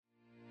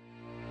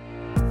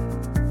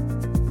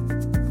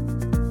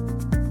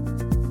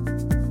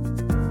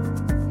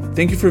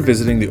Thank you for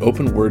visiting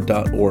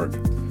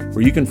theopenword.org,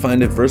 where you can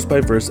find a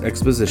verse-by-verse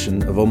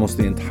exposition of almost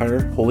the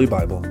entire Holy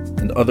Bible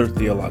and other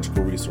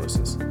theological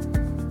resources.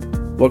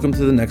 Welcome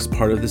to the next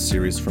part of this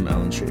series from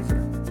Alan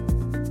Schaefer.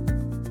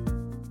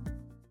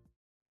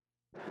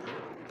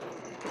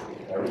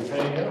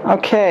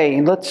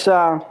 Okay, let's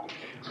go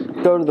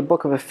to the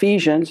book of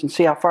Ephesians and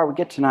see how far we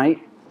get tonight.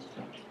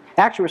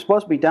 Actually, we're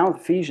supposed to be done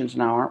with Ephesians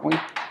now, aren't we?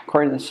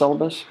 According to the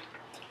syllabus.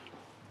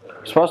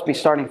 We're supposed to be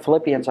starting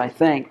Philippians, I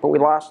think, but we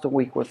lost a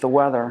week with the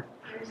weather.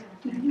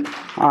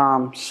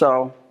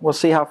 So we'll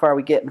see how far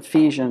we get in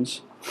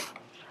Ephesians.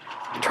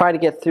 Try to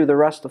get through the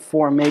rest of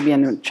 4, maybe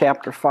in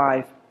chapter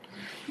 5.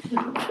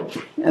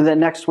 And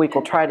then next week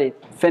we'll try to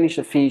finish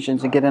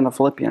Ephesians and get into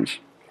Philippians.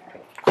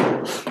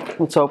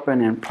 Let's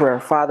open in prayer.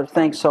 Father,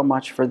 thanks so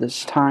much for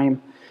this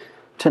time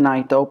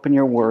tonight to open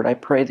your word. I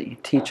pray that you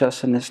teach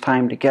us in this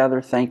time together.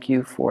 Thank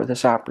you for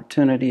this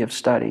opportunity of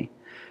study.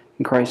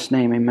 In Christ's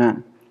name,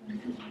 amen.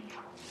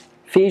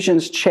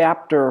 Ephesians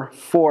chapter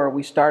 4,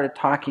 we started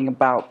talking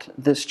about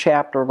this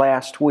chapter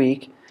last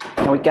week,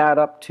 and we got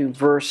up to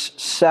verse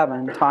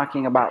 7,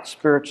 talking about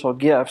spiritual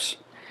gifts.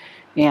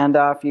 And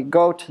if you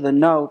go to the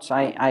notes,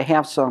 I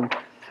have some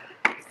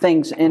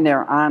things in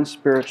there on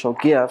spiritual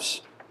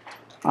gifts.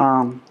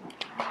 On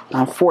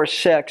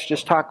 4:6,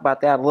 just talk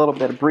about that a little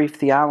bit, a brief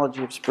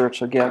theology of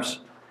spiritual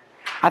gifts.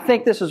 I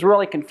think this is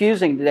really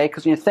confusing today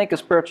because when you think of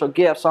spiritual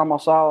gifts,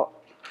 almost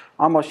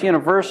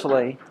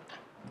universally,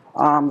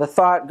 the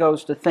thought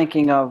goes to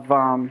thinking of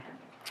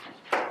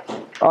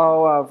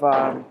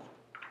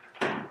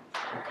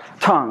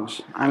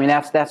tongues. I mean,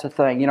 that's a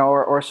thing,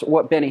 or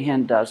what Benny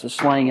Hinn does, the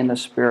slaying in the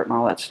spirit and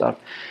all that stuff.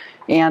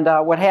 And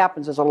what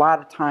happens is a lot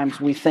of times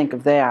we think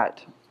of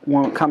that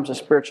when it comes to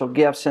spiritual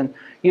gifts, and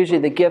usually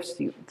the gifts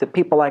that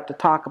people like to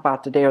talk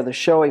about today are the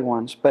showy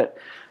ones. But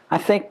I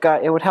think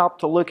it would help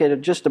to look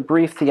at just a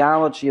brief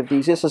theology of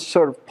these. This is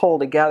sort of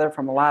pulled together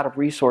from a lot of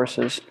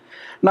resources.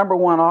 Number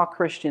one, all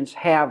Christians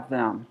have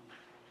them.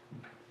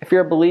 If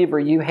you're a believer,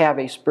 you have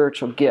a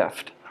spiritual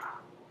gift.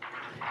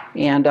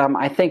 And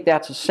I think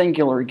that's a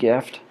singular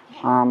gift.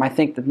 I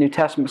think the New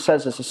Testament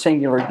says it's a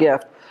singular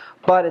gift,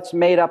 but it's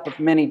made up of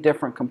many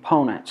different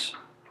components,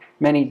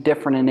 many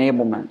different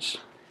enablements.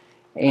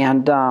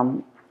 And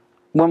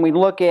when we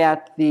look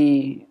at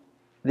the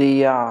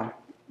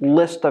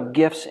list of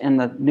gifts in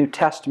the New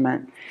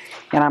Testament,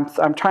 and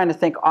I'm trying to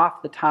think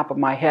off the top of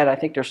my head, I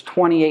think there's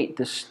 28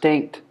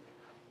 distinct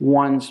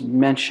ones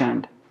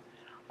mentioned.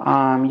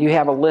 You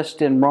have a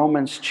list in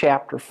Romans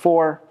chapter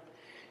 4,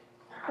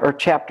 or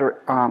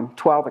chapter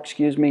 12,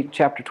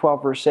 chapter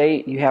 12, verse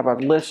 8. You have a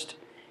list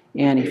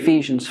in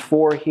Ephesians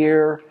 4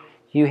 here.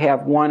 You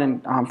have one in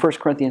 1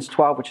 Corinthians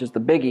 12, which is the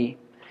biggie.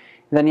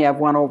 Then you have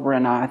one over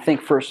in, I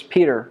think, 1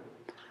 Peter.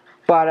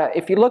 But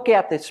if you look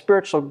at the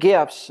spiritual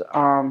gifts,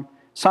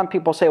 some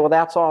people say, well,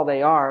 that's all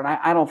they are. And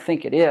I don't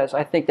think it is.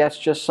 I think that's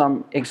just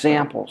some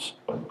examples.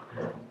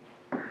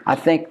 I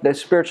think the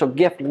spiritual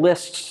gift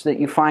lists that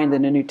you find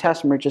in the New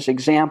Testament are just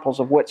examples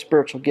of what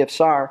spiritual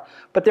gifts are.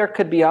 But there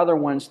could be other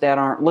ones that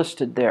aren't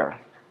listed there.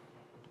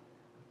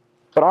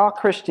 But all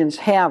Christians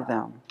have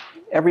them.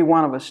 Every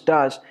one of us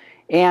does.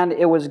 And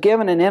it was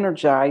given and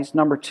energized,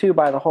 number 2,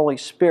 by the Holy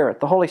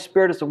Spirit. The Holy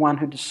Spirit is the one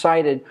who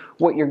decided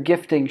what your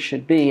gifting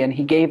should be, and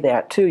He gave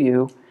that to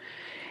you.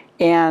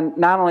 And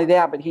not only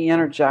that, but He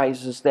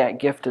energizes that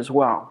gift as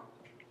well,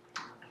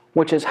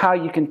 which is how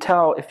you can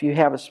tell if you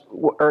have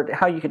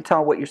how you can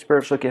tell what your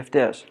spiritual gift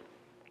is.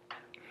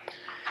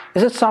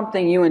 Is it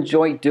something you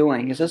enjoy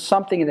doing? Is it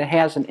something that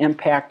has an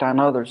impact on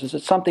others? Is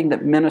it something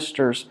that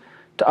ministers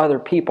to other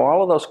people?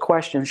 All of those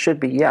questions should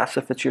be yes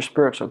if it's your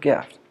spiritual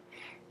gift.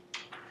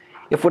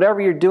 If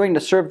whatever you're doing to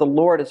serve the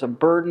Lord is a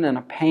burden and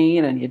a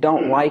pain and you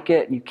don't like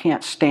it and you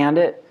can't stand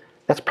it,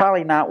 that's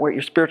probably not what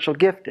your spiritual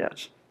gift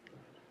is.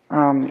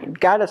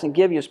 God doesn't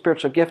give you a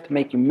spiritual gift to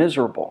make you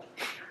miserable.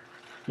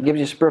 He gives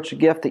you a spiritual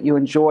gift that you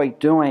enjoy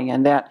doing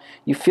and that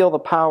you feel the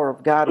power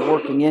of God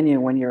working in you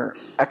when you're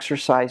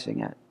exercising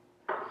it.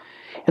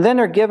 And then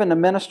they're given to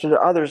minister to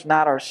others,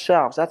 not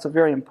ourselves. That's a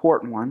very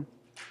important one.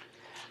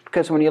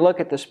 Because when you look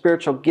at the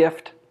spiritual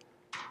gift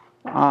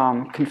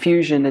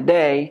confusion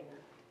today,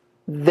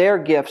 their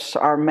gifts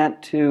are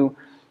meant to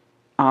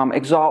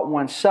exalt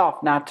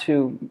oneself, not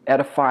to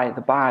edify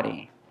the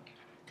body.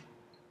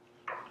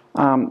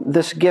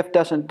 This gift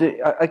doesn't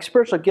do, a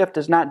spiritual gift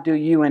does not do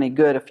you any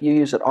good if you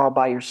use it all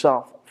by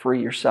yourself, for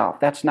yourself.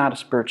 That's not a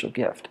spiritual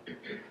gift.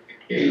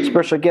 A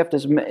spiritual gift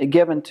is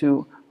given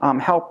to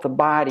help the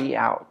body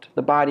out,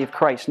 the body of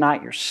Christ,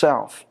 not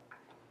yourself.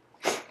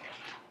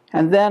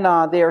 And then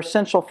they are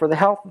essential for the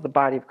health of the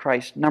body of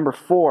Christ. Number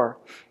 4,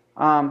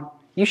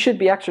 you should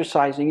be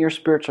exercising your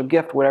spiritual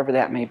gift, whatever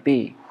that may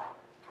be.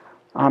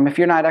 If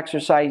you're not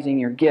exercising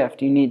your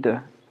gift, you need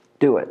to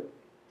do it.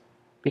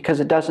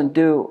 Because it doesn't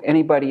do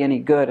anybody any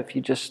good if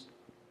you just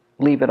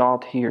leave it all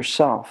to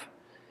yourself.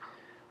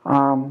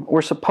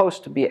 We're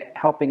supposed to be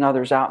helping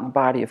others out in the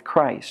body of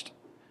Christ.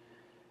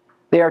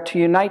 They are to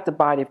unite the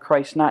body of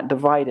Christ, not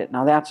divide it.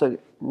 Now that's a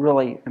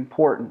really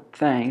important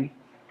thing.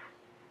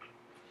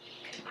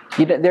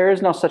 There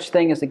is no such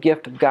thing as the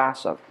gift of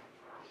gossip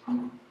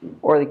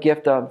or the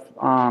gift of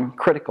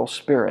critical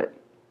spirit.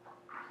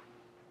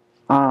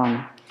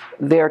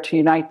 They are to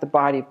unite the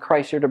body of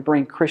Christ. They're to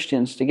bring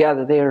Christians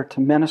together. They are to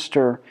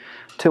minister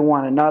to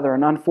one another.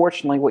 And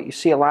unfortunately, what you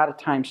see a lot of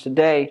times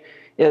today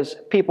is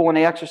people, when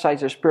they exercise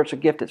their spiritual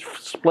gift, it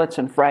splits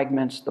and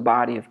fragments the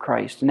body of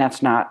Christ. And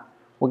that's not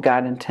what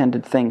God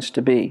intended things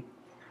to be,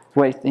 the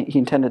way He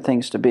intended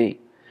things to be.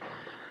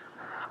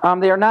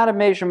 They are not a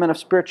measurement of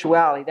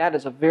spirituality. That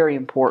is a very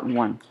important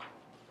one.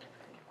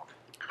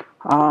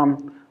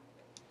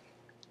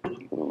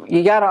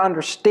 You got to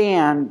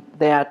understand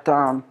that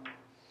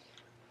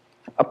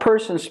a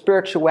person's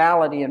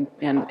spirituality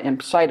in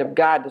sight of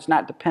God does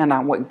not depend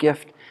on what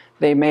gift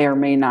they may or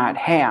may not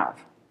have.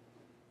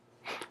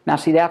 Now,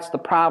 see, that's the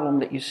problem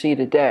that you see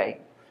today.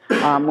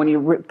 When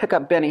you pick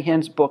up Benny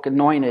Hinn's book,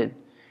 Anointed,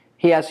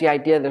 he has the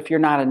idea that if you're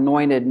not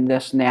anointed and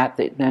this and that,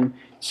 then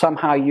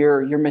somehow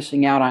you're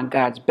missing out on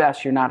God's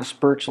best. You're not as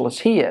spiritual as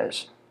he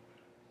is,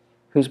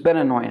 who's been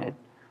anointed.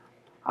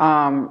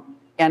 And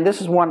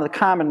this is one of the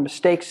common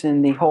mistakes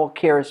in the whole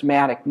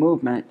charismatic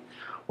movement,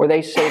 where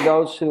they say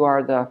those who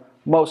are the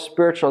most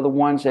spiritual are the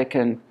ones that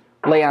can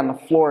lay on the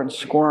floor and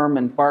squirm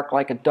and bark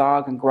like a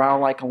dog and growl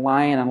like a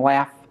lion and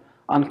laugh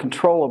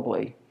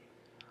uncontrollably.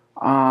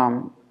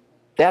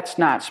 That's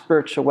not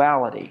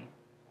spirituality.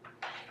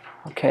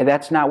 Okay,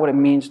 that's not what it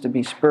means to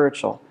be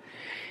spiritual.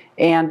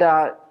 And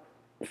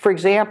for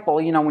example,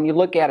 when you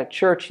look at a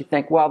church, you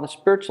think, well, the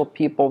spiritual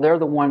people, they're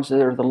the ones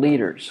that are the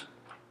leaders.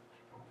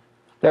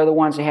 They're the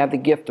ones that have the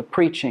gift of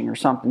preaching or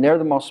something. They're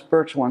the most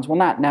spiritual ones. Well,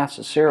 not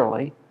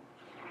necessarily.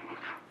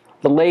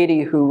 The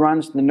lady who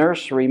runs the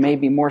nursery may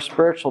be more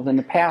spiritual than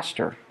the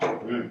pastor.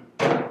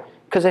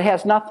 Because it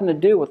has nothing to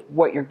do with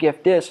what your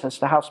gift is as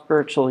to how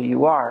spiritual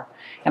you are.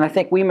 And I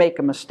think we make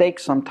a mistake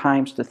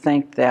sometimes to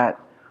think that,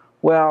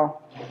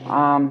 well,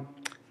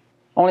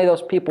 only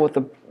those people with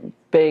the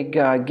big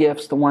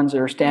gifts, the ones that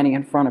are standing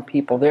in front of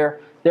people,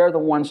 they're the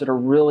ones that are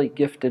really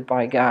gifted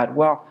by God.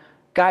 Well,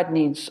 God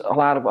needs a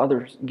lot of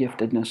other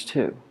giftedness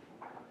too.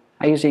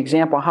 I use the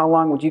example, how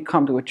long would you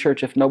come to a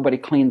church if nobody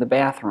cleaned the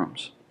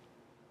bathrooms?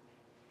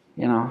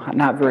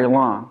 Not very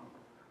long.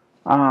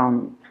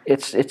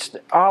 It's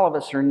all of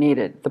us are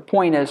needed. The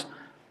point is,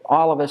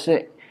 all of us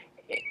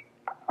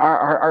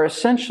are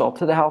essential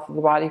to the health of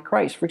the body of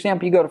Christ. For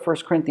example, you go to 1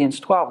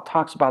 Corinthians 12, it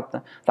talks about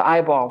the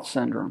eyeball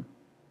syndrome.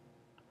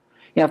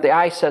 If the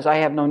eye says, I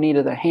have no need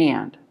of the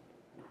hand,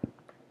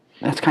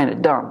 that's kind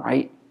of dumb,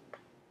 right?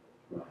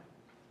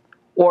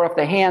 Or if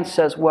the hand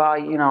says, well,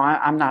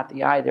 I'm not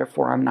the eye,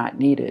 therefore I'm not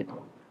needed.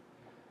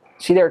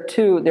 See, there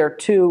are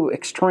two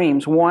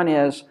extremes. One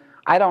is,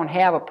 I don't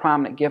have a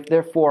prominent gift,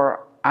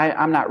 therefore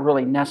I'm not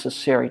really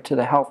necessary to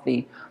the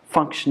healthy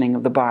functioning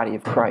of the body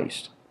of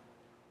Christ.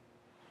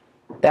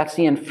 That's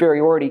the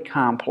inferiority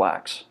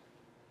complex.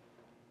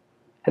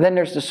 And then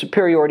there's the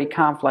superiority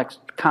complex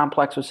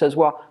which says,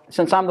 well,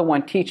 since I'm the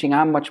one teaching,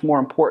 I'm much more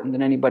important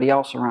than anybody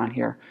else around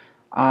here.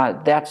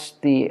 That's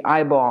the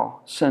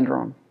eyeball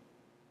syndrome.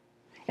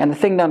 And the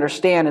thing to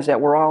understand is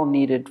that we're all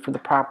needed for the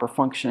proper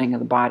functioning of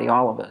the body,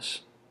 all of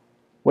us,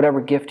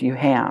 whatever gift you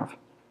have.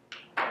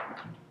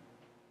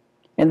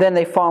 And then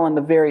they fall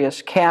into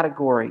various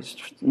categories,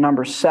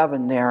 number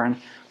 7 there. And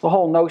the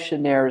whole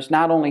notion there is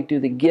not only do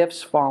the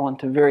gifts fall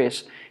into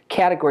various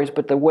categories,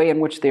 but the way in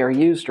which they are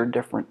used are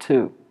different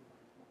too.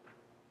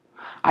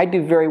 I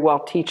do very well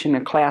teaching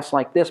a class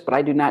like this, but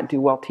I do not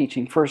do well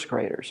teaching first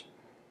graders.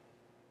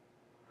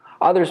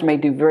 Others may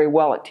do very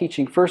well at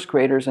teaching first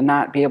graders and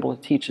not be able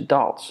to teach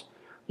adults,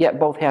 yet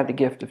both have the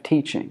gift of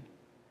teaching.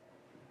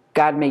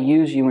 God may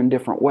use you in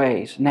different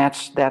ways, and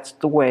that's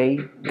the way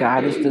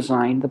God has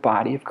designed the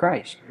body of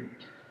Christ.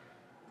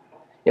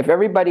 If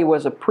everybody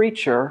was a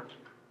preacher,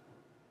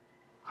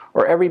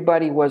 or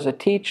everybody was a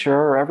teacher,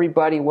 or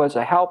everybody was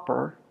a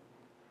helper,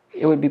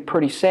 it would be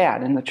pretty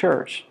sad in the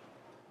church.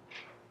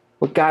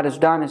 What God has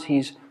done is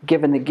He's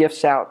given the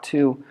gifts out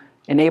to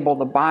enable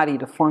the body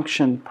to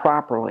function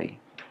properly.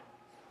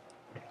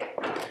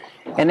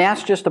 And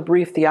that's just a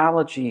brief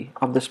theology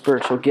of the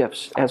spiritual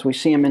gifts as we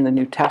see them in the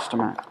New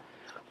Testament.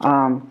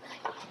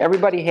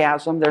 Everybody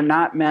has them. They're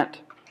not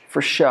meant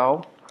for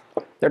show.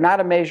 They're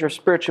not a measure of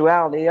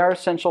spirituality. They are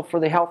essential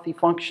for the healthy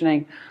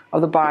functioning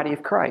of the body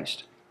of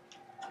Christ.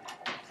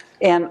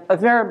 And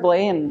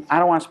invariably, and I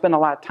don't want to spend a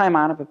lot of time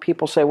on it, but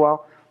people say,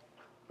 well,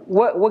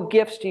 what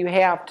gifts do you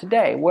have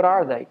today? What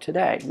are they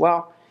today?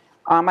 Well,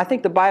 I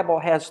think the Bible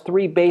has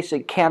 3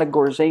 basic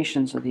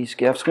categorizations of these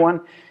gifts.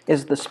 One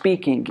is the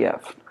speaking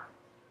gift.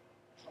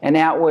 And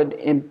that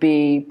would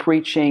be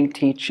preaching,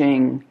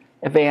 teaching,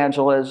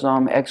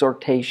 evangelism,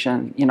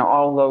 exhortation,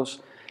 all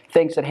those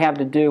things that have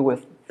to do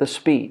with the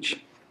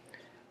speech.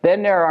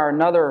 Then there are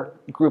another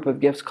group of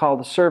gifts called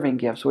the serving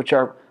gifts, which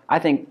are, I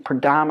think,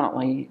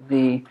 predominantly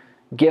the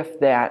gift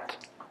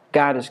that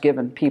God has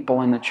given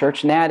people in the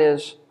church, and that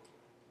is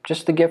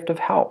just the gift of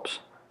helps.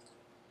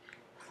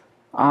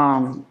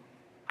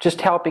 Just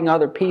helping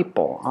other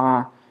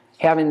people,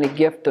 having the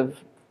gift of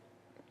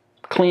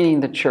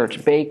cleaning the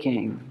church,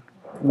 baking,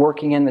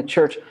 working in the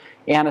church.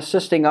 and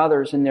assisting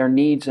others in their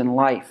needs in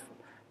life.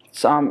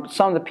 Some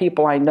of the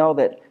people I know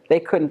that they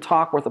couldn't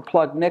talk worth a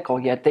plugged nickel,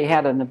 yet they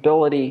had an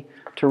ability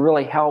to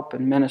really help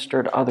and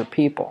minister to other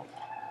people.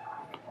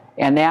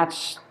 And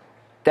that's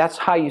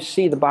how you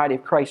see the body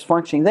of Christ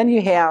functioning. Then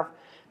you have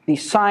the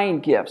sign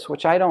gifts,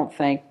 which I don't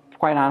think,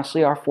 quite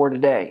honestly, are for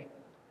today.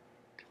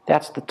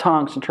 That's the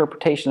tongues,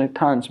 interpretation of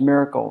tongues,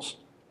 miracles,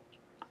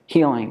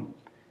 healing.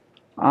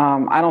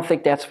 I don't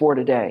think that's for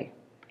today.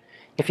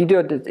 If you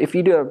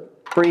do a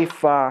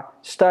brief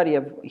study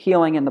of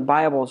healing in the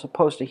Bible as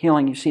opposed to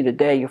healing you see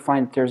today, you'll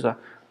find that there's a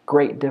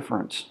great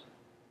difference.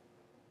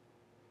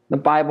 The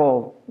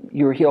Bible,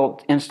 you're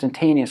healed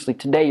instantaneously.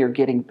 Today, you're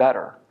getting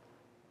better.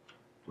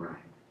 Right.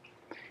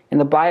 In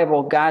the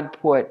Bible, God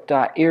put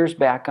ears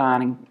back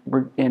on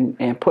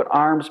and put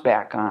arms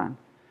back on.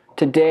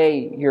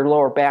 Today, your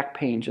lower back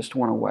pain just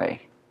went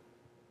away.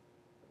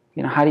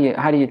 You know, how do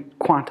you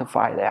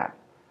quantify that?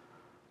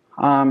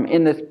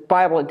 In the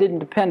Bible, it didn't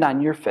depend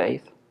on your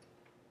faith.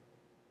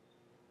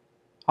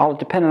 All it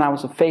depended on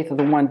was the faith of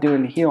the one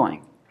doing the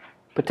healing.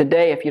 But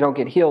today, if you don't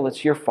get healed,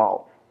 it's your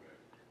fault.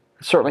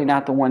 It's certainly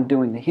not the one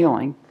doing the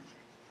healing.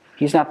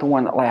 He's not the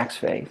one that lacks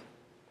faith.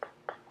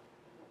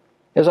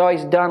 It was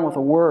always done with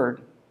a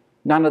word.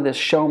 None of this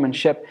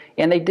showmanship.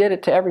 And they did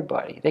it to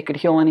everybody. They could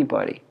heal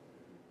anybody.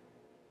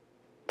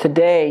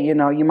 Today, you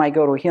know, you might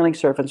go to a healing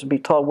service and be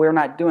told, we're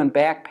not doing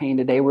back pain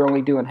today, we're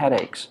only doing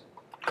headaches.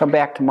 Come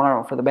back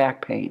tomorrow for the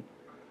back pain.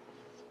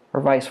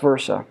 Or vice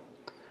versa.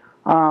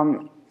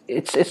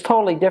 It's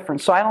totally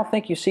different. So I don't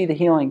think you see the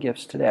healing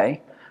gifts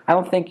today. I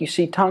don't think you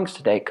see tongues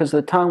today, because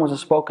the tongue was a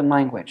spoken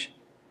language.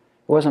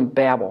 It wasn't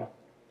babble.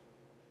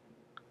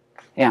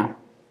 Yeah.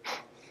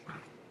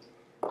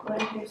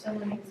 What if you're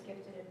someone who's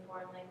gifted in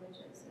foreign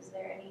languages? Is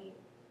there any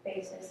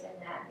basis in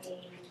that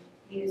being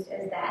used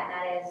as that,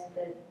 not as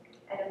the,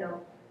 I don't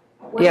know.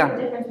 What's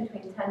the difference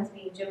between tongues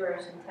being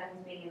gibberish and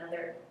tongues being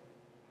another?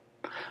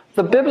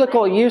 The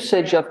biblical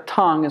usage of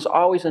tongue is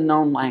always a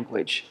known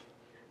language.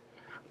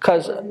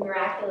 Because it was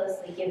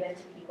miraculously given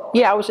to people.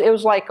 Yeah, it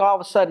was like all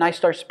of a sudden I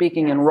start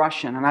speaking in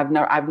Russian, and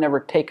I've never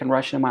taken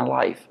Russian in my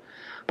life,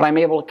 but I'm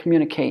able to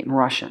communicate in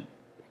Russian.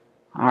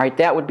 All right,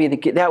 that would be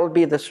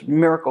this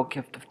miracle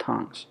gift of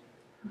tongues.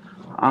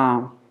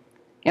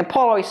 And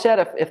Paul always said,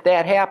 if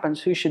that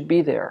happens, who should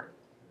be there?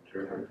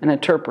 An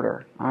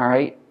interpreter. All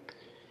right.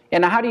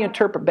 And now, how do you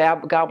interpret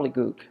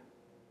gobbledygook?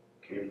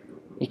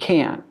 You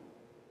can't.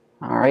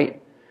 All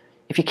right.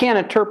 If you can't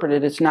interpret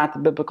it, it's not the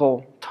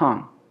biblical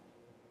tongue.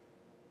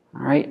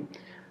 All right.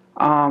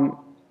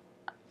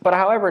 But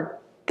however,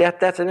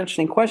 that's an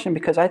interesting question,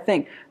 because I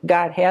think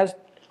God has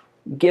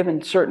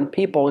given certain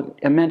people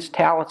immense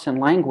talents in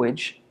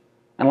language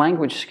and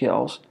language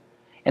skills,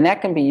 and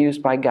that can be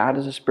used by God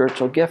as a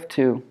spiritual gift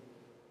to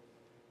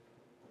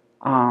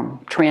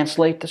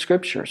translate the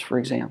scriptures, for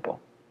example,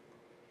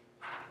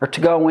 or to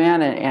go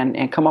in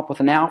and come up with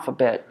an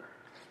alphabet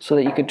so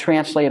that you could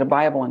translate a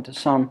Bible into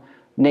some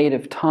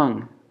native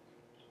tongue.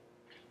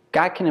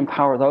 God can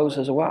empower those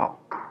as well.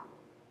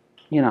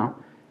 You know,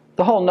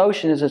 the whole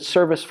notion is it's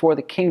service for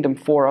the kingdom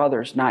for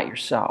others, not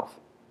yourself.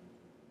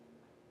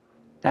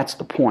 That's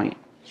the point.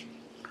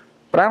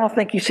 But I don't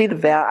think you see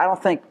I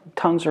don't think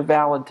tongues are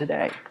valid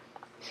today.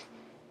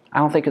 I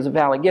don't think it's a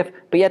valid gift,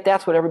 but yet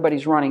that's what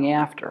everybody's running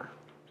after.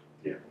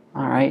 Yeah.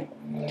 All right.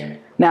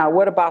 Now,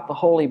 what about the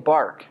holy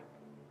bark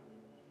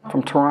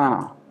from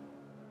Toronto?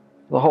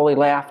 The holy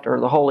laughter,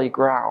 the holy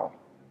growl.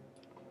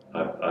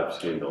 I've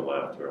seen the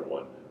laughter in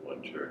one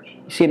church.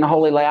 You seen the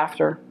holy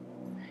laughter?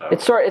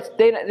 It's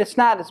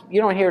not as, you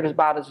don't hear it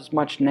about as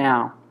much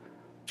now.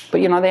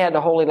 But you know, they had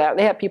the holy laughter.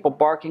 They had people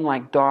barking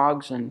like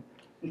dogs and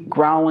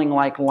growling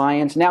like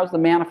lions, and that was the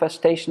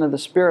manifestation of the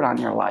Spirit on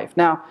their life.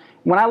 Now,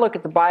 when I look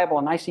at the Bible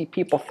and I see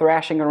people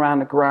thrashing around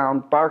the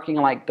ground, barking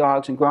like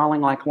dogs and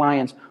growling like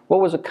lions,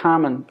 what was a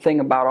common thing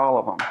about all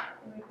of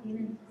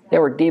them? They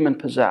were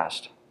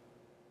demon-possessed.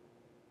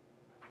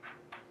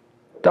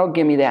 Don't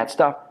give me that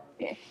stuff.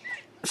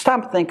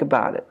 Stop and think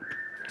about it.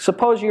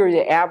 Suppose you're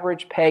the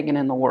average pagan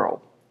in the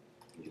world.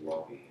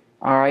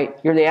 All right?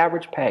 You're the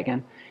average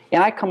pagan.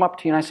 And I come up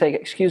to you and I say,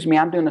 excuse me,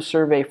 I'm doing a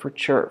survey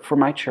for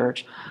my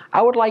church.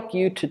 I would like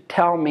you to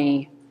tell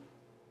me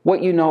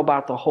what you know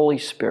about the Holy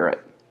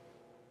Spirit.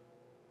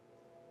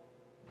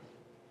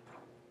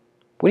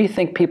 What do you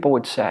think people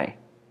would say?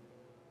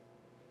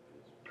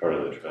 Part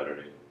of the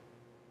Trinity.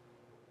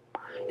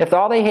 If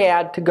all they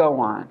had to go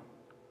on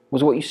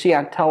was what you see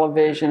on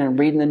television and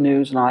reading the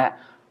news and all that,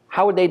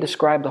 how would they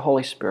describe the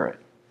Holy Spirit?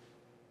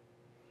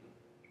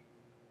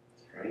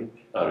 Strange.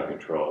 Out of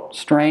control.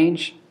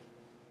 Strange?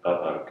 Out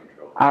of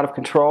control. Out of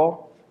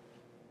control?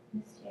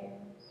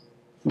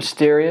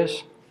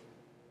 Mysterious?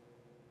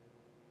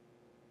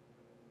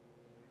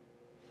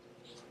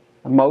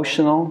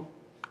 Emotional?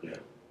 Yeah.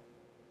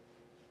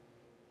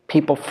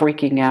 People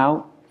freaking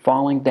out,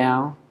 falling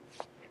down?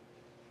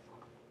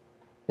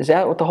 Is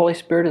that what the Holy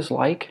Spirit is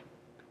like?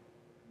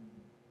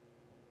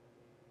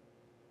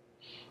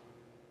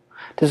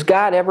 Does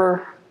God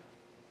ever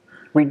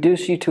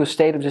reduce you to a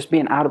state of just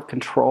being out of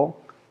control?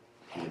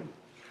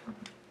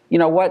 You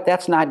know what?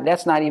 That's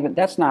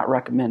not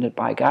recommended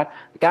by God.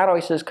 God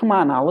always says, come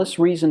on now, let's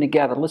reason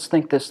together. Let's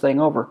think this thing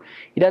over.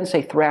 He doesn't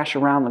say thrash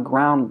around the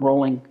ground,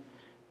 rolling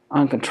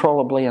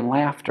uncontrollably in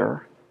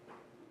laughter.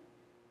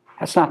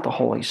 That's not the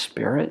Holy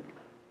Spirit.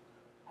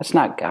 That's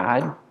not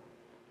God.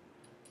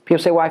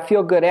 People say, well, I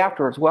feel good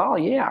afterwards. Well,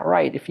 yeah,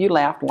 right. If you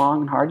laugh long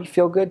and hard, you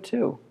feel good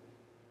too.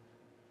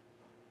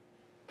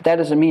 But that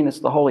doesn't mean it's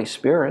the Holy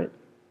Spirit.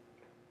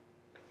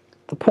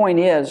 The point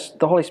is,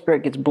 the Holy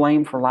Spirit gets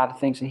blamed for a lot of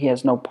things that He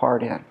has no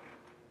part in.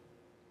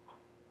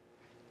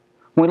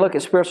 When we look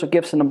at spiritual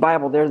gifts in the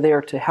Bible, they're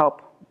there to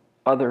help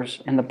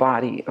others in the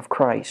body of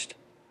Christ.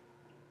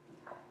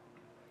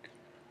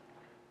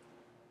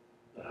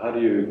 How do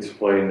you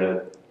explain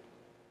that?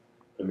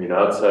 I mean,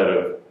 outside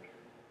of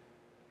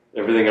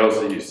everything else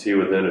that you see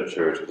within a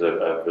church, because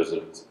I've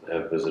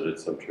visited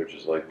some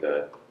churches like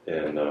that,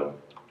 and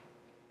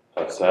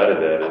outside of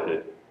that,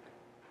 it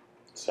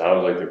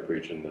sounds like they're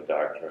preaching the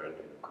doctrine,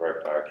 the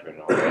correct doctrine,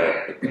 and all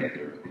that, but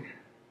they're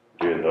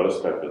doing those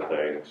type of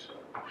things.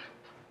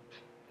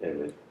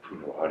 And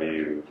how do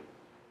you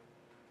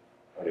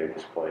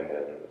explain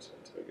that in a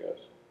sense? I guess.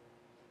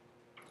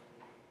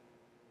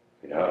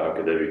 How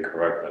could they be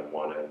correct on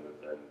one end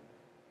and then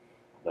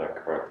not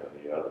correct on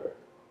the other?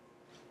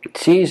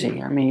 It's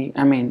easy. I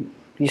mean,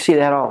 you see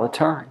that all the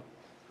time.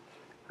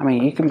 I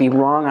mean, you can be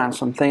wrong on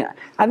something.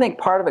 I think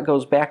part of it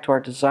goes back to our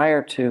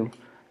desire to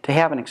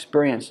have an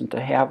experience and to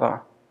have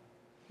to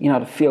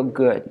feel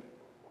good.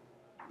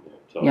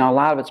 So, A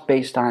lot of it's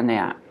based on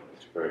that.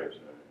 Experience.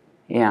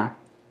 Yeah.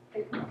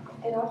 It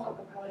also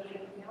could probably be a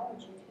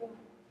theology too.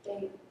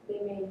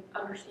 They may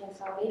understand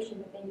salvation,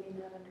 but they may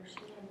not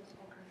understand the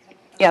whole concept.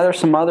 Yeah, there's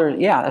some other.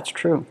 Yeah, that's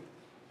true.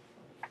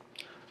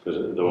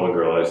 Because the one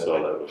girl I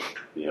saw that was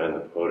behind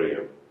the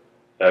podium,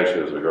 actually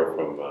it was a girl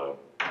from,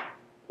 I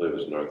believe it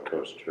was North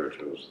Coast Church.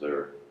 It was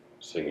their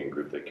singing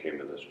group that came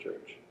to this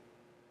church.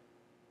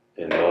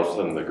 And all of a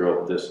sudden the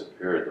girl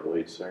disappeared, the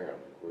lead singer. I'm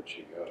like, where'd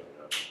she go?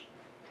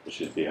 And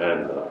she's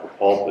behind the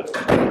pulpit,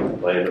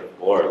 laying on the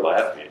floor,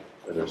 laughing,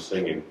 and they're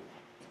singing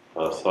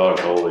a song,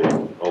 "Holy,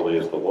 Holy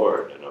is the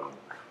Lord." And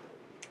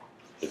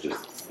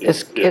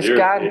It's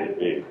God.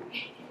 Me,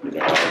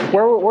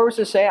 Where was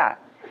this at?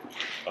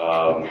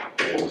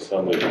 It was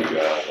somebody who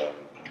got.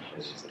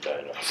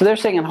 So they're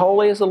singing,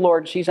 "Holy is the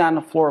Lord." She's on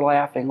the floor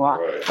laughing. Well,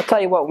 Right. I'll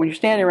tell you what. When you're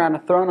standing around the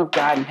throne of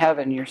God in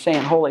heaven, and you're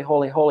saying, "Holy,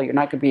 holy, holy," you're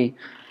not going to be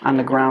on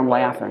the ground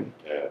laughing.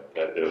 Yeah,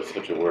 it was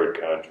such a weird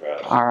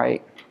contrast. All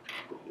right.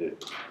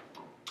 It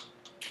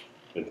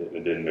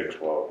didn't mix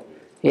well with me.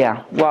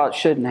 Yeah. Well, it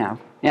shouldn't have.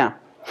 Yeah.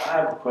 I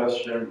have a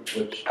question,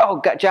 which...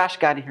 Oh, Josh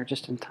got in here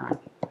just in time.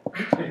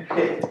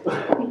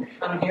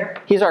 I'm here.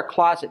 He's our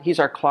closet.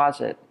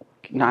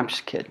 No, I'm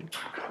just kidding.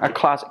 Our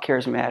closet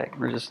charismatic.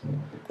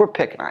 We're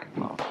picking on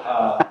him.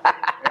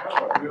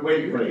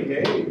 Wait,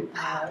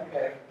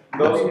 okay.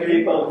 Those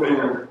people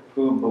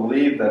who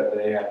believe that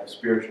they have the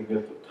spiritual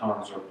gift of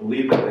tongues or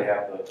believe that they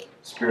have the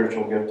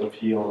spiritual gift of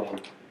healing,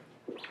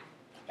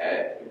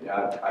 I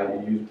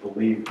use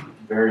believe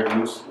very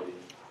loosely.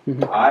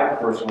 Mm-hmm. I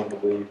personally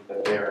believe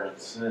that they are in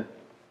sin.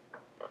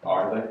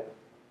 Are they?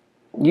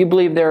 You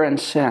believe they're in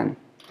sin.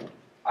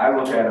 I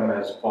look at them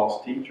as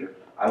false teacher.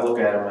 I look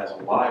at them as a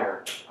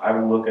liar. I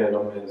would look at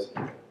them as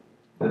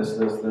this,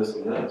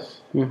 and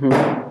this.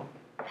 Mm-hmm.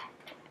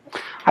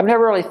 I've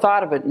never really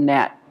thought of it in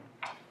that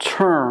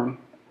term.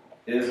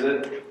 Is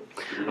it?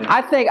 Yeah.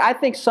 I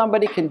think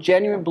somebody can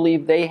genuinely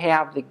believe they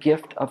have the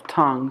gift of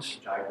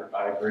tongues.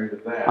 I agree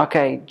with that.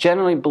 Okay,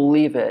 genuinely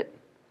believe it.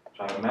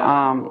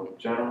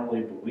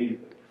 Generally believe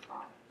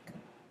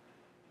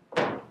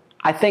it.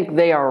 I think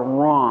they are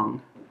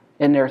wrong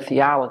in their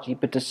theology,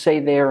 but to say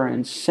they are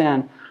in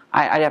sin,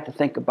 I'd have to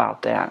think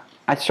about that.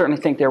 I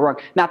certainly think they're wrong.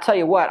 Now, I'll tell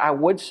you what, I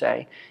would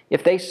say,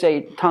 if they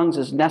say tongues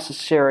is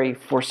necessary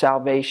for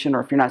salvation,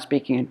 or if you're not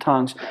speaking in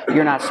tongues,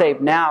 you're not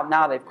saved,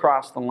 now they've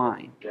crossed the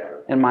line,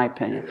 in my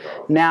opinion.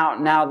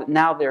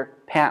 Now they're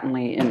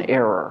patently in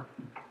error.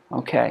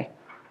 Okay?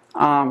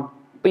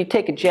 But you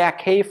take a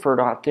Jack Hayford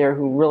out there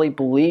who really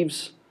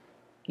believes,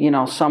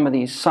 some of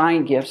these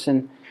sign gifts,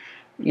 and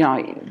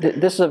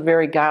this is a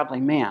very godly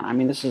man. I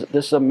mean, this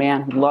is a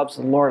man who loves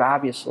the Lord,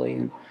 obviously,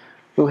 and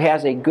who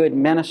has a good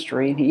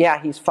ministry. Yeah,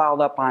 he's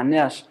fouled up on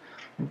this,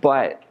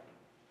 but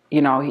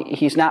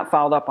he's not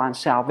fouled up on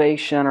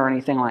salvation or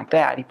anything like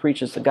that. He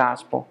preaches the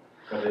gospel.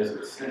 But is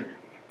it sin?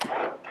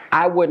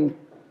 I'd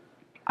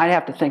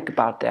have to think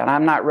about that.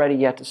 I'm not ready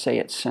yet to say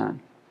it's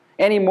sin.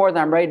 Any more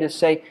than I'm ready to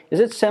say, is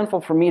it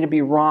sinful for me to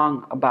be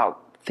wrong about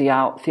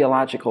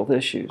theological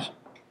issues?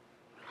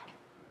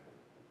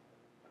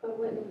 But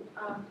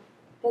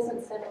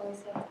doesn't sin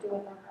always have to do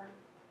with our heart?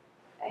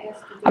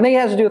 I think it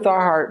has to do with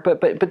our heart,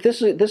 but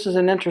this is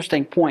an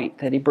interesting point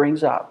that he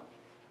brings up.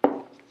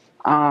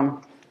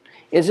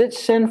 Is it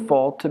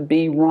sinful to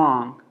be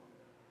wrong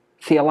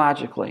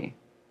theologically?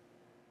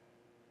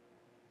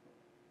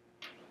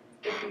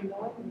 If you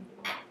know it.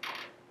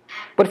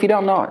 What if you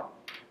don't know it?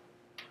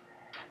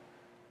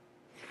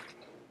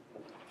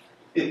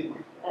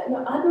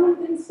 No, I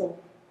don't think so.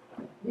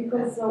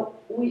 Because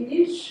we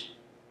each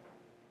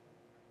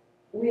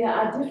we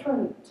are at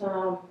different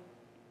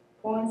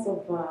points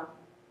of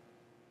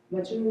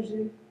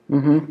maturity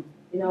Mm-hmm.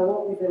 in our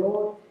walk with the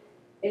Lord.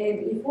 And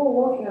if we're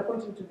walking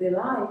according to the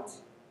light,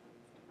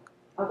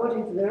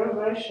 according to the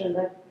revelation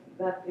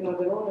that the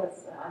Lord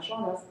has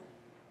shown us,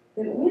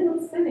 then we're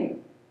not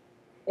sinning.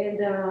 And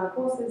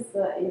Paul says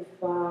if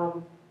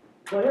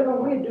whatever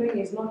we're doing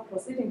is not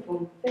proceeding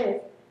from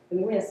faith,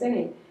 then we are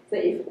sinning. So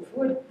if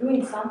we're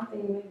doing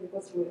something maybe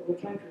because we're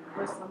trying to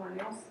impress someone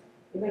else,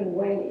 even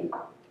when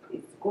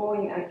it's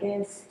going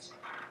against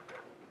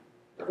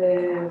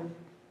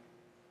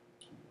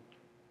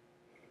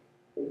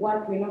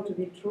what we know to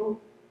be true,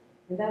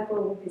 and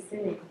therefore we'll be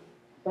sinning.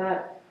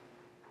 But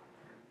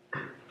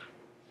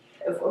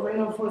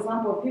for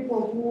example,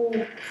 people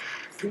who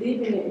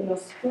believe in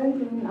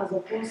strengthening as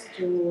opposed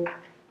to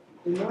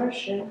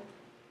immersion,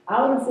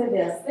 I wouldn't say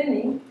they are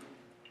sinning.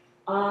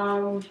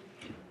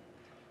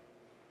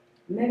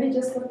 Maybe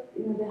just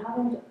they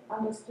haven't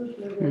understood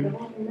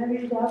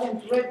maybe they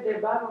haven't read the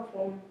Bible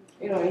from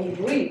in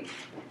Greek.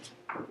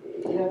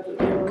 They don't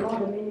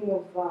know the meaning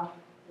of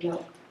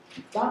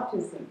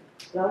baptism.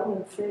 But I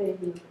wouldn't say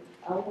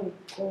I wouldn't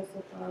go so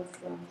far as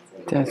say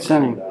That's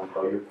sinning.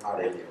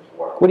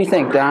 What do you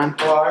think, Don?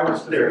 Well, I was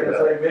just going to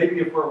say, maybe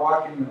if we're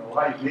walking in the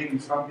light, maybe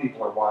some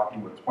people are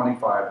walking with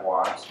 25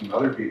 watts and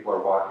other people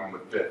are walking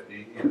with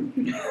 50. And,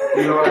 you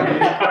know what I mean?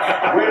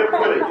 Way to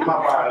put it, come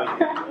on.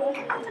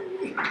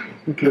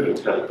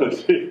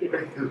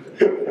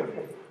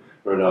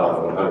 We're not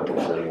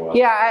 100% well.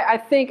 Yeah, I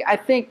think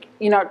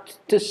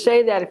to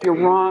say that if you're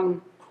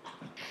wrong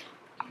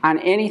on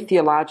any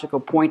theological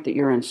point that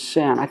you're in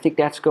sin, I think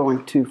that's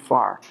going too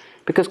far.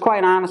 Because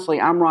quite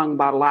honestly, I'm wrong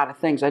about a lot of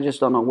things. I just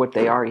don't know what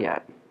they are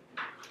yet.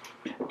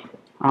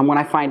 When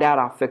I find out,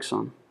 I'll fix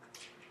them.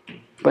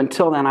 But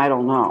until then, I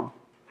don't know.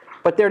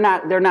 But they're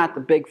not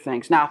the big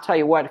things. Now, I'll tell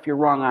you what, if you're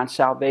wrong on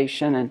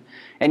salvation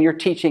and you're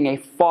teaching a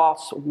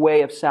false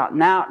way of salvation,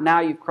 now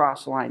you've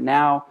crossed the line.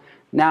 Now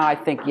I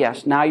think,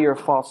 yes, now you're a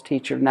false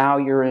teacher. Now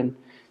you're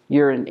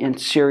in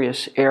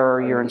serious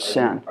error. You're in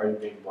sin. Are you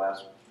being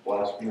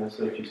blasphemous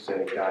if you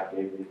say God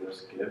gave me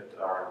this gift,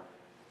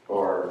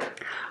 or?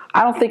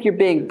 I don't think you're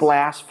being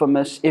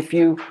blasphemous if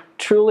you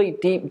truly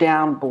deep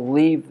down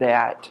believe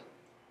that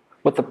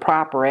with the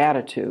proper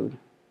attitude.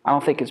 I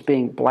don't think it's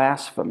being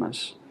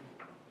blasphemous.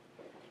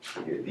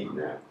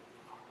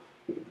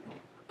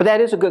 But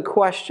that is a good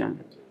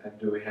question. And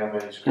do we have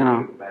any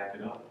scripture to back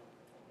it up?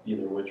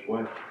 Either which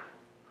way?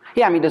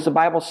 Yeah, I mean, does the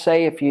Bible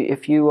say if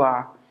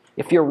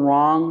you're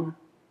wrong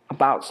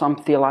about some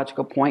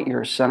theological point,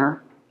 you're a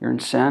sinner, you're in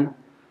sin?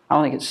 I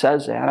don't think it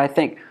says that. I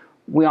think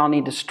we all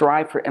need to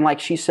strive for, and like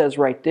she says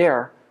right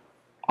there,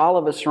 all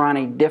of us are on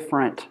a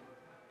different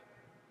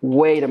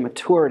way to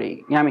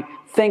maturity. You know, I mean,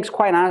 things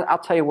quite honest, I'll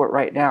tell you what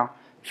right now,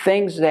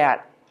 things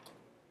that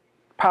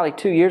probably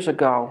 2 years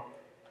ago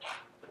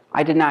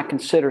I did not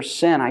consider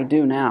sin, I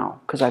do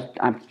now, because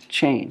I've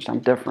changed, I'm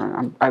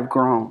different, I've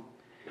grown.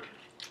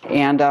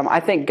 And I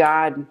think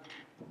God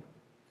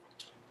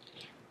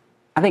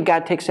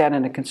takes that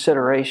into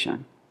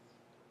consideration,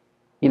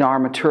 our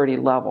maturity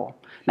level.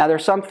 Now,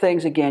 there's some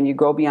things, again, you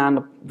go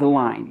beyond the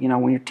line.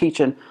 When you're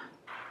teaching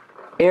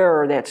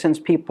error that sends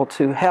people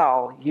to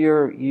hell,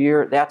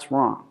 that's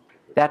wrong.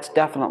 That's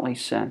definitely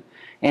sin.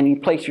 And you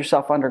place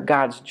yourself under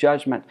God's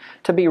judgment.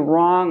 To be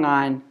wrong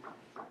on,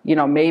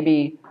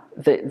 maybe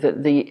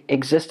the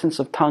existence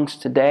of tongues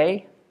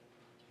today,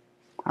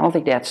 I don't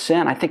think that's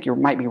sin. I think you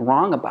might be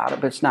wrong about it,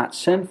 but it's not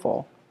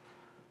sinful.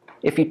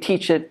 If you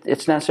teach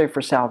it's necessary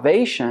for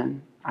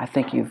salvation, I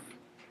think you've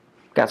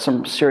got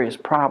some serious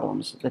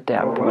problems at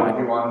that point. Well,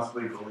 you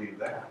honestly believe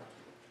that?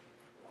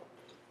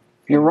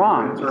 You're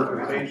wrong.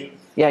 Interpretation.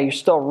 Yeah, you're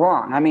still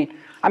wrong. I mean,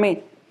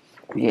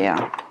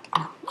 yeah.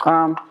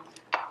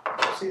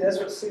 See, that's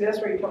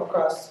where you come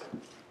across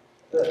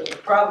the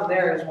problem.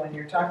 There is when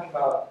you're talking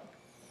about,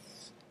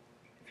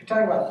 if you're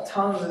talking about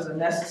tongues as a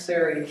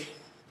necessary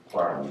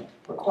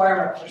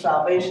requirement for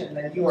salvation,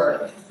 then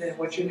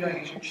what you're doing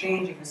is you're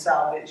changing the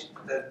salvation,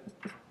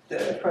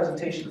 the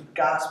presentation of the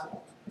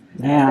gospel.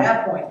 Yeah. At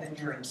that point, then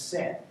you're in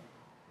sin.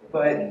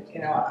 But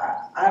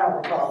I don't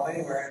recall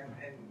anywhere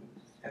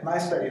in my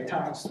study of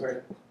tongues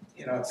where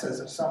it says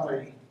if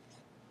somebody,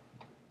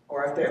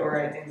 or if they were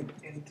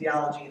in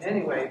theology in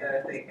any way, that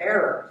if they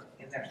err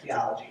in their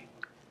theology,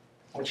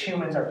 which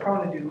humans are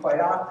prone to do quite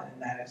often,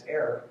 and that is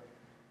error.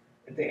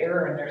 If they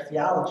err in their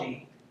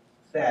theology,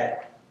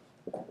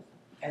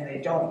 and they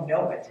don't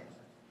know it,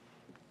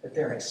 that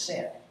they're in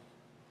sin.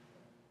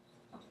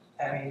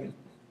 I mean,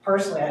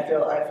 personally, I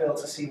feel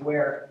to see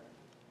where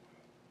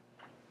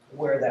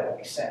that would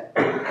be sin.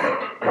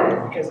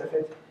 Because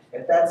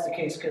if that's the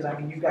case, because I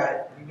mean, you've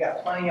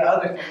got plenty of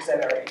other things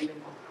that are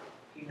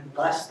even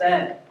less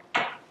than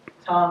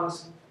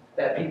tongues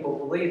that people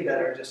believe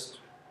that are just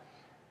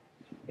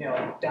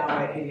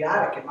downright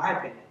idiotic, in my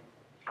opinion.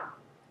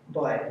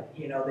 But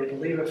they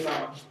believe it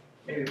from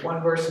maybe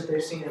one verse that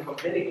they've seen in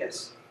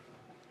Leviticus.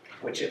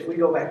 Which, if we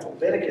go back to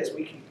Leviticus,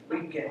 we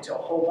can get into a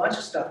whole bunch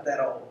of stuff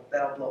that'll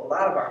blow a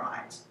lot of our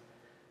minds.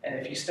 And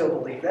if you still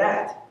believe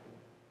that,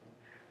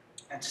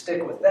 and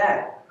stick with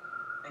that,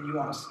 and you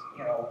want to,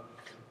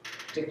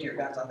 stick to your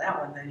guns on that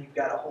one, then you've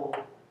got a whole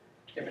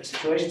different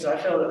situation. So I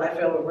fail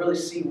to really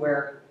see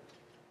where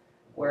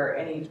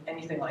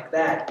anything like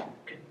that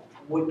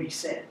would be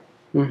sin.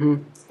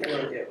 Mm-hmm. I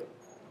really do.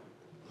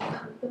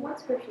 The one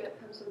scripture that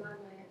comes to mind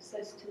when it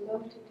says to know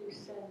to do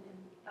sin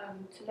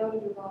and to know to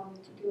do wrong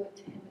and to do it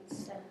to him is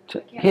sin.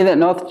 He that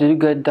knoweth to do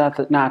good doth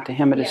it not, to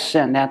him it is Yeah.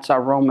 sin. That's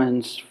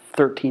Romans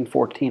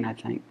 13:14, I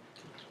think.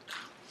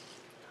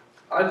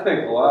 I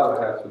think a lot of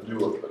it has to do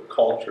with the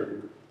culture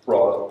you're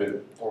brought up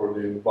in, or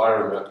the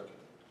environment.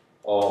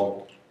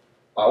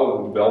 I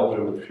was in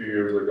Belgium a few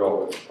years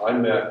ago, and I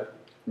met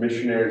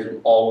missionaries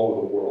from all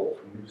over the world,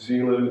 from New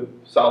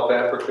Zealand, South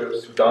Africa,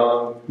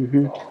 Sudan,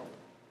 Mm-hmm.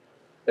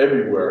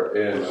 Everywhere.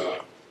 And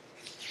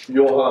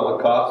Johan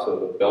Lacasse,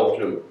 the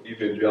Belgian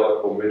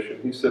evangelical mission,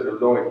 he said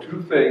there's only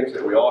two things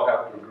that we all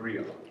have to agree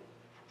on.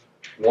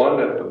 One,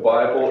 that the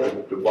Bible is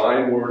the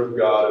divine word of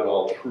God and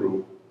all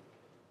true.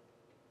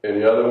 And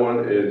the other one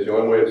is the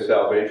only way of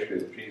salvation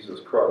is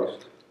Jesus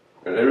Christ.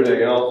 And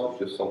everything else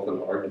is just something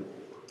to argue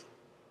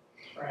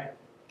over. Right.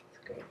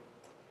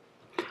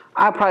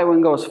 I probably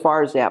wouldn't go as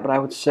far as that, but I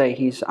would say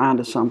he's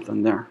onto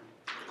something there.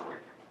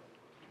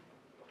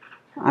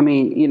 I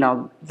mean,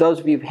 those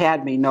of you who've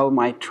had me know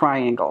my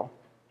triangle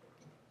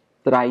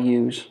that I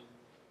use.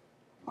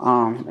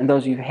 And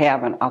those of you who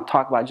haven't, I'll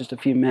talk about in just a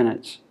few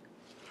minutes.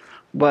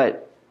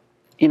 But,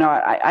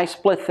 I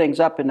split things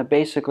up into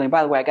basically, and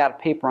by the way, I got a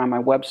paper on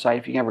my website,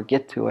 if you can ever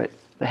get to it,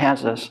 that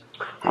has this.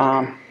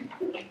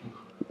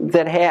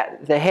 That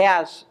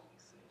has,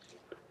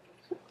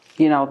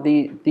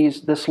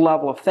 this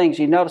level of things.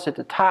 You notice at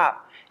the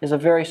top is a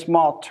very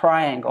small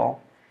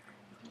triangle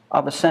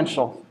of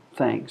essential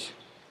things.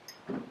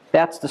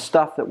 That's the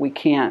stuff that we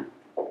can't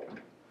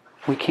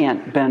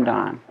bend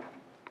on.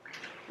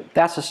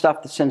 That's the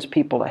stuff that sends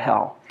people to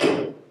hell.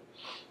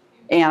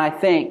 And I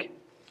think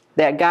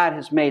that God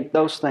has made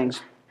those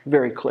things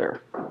very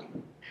clear.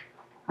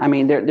 I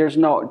mean, there's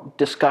no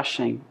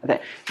discussion.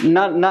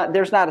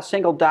 There's not a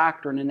single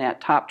doctrine in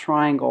that top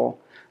triangle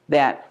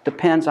that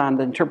depends on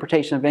the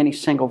interpretation of any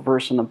single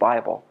verse in the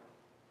Bible.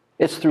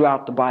 It's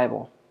throughout the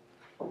Bible.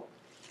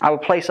 I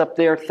would place up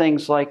there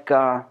things like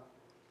the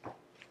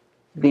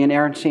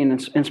inerrancy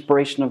and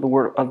inspiration of the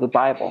word of the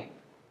Bible.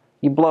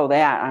 You blow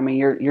that, I mean,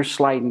 you're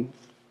sliding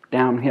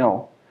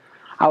downhill.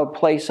 I would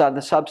place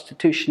the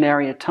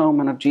substitutionary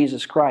atonement of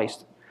Jesus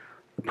Christ.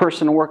 The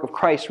person and work of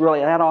Christ, really,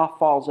 that all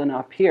falls in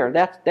up here.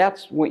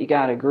 That's what you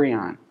got to agree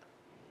on.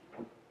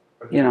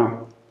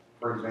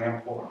 For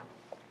example,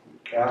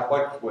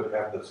 Catholics would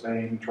have the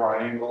same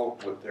triangle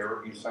with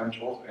their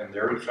essentials, and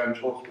their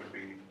essentials would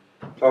be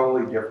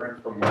totally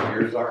different from what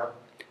yours are.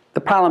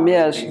 The problem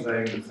is, saying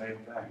the same thing.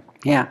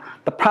 Yeah,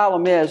 the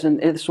problem is, and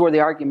this is where the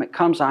argument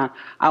comes on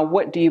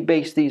what do you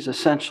base these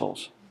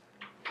essentials?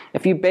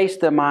 If you base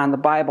them on the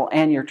Bible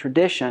and your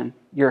tradition,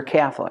 you're a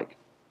Catholic.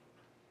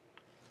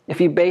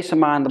 If you base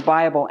them on the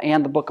Bible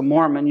and the Book of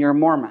Mormon, you're a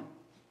Mormon.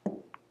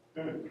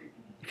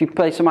 If you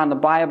place them on the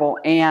Bible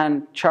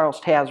and Charles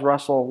Taz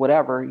Russell,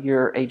 whatever,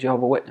 you're a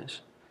Jehovah's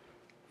Witness.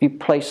 If you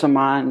place them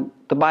on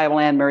the Bible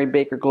and Mary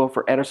Baker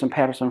Glover, Ederson,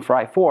 Patterson,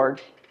 Fry,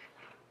 Ford,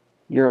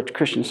 you're a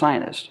Christian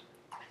Scientist.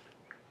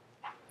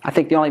 I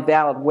think the only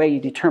valid way you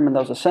determine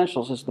those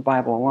essentials is the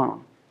Bible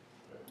alone.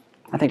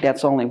 I think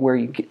that's the only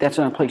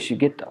place you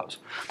get those.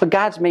 But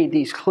God's made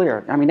these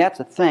clear. I mean, that's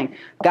the thing.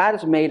 God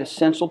has made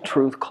essential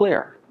truth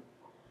clear.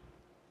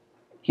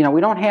 We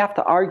don't have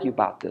to argue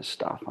about this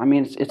stuff. I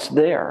mean, it's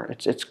there.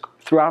 It's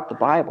throughout the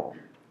Bible.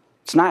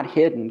 It's not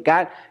hidden.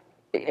 God,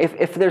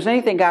 if there's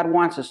anything God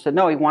wants us to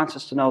know, He wants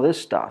us to know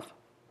this stuff.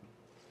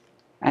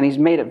 And He's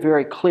made it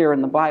very clear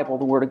in the Bible,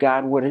 the Word of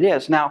God, what it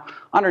is. Now,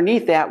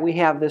 underneath that, we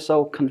have this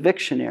old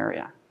conviction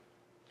area.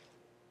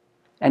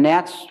 And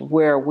that's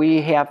where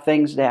we have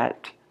things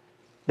that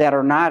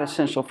are not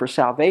essential for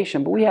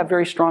salvation, but we have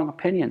very strong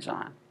opinions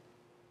on.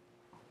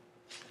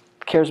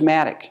 The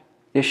charismatic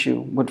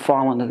issue would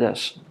fall into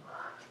this.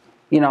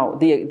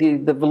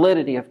 The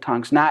validity of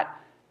tongues, not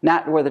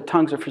whether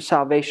tongues are for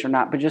salvation or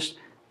not, but just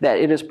that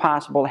it is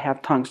possible to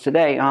have tongues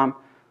today. A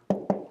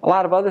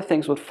lot of other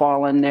things would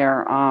fall in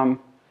there.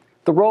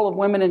 The role of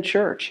women in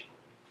church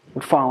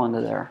would fall into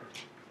there.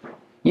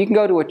 You can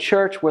go to a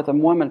church with a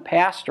woman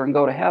pastor and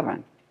go to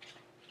heaven.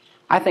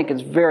 I think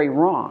it's very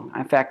wrong.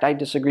 In fact, I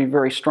disagree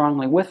very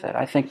strongly with it.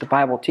 I think the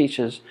Bible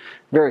teaches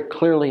very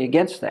clearly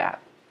against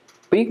that.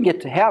 But you can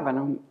get to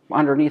heaven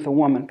underneath a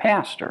woman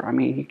pastor. I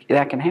mean,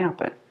 that can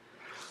happen.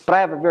 But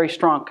I have a very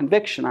strong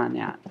conviction on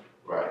that.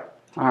 Right.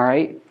 All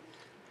right?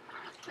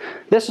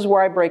 This is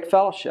where I break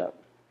fellowship.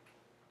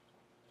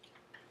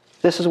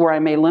 This is where I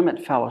may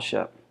limit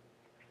fellowship.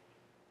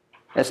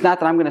 It's not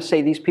that I'm going to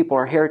say these people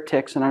are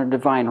heretics and under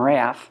divine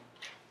wrath.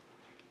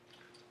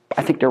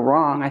 I think they're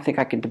wrong. I think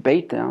I can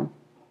debate them.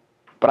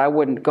 But I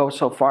wouldn't go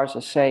so far as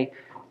to say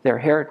they're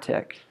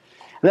heretic.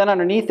 Then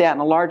underneath that,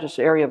 and the largest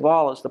area of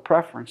all, is the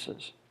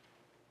preferences.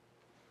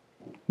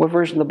 What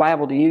version of the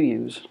Bible do you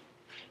use?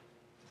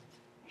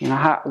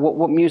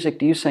 What music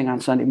do you sing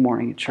on Sunday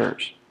morning at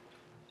church?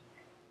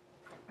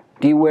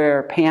 Do you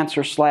wear pants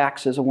or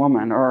slacks as a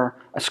woman, or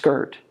a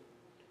skirt?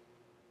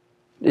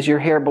 Is your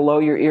hair below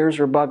your ears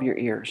or above your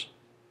ears?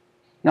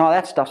 No,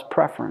 that stuff's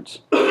preference.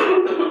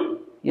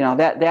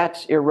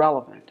 That's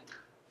irrelevant,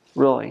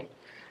 really.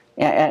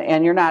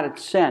 And you're not at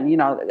sin.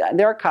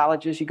 There are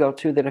colleges you go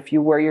to that if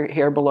you wear your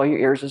hair below your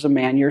ears as a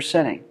man, you're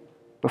sinning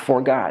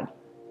before God.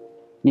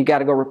 You got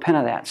to go repent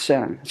of that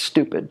sin. It's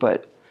stupid,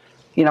 but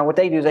what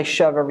they do is they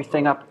shove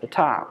everything up at the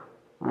top.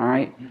 All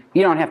right,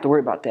 you don't have to worry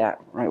about that,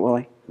 right,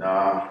 Willie?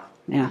 Nah.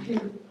 Yeah.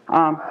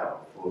 I have a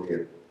full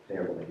hair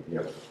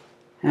together.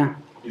 Yeah.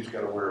 He's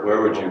got to wear.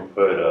 Where would you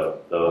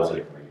put those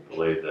that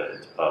believe that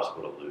it's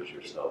possible to lose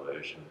your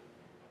salvation?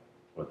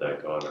 Would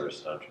that go under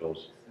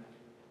essentials?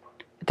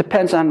 It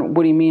depends on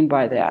what do you mean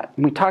by that.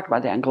 We talked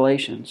about that in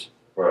Galatians.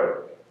 Right.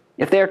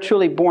 If they're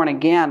truly born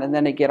again and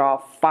then they get all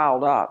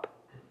fouled up,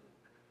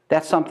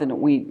 that's something that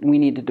we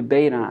need to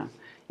debate on.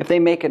 If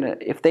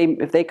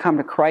they come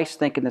to Christ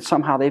thinking that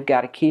somehow they've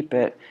got to keep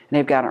it and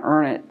they've got to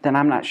earn it, then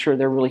I'm not sure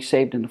they're really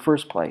saved in the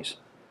first place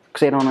because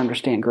they don't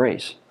understand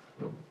grace.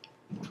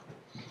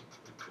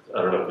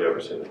 I don't know if you've ever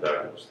seen the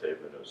doctrinal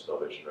statement of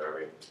Salvation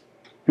Army.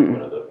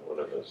 One of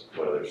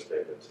their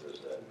statements is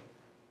that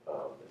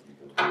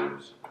you can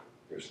lose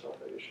your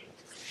salvation.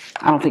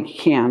 I don't think you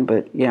can,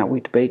 but yeah,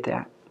 we debate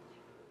that.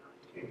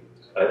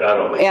 I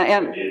don't think you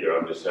can either.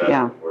 I'm just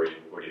asking where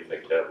do you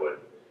think that would?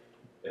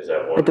 Is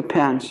that one? It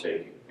depends. You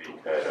think you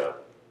could be kind of?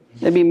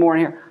 There'd be more in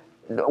here.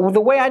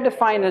 The way I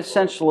define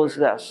essential is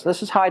this.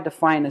 This is how I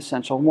define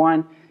essential.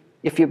 One,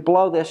 if you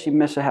blow this, you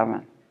miss a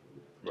heaven.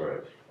 Right.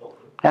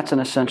 That's an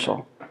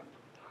essential.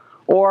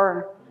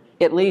 Or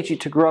it leads you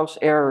to gross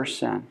error or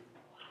sin.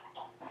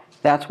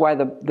 That's why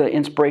the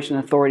inspiration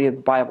and authority of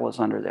the Bible is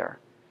under there.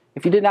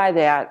 If you deny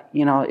that,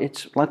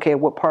 it's okay,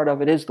 what part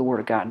of it is the Word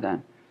of God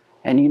then?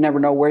 And you never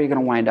know where you're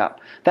going to wind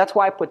up. That's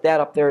why I put that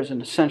up there as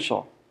an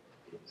essential.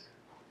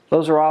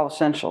 Those are all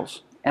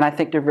essentials. And I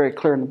think they're very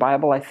clear in the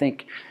Bible. I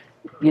think,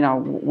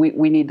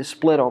 we need to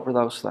split over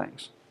those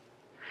things.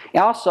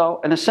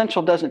 Also, an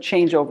essential doesn't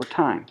change over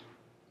time.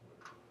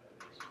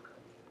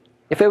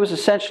 If it was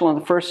essential in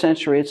the first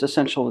century, it's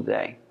essential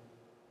today.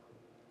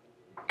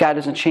 God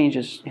doesn't change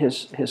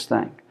his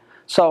thing.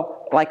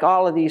 So, like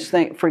all of these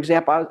things, for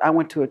example, I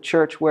went to a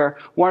church where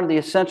one of the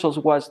essentials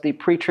was the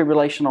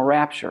pre-tribulational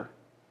rapture.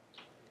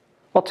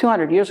 Well,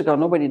 200 years ago,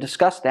 nobody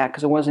discussed that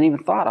because it wasn't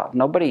even thought of.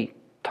 Nobody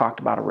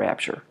talked about a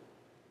rapture.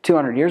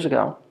 200 years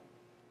ago,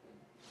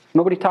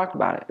 nobody talked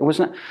about it. It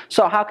wasn't.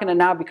 So how can it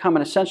now become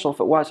an essential if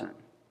it wasn't?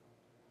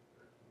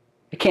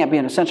 It can't be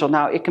an essential.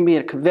 Now, it can be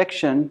a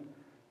conviction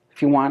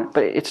if you want,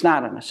 but it's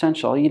not an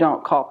essential. You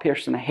don't call a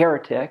person a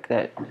heretic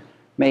that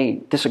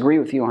may disagree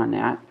with you on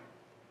that.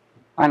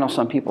 I know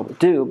some people that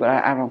do, but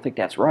I don't think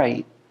that's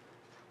right.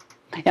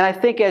 And I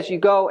think as you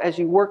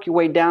work your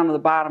way down to the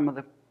bottom of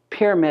the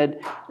pyramid,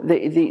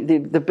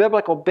 the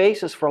biblical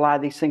basis for a lot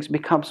of these things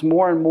becomes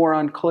more and more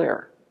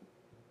unclear.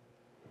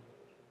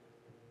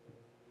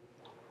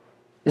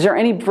 Is there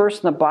any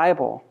verse in the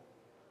Bible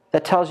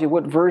that tells you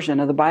what version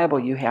of the Bible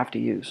you have to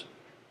use?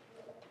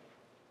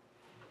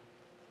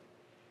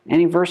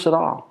 Any verse at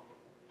all?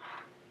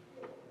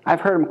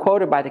 I've heard them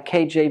quoted by the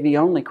KJV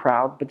only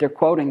crowd, but they're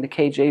quoting the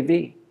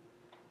KJV.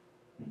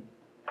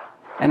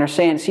 And they're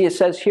saying, see, it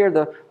says here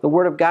the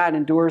Word of God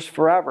endures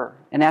forever.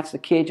 And that's the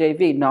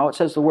KJV. No, it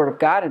says the Word of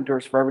God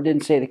endures forever. It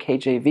didn't say the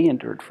KJV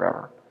endured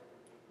forever.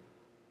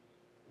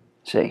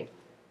 See?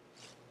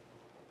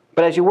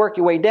 But as you work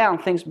your way down,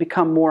 things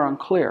become more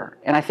unclear.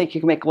 And I think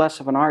you can make less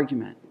of an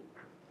argument.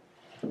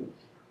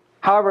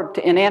 However,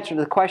 in answer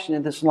to the question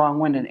in this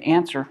long-winded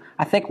answer,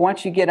 I think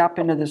once you get up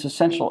into this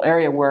essential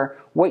area where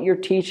what you're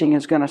teaching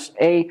is going to,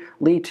 A,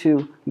 lead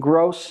to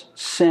gross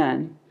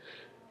sin,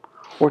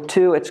 or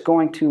 2, it's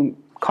going to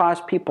cause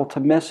people to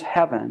miss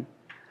heaven,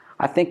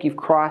 I think you've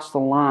crossed the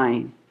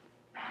line.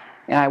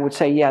 And I would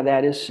say, yeah,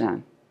 that is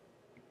sin.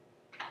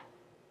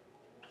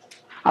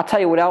 I'll tell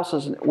you what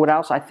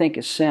else I think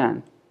is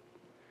sin.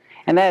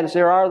 And that is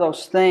there are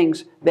those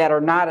things that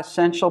are not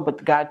essential,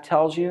 but God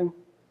tells you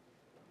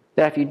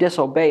that if you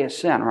disobey is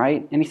sin,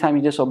 right? Anytime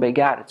you disobey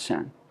God, it's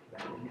sin.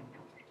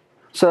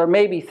 So there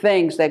may be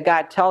things that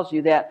God tells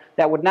you that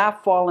would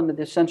not fall into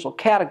the essential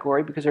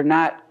category because they're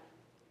not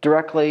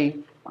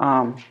directly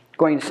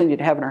going to send you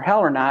to heaven or hell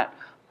or not,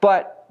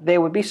 but they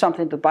would be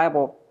something the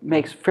Bible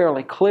makes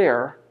fairly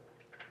clear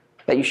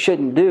that you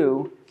shouldn't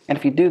do, and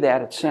if you do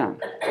that, it's sin.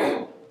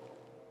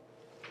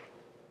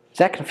 Is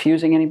that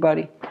confusing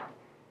anybody?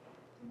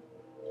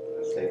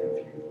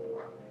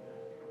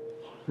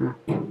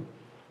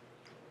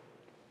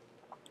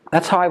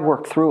 That's how I've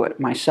worked through it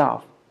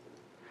myself.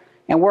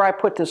 And where I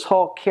put this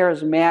whole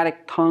charismatic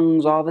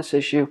tongues, all this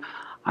issue,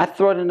 I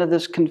throw it into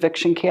this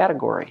conviction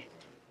category.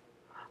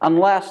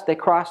 Unless they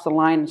cross the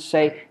line and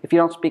say, if you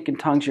don't speak in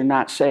tongues, you're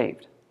not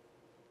saved.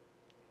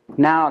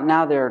 Now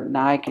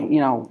I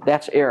can,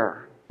 that's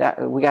error.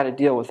 We got to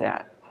deal with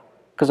that.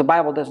 Because the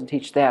Bible doesn't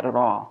teach that at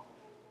all.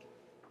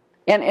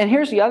 And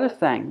here's the other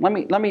thing. Let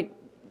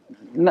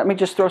me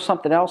just throw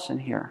something else in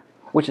here,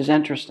 which is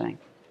interesting.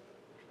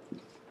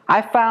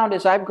 I found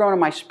as I've grown in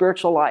my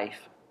spiritual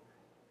life,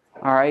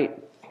 all right,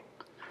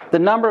 the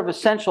number of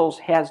essentials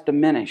has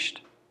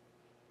diminished.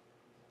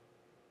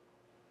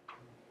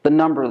 The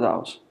number of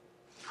those.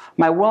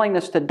 My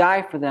willingness to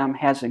die for them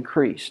has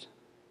increased.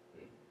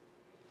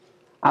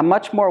 I'm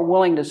much more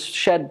willing to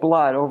shed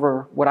blood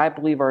over what I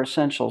believe are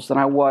essentials than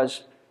I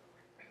was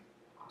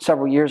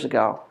several years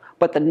ago.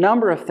 But the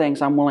number of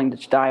things I'm willing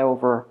to die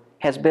over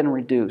has been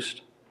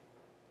reduced.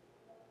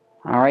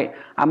 All right?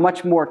 I'm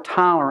much more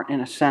tolerant,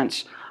 in a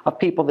sense, of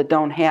people that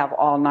don't have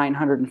all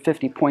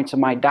 950 points of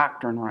my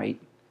doctrine right.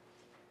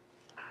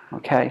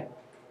 Okay?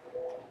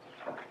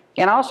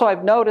 And also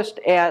I've noticed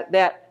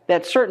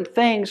that certain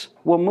things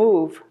will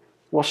move,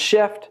 will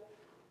shift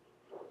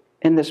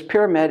in this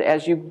pyramid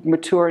as you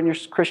mature in your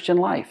Christian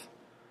life.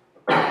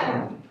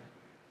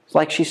 It's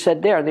like she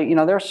said there,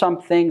 that, there are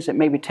some things that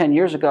maybe 10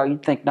 years ago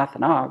you'd think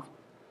nothing of.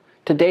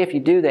 Today, if you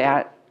do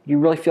that, you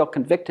really feel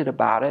convicted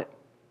about it.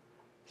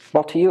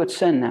 Well, to you it's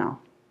sin now,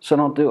 so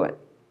don't do it.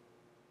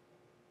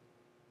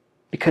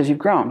 Because you've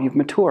grown, you've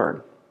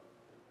matured.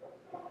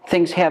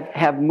 Things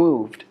have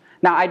moved.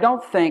 Now, I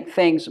don't think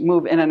things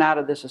move in and out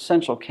of this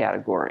essential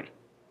category.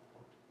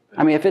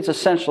 I mean, if it's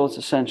essential, it's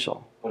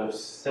essential. But if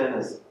sin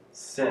is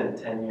sin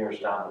 10 years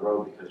down the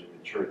road because you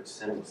matured,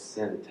 sin was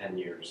sin 10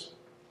 years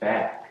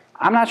back.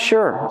 I'm not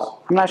sure.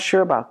 I'm not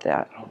sure about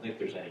that. I don't think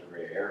there's any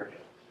gray area.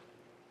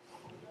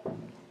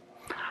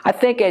 I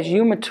think as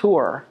you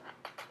mature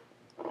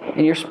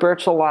in your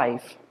spiritual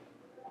life,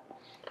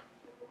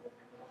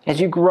 as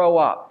you grow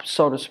up,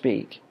 so to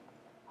speak,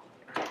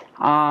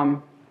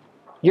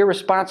 your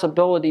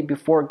responsibility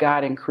before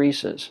God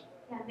increases.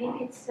 Yeah,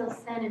 maybe it's still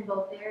sin in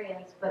both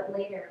areas, but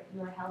later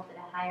you are held at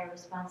a higher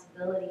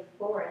responsibility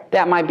for it.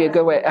 That might be a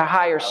good way, a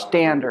higher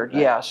standard,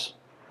 yes.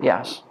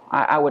 Yes.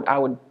 I would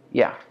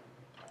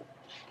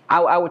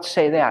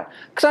say that.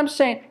 Because I'm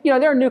saying,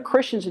 there are new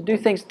Christians that do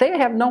things, they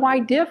have no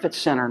idea if it's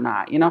sin or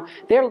not.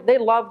 They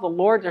love the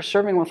Lord, they're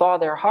serving with all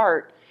their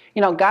heart.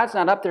 God's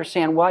not up there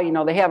saying,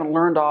 well, they haven't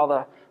learned all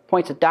the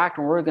points of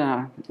doctrine, we're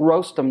going to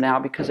roast them now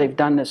because they've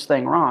done this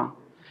thing wrong.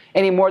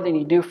 Any more than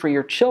you do for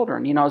your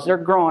children. As they're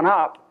growing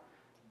up,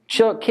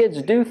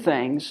 kids do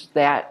things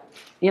that,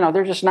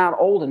 they're just not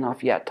old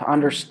enough yet to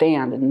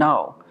understand and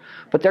know.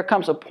 But there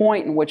comes a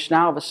point in which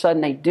now all of a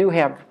sudden they do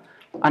have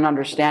an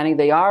understanding,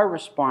 they are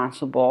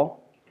responsible,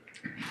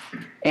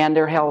 and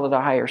they're held at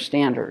a higher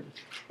standard.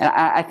 And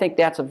I think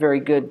that's a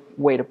very good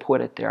way to put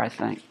it there, I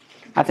think.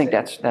 I think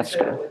that's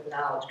good. With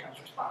knowledge comes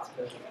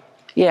responsibility.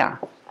 Yeah.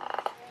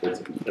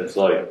 It's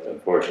like,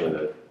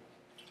 unfortunately, that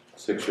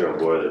 6-year-old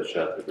boy that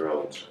shot the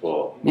girl in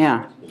school.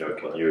 Yeah.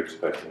 Can you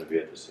expect him to be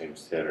at the same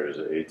standard as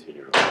an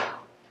 18-year-old?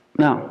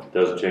 No. It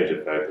doesn't change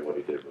the fact that what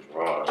he did was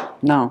wrong.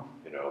 No.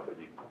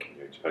 But can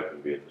you expect him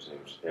to be at the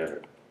same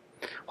standard?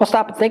 Well,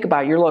 stop and think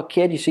about it. You're a little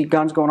kid, you see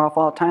guns going off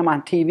all the time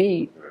on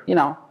TV, Right.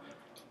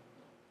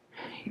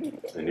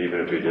 And even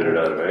if he did it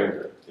out of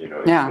anger, he's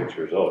 6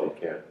 years old,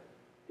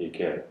 he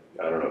can't,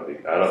 I don't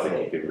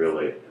think he can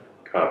really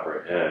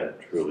comprehend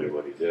truly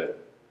what he did.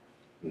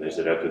 And they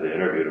said after they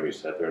interviewed him, he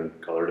sat there and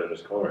colored in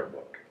his coloring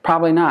book.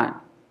 Probably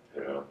not.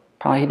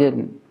 Probably he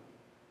didn't.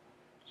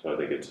 So I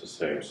think it's the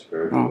same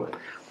spiritually.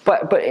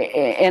 But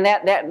and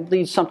that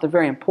leads to something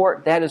very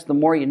important. That is, the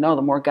more you know,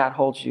 the more God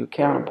holds you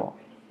accountable.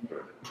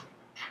 Right.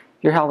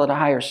 You're held at a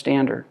higher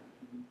standard.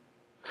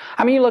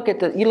 I mean, you look at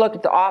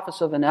the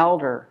office of an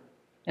elder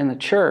in the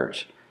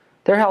church.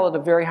 They're held at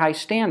a very high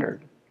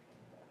standard.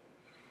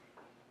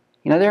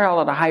 They're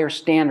held at a higher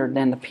standard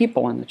than the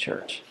people in the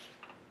church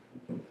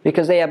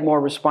because they have more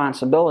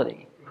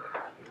responsibility.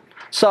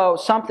 So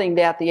something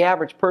that the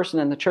average person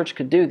in the church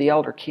could do, the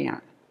elder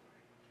can't,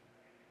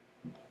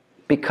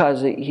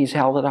 because he's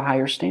held at a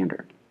higher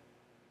standard.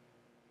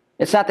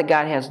 It's not that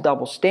God has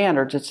double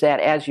standards. It's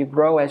that as you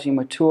grow, as you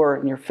mature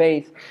in your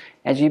faith,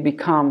 as you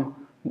grow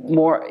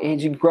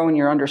in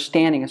your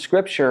understanding of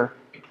Scripture,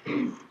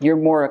 you're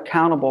more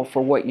accountable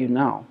for what you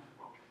know.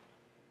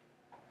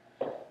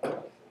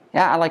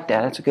 Yeah, I like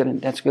that. That's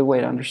a good way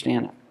to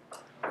understand it.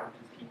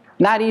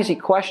 Not easy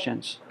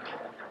questions.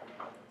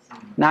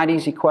 Not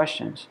easy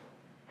questions.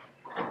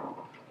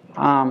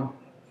 And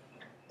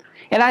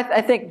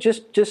I think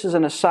just as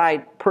an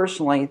aside,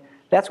 personally,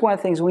 that's one of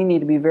the things we need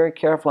to be very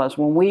careful of.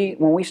 When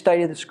we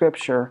study the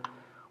Scripture,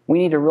 we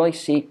need to really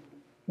seek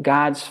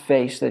God's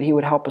face, that He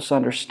would help us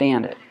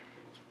understand it.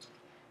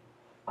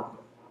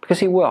 Because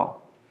He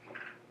will.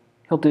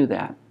 He'll do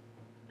that.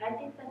 I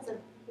think that's a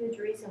huge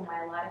reason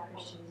why a lot of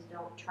Christians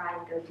don't try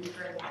and go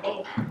deeper in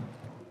faith.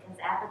 Because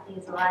apathy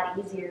is a lot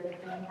easier than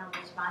being held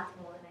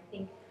responsible. And I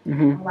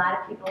think a lot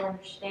of people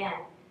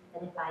understand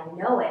that if I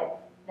know it,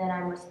 then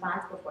I'm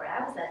responsible for it.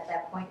 I was at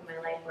that point in my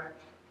life where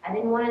I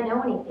didn't want to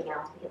know anything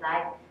else because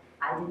I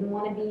didn't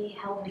want to be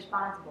held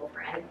responsible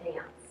for anything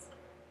else,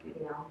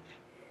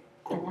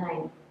 And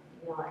then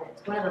and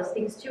it's one of those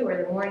things too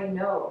where the more you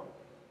know,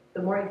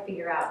 the more you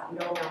figure out you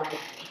don't know anything.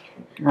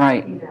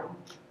 Right.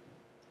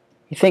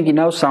 You think you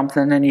know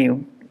something, then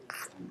you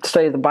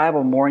study the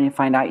Bible more and you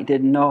find out you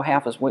didn't know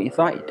half as what you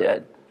thought you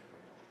did.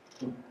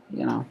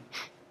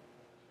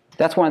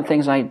 That's one of the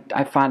things I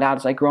find out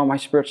as I grow in my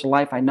spiritual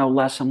life. I know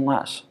less and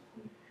less.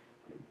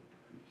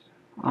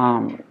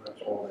 That's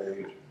old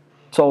age.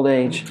 It's old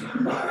age.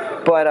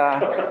 But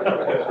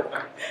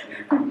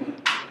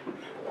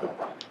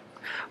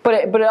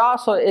it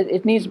also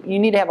you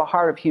need to have a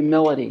heart of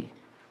humility.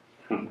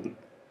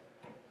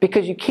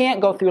 Because you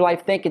can't go through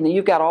life thinking that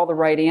you've got all the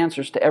right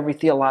answers to every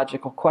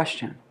theological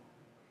question.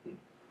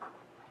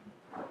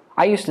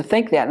 I used to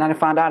think that, and then I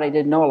found out I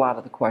didn't know a lot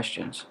of the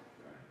questions.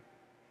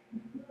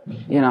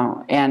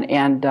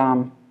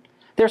 And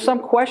there's some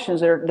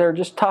questions that are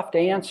just tough to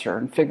answer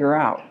and figure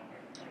out.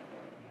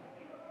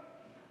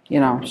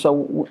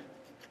 So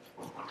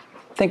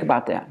think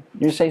about that.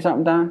 You say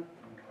something, Don?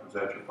 Is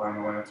that your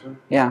final answer?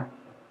 Yeah.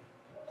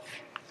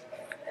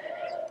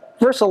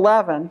 Verse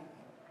 11,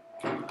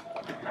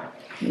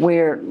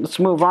 let's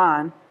move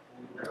on.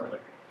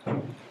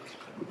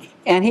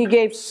 And he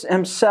gave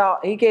some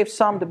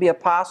to be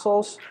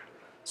apostles,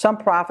 some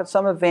prophets,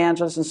 some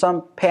evangelists, and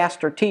some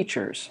pastor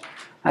teachers.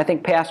 I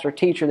think pastor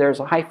teacher there is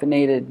a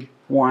hyphenated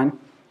one.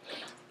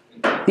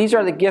 These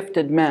are the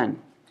gifted men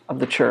of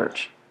the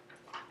church.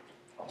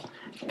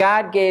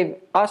 God gave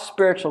us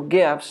spiritual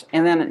gifts,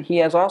 and then He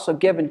has also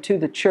given to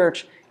the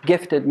church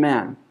gifted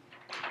men.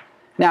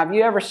 Now, have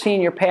you ever seen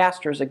your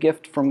pastor as a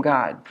gift from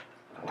God?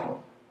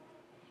 You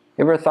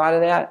ever thought of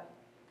that?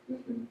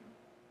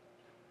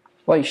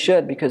 Well, you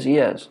should, because he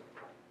is.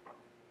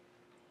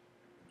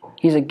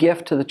 He's a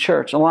gift to the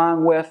church,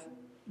 along with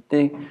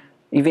the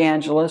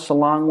evangelists,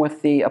 along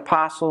with the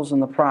apostles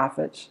and the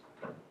prophets.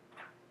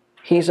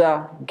 He's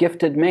a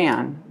gifted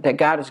man that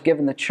God has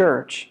given the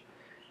church.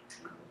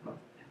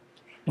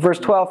 Verse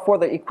 12, for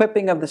the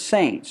equipping of the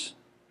saints,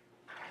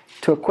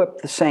 to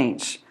equip the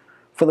saints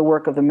for the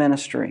work of the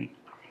ministry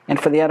and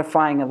for the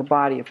edifying of the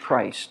body of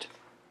Christ.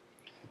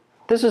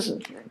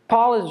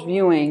 Paul is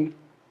viewing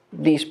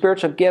the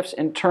spiritual gifts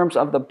in terms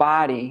of the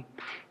body,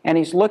 and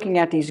he's looking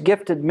at these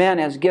gifted men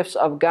as gifts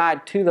of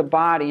God to the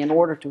body in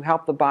order to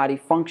help the body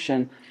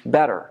function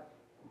better.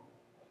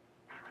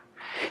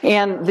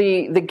 And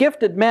the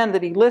gifted men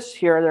that he lists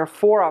here, there are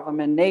four of them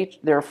in nature.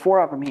 There are four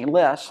of them he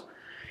lists.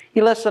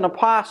 He lists an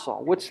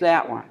apostle. What's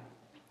that one?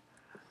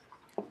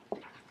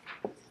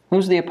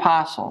 Who's the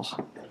apostles?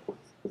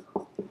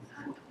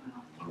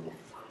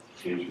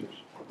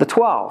 The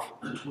 12.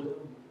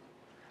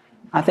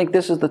 I think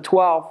this is the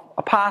 12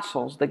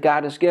 apostles that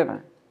God has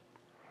given.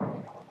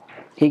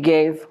 He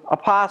gave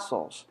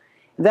apostles.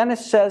 Then it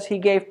says he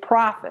gave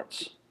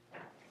prophets.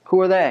 Who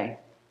are they?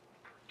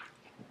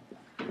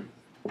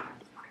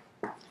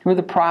 Who are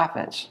the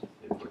prophets?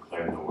 They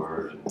proclaim the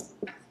word and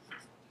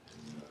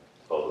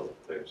all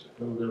the things.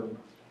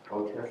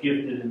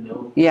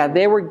 Yeah,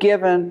 they were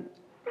given,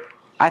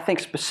 I think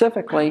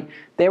specifically,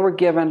 they were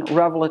given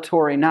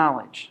revelatory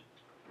knowledge.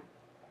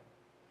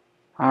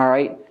 All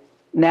right.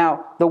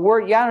 Now, the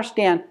word, you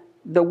understand,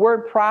 the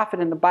word prophet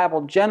in the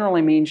Bible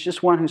generally means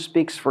just one who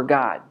speaks for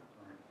God.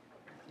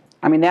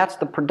 I mean, that's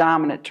the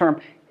predominant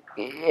term.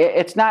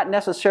 It's not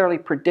necessarily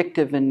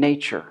predictive in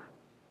nature.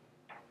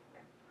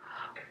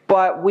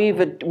 But we've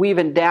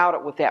endowed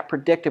it with that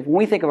predictive. When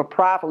we think of a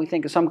prophet, we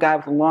think of some guy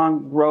with a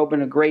long robe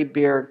and a gray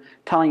beard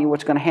telling you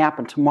what's going to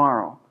happen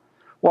tomorrow.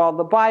 Well,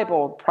 the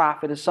Bible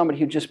prophet is somebody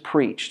who just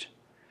preached.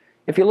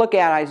 If you look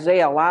at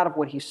Isaiah, a lot of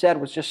what he said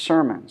was just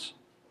sermons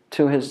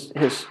to his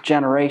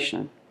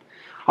generation.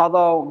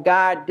 Although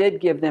God did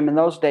give them in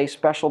those days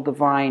special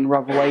divine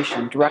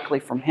revelation directly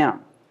from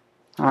Him.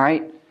 All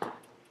right?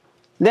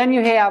 Then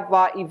you have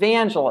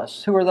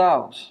evangelists. Who are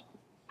those?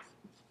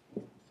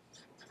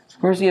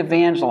 Where's the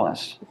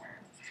evangelist?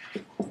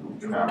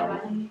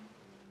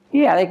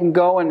 Yeah, they can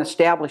go and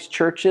establish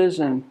churches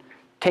and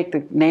take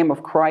the name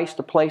of Christ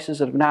to places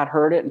that have not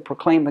heard it and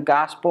proclaim the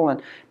gospel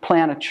and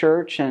plant a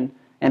church and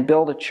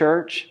build a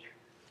church.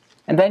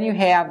 And then you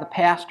have the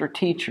pastor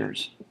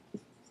teachers.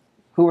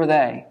 Who are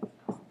they?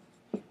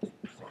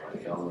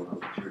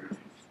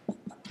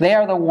 They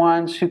are the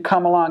ones who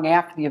come along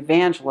after the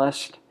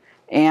evangelist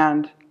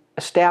and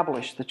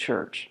establish the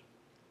church.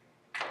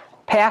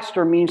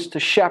 Pastor means to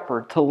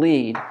shepherd, to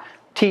lead.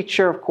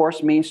 Teacher, of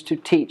course, means to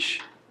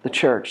teach the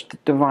church, the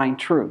divine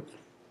truth.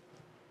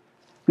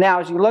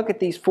 Now, as you look at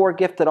these four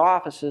gifted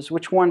offices,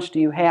 which ones do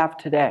you have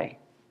today?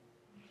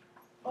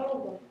 All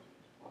of them.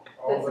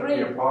 All but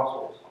the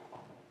apostles.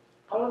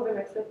 All of them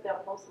except the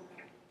apostles.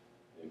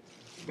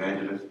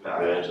 Evangelist,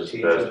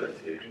 pastor,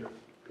 teacher.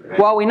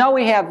 Well, we know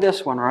we have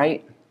this one,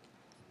 right?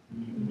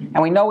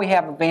 And we know we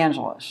have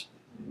evangelists.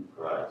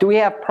 Right. Do we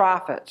have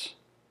prophets?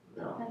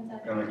 And the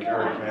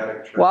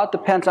charismatic church. Well, it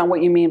depends on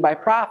what you mean by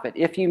prophet.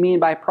 If you mean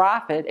by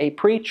prophet a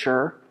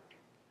preacher,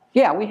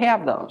 yeah, we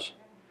have those.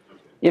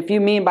 If you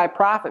mean by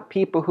prophet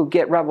people who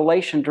get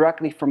revelation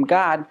directly from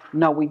God,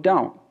 no, we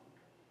don't.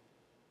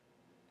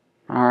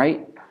 All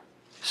right?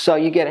 So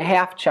you get a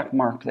half check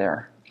mark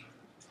there.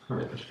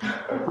 All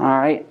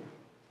right?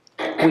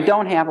 We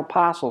don't have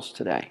apostles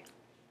today.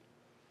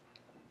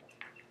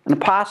 An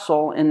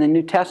apostle in the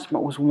New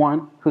Testament was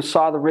one who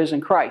saw the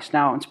risen Christ.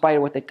 Now, in spite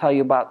of what they tell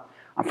you about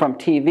from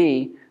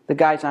TV, the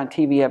guys on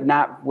TV have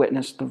not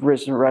witnessed the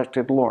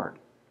resurrected Lord.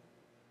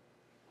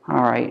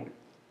 All right.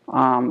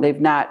 They've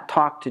not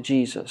talked to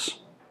Jesus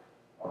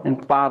in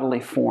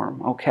bodily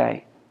form.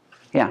 Okay.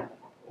 Yeah.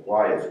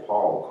 Why is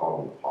Paul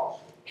called an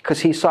apostle? Because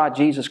he saw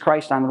Jesus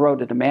Christ on the road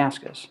to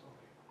Damascus.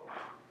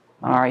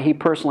 All right. He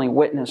personally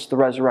witnessed the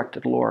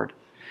resurrected Lord.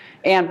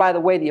 And by the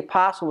way, the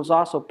apostle was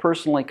also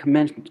personally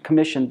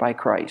commissioned by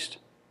Christ.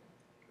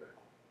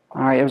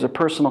 All right. It was a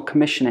personal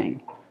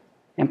commissioning.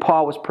 And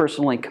Paul was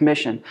personally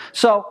commissioned.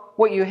 So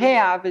what you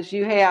have is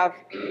you have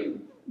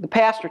the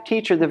pastor,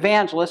 teacher, the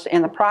evangelist,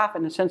 and the prophet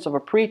in the sense of a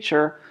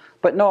preacher,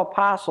 but no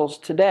apostles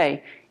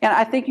today. And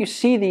I think you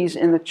see these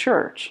in the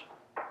church.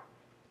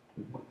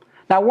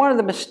 Now, one of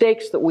the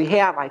mistakes that we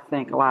have, I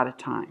think, a lot of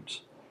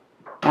times,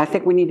 and I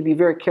think we need to be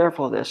very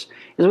careful of this,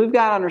 is we've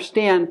got to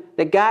understand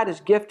that God has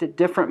gifted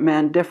different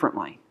men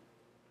differently.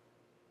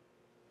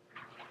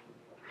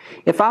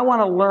 If I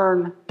want to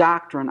learn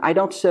doctrine, I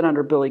don't sit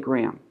under Billy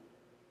Graham.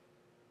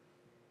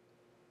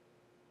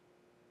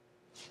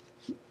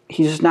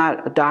 He's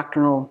not a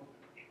doctrinal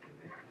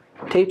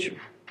teacher.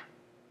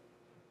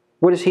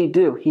 What does he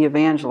do? He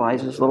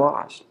evangelizes the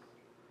lost.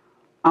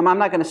 I'm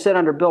not going to sit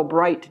under Bill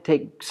Bright to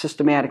take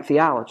systematic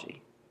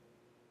theology.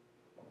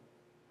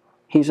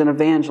 He's an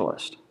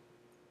evangelist.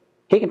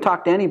 He can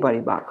talk to anybody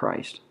about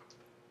Christ.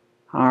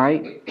 All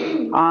right?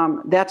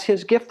 That's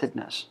his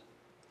giftedness.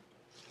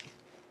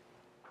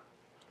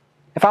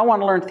 If I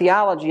want to learn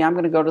theology, I'm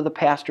going to go to the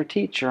pastor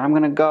teacher. I'm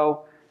going to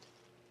go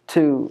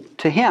to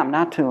him,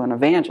 not to an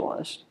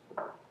evangelist.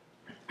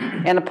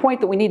 And the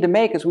point that we need to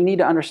make is we need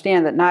to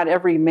understand that not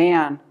every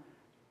man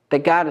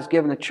that God has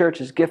given the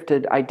church is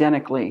gifted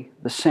identically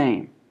the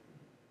same.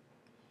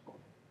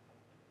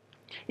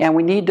 And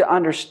we need to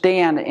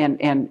understand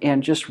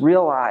and just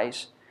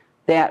realize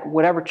that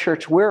whatever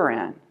church we're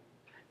in,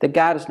 that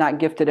God has not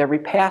gifted every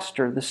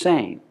pastor the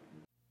same.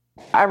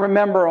 I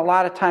remember a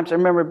lot of times,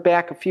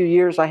 back a few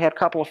years, I had a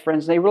couple of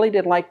friends, they really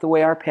didn't like the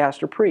way our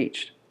pastor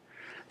preached.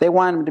 They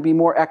wanted him to be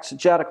more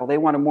exegetical. They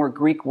wanted more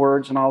Greek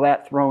words and all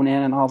that thrown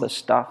in and all this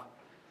stuff.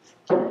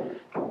 And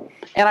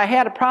I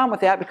had a problem with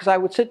that because I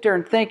would sit there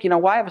and think,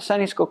 why have a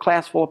Sunday school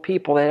class full of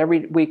people that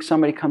every week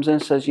somebody comes in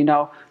and says,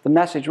 the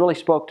message really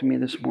spoke to me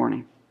this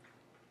morning.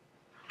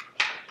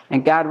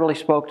 And God really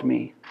spoke to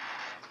me.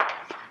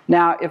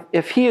 Now,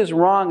 if he is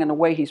wrong in the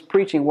way he's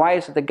preaching, why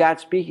is it that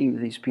God's speaking to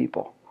these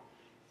people?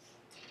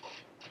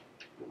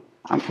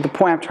 The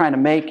point I'm trying to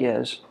make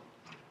is,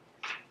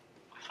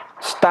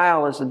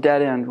 style is a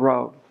dead-end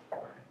road.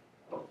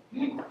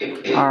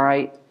 All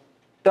right?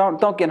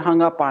 Don't get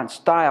hung up on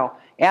style.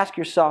 Ask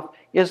yourself,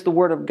 is the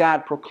Word of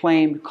God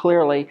proclaimed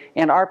clearly?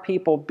 And are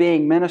people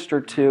being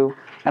ministered to?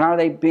 And are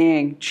they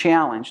being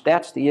challenged?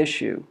 That's the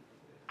issue.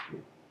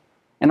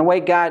 And the way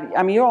God,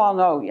 you all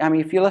know,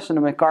 if you listen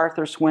to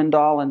MacArthur,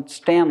 Swindoll, and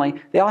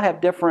Stanley, they all have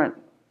different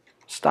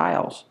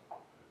styles.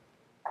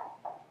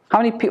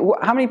 How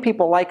many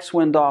people like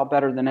Swindoll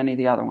better than any of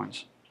the other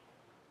ones?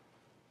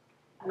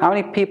 How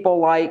many people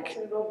like...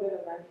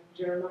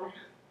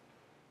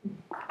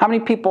 How many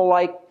people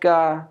like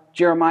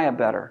Jeremiah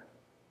better?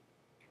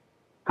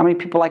 How many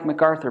people like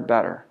MacArthur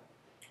better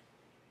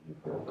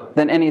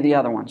than any of the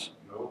other ones?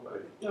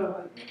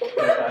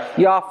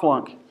 Y'all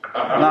flunk.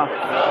 No.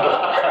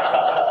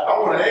 I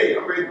want an A.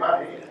 I'm raising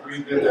my hand.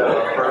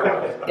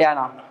 Yeah,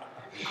 no.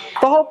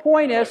 The whole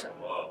point is,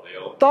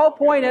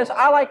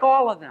 I like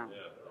all of them.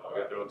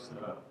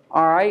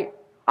 All right?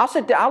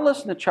 I'll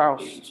listen to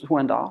Charles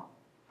Swindoll.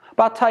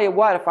 But I'll tell you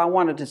what, if I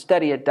wanted to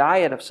study a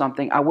diet of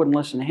something, I wouldn't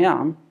listen to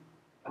him.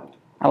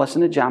 I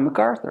listen to John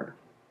MacArthur.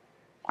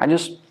 I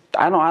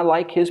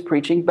like his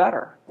preaching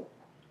better.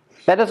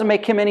 That doesn't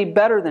make him any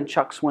better than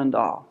Chuck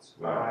Swindoll.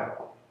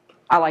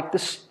 I like the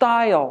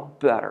style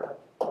better.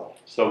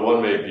 So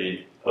one may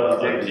be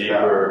a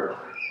deeper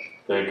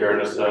thinker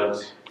in a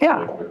sense,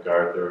 like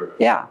MacArthur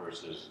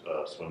versus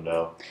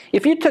Swindoll.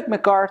 If you took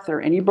MacArthur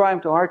and you brought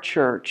him to our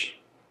church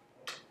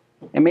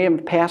and made him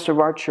the pastor of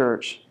our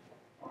church,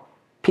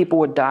 people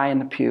would die in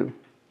the pew.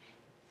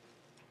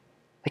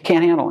 They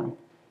can't handle him.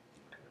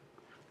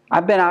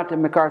 I've been out to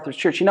MacArthur's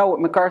church. You know what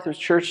MacArthur's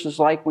church is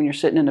like when you're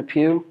sitting in the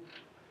pew?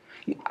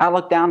 I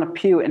look down the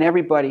pew and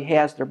everybody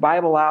has their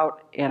Bible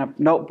out and a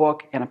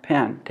notebook and a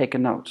pen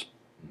taking notes.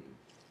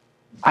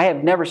 I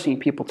have never seen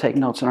people take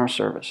notes in our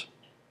service.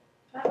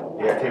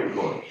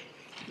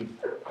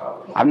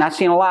 I've not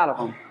seen a lot of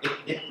them.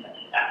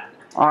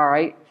 All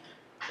right.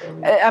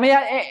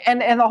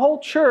 And the whole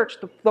church,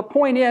 the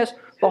point is,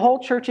 the whole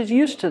church is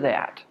used to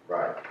that.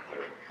 Right.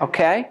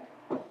 Okay?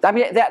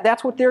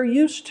 That's what they're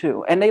used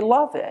to, and they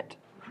love it.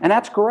 And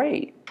that's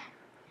great.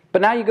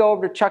 But now you go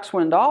over to Chuck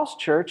Swindoll's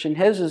church, and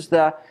his is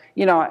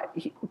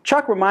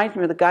Chuck reminds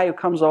me of the guy who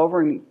comes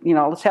over and,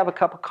 let's have a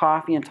cup of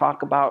coffee and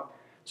talk about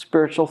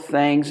spiritual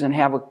things and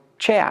have a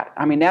chat.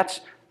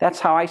 That's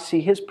how I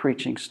see his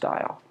preaching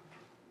style.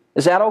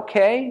 Is that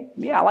okay?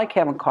 Yeah, I like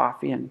having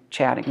coffee and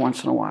chatting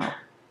once in a while.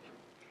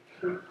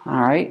 All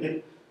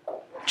right?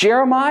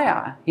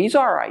 Jeremiah, he's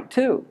all right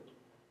too.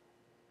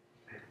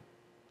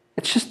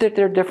 It's just that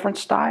they're different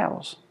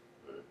styles.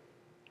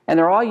 and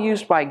they're all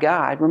used by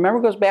God. Remember,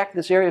 it goes back to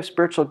this area of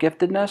spiritual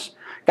giftedness.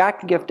 God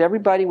can gift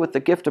everybody with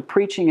the gift of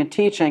preaching and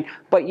teaching,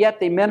 but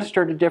yet they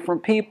minister to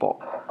different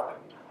people.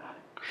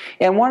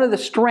 And one of the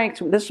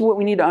strengths, this is what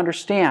we need to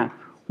understand,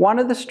 one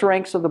of the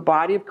strengths of the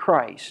body of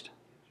Christ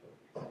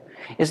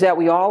is that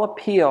we all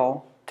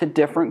appeal to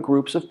different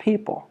groups of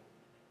people.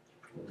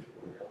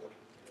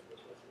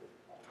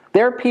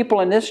 There are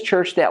people in this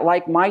church that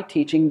like my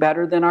teaching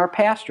better than our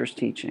pastor's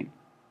teaching.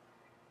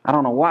 I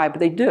don't know why, but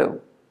they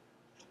do.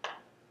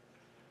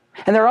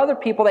 And there are other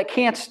people that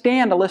can't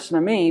stand to listen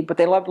to me, but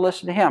they love to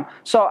listen to him.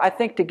 So I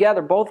think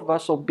together both of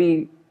us will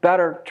be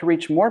better to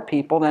reach more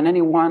people than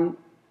anyone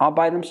all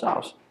by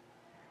themselves.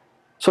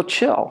 So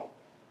chill.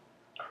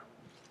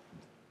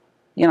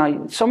 You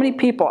know, so many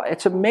people,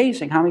 it's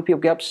amazing how many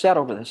people get upset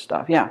over this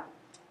stuff. Yeah.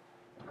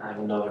 I have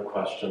another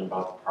question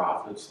about the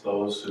prophets,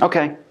 those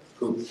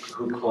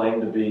who claim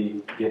to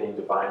be getting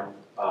divine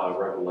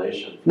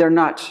revelation. They're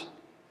nuts.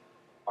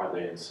 Are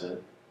they in sin?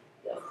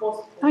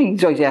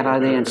 Are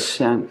they in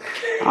sin?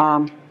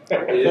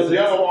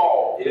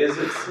 Is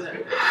it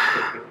sin?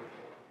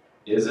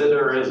 Is it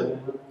or isn't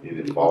it?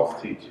 It is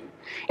false teaching.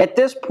 At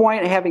this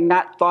point, having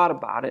not thought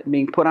about it and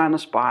being put on the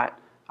spot,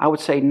 I would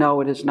say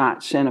no, it is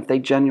not sin if they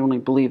genuinely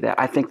believe that.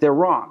 I think they're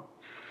wrong.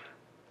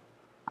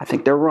 I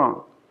think they're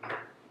wrong.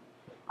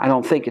 I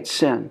don't think it's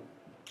sin.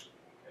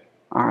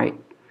 All right.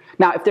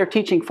 Now, if they're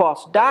teaching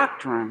false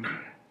doctrine,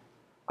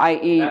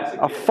 i.e.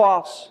 a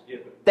false,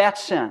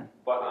 that's sin.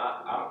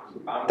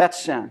 But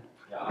That's sin.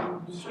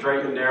 I'm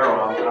straight and narrow.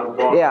 I'm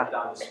going down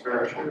the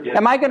spiritual.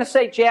 Am I going to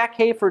say Jack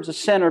Hayford's a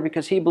sinner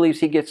because he believes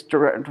he gets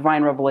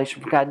divine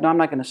revelation from God? No, I'm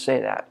not going to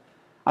say that.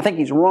 I think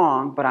he's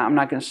wrong, but I'm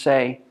not going to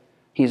say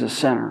he's a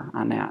sinner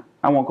on that.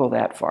 I won't go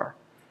that far.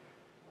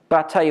 But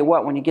I'll tell you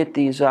what, when you get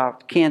these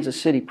Kansas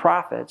City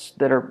prophets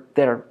that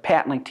are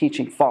patently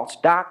teaching false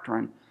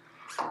doctrine,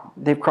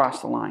 they've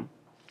crossed the line.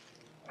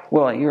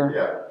 Willie, you're...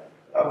 Yeah,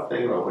 I was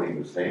thinking about what he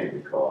was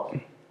saying because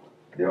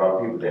there are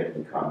people that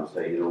can come and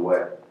say, you know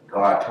what,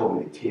 God told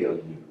me to tell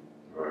you.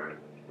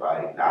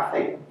 Right? And I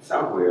think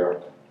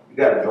somewhere you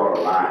got to draw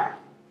the line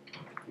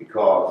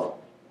because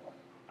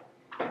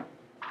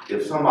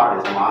if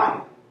somebody's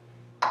lying,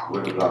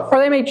 or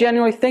they may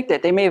genuinely think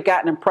that. They may have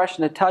gotten an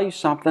impression to tell you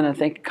something and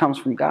think it comes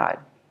from God.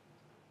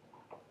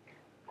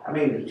 I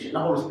mean, should the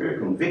Holy Spirit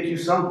convict you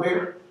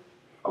somewhere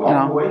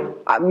along the way?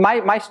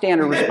 My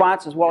standard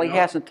response is, well, he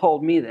hasn't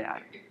told me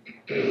that.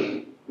 I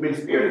mean, the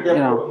Spirit is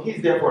there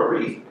he's there for a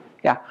reason.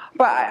 Yeah,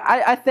 but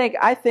I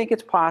think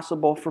it's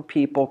possible for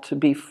people to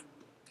be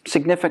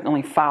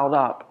significantly fouled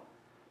up,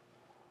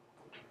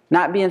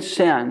 not be in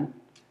sin,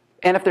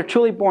 and if they're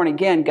truly born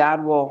again,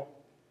 God will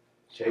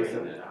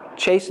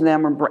chasten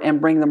them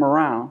and bring them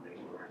around.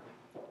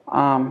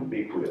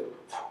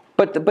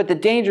 But the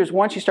danger is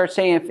once you start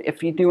saying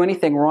if you do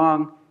anything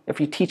wrong, if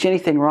you teach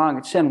anything wrong,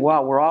 it's sin.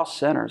 Well, we're all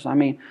sinners. I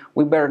mean,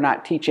 we better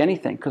not teach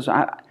anything because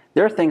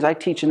there are things I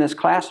teach in this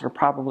class that are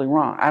probably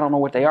wrong. I don't know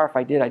what they are. If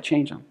I did, I'd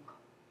change them.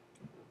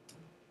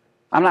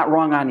 I'm not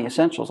wrong on the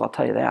essentials, I'll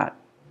tell you that.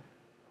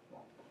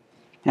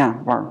 Yeah,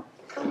 Barb.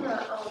 On the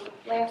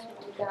last one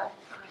we got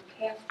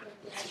pastor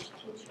and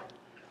teacher.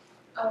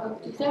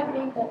 Does that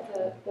mean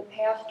that the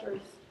pastor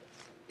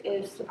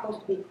is supposed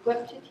to be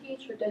equipped to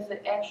teach, or does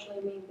it actually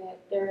mean that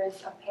there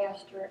is a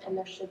pastor and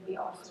there should be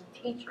also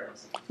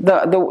teachers?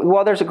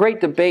 Well, there's a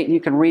great debate, and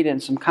you can read in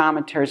some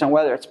commentaries on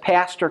whether it's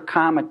pastor,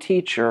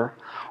 teacher,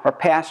 or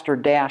pastor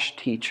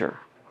teacher.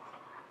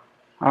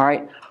 All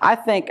right. I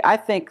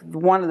think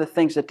one of the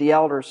things that the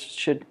elders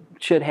should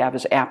have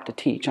is apt to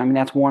teach. I mean,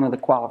 that's one of the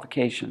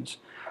qualifications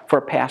for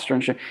a pastor.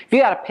 If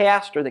you got a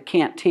pastor that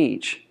can't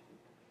teach,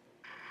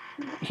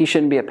 he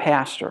shouldn't be a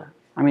pastor.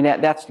 I mean,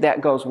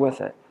 that goes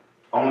with it.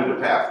 Only the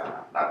pastor,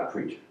 not the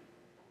preacher.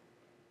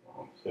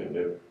 Same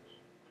difference.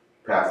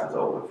 Pastor's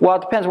over. Well,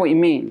 it depends what you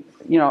mean.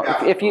 You know,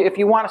 if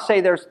you want to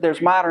say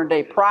there's modern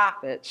day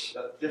prophets,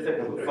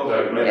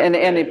 in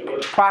a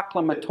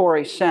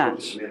proclamatory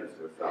sense.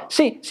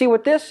 See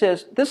what this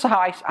is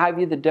how I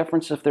view the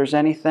difference, if there's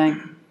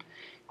anything.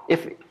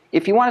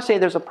 If you want to say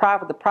there's a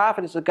prophet, the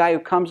prophet is the guy who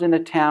comes into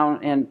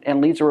town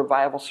and leads a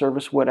revival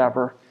service,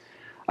 whatever.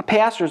 A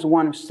pastor is the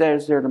one who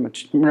stays there to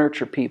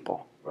nurture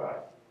people. Right.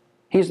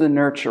 He's the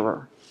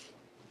nurturer.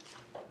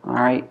 All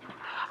right.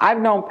 I've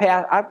known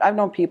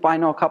people, I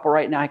know a couple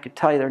right now, I could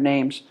tell you their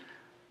names.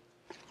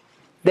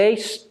 They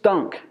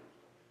stunk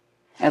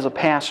as a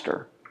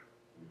pastor.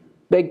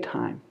 Big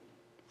time.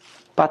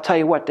 But I'll tell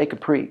you what, they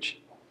could preach.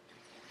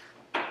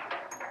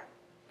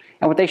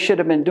 And what they should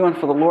have been doing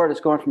for the Lord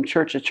is going from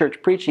church to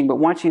church preaching. But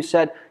once you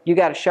said, you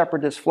got to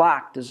shepherd this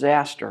flock,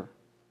 disaster.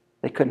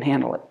 They couldn't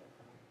handle it.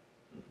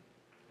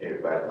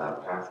 Everybody's not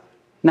a pastor.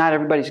 Not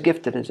everybody's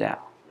gifted as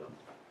that.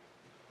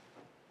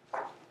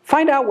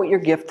 Find out what you're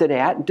gifted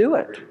at and do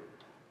it.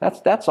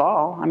 That's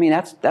all. I mean,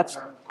 that's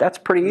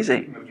pretty easy.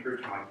 In the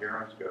church my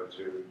parents go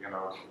to,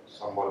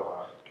 somewhat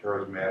of a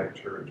charismatic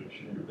church,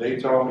 they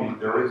tell me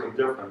there is a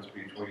difference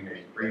between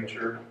a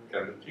preacher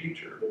and a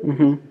teacher.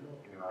 Mm-hmm.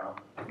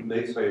 And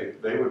they say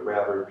they would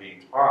rather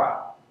be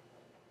taught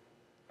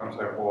I'm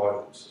saying,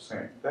 well, it's the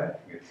same thing,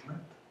 isn't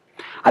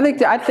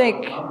it? I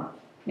think,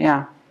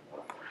 yeah.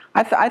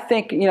 I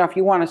think, if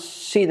you want to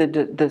see the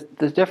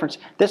difference,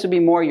 this would be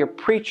more your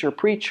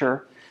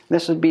preacher.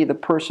 This would be the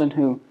person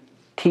who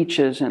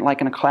teaches, and like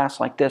in a class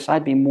like this,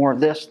 I'd be more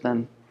this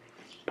than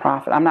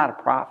prophet. I'm not a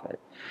prophet.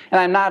 And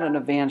I'm not an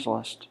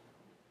evangelist.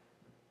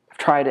 I've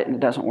tried it and it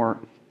doesn't work.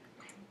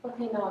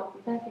 Okay, now,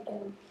 back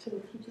again to the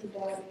teaching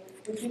ability.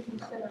 Would you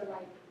consider,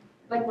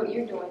 like what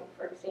you're doing,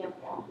 for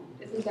example,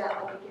 isn't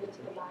that like a gift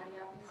to the body,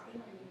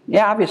 obviously?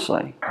 Yeah,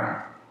 obviously.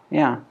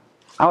 Yeah.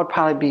 I would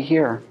probably be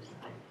here.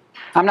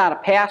 I'm not a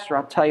pastor,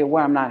 I'll tell you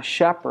what, I'm not a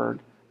shepherd,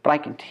 but I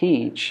can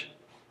teach.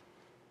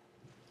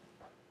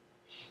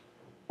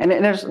 And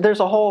there's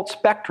a whole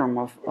spectrum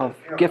of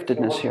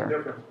giftedness here.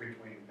 What's the difference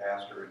between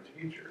pastor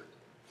and teacher?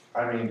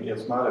 I mean,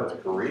 it's not a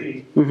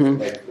degree that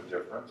makes the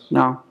difference.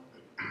 No,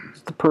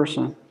 it's the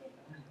person.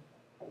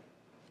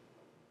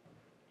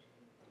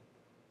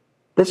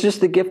 This is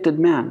just the gifted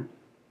men.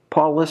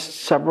 Paul lists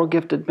several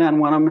gifted men.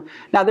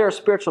 Now, there are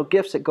spiritual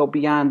gifts that go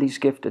beyond these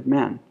gifted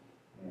men.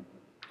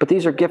 But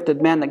these are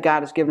gifted men that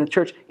God has given to the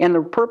church. And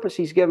the purpose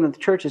He's given to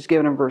the church is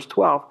given in verse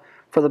 12.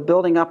 For the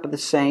building up of the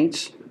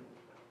saints,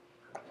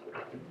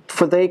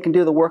 for they can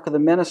do the work of the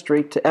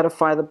ministry to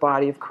edify the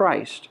body of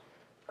Christ.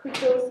 Could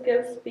those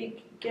gifts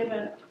be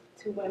given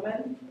to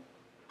women?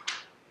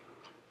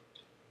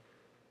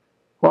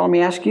 Well, let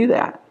me ask you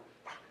that.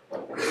 I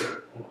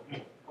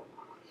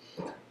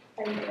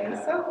think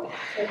so.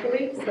 I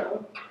believe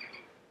so.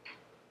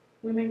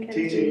 Women can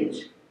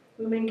teach.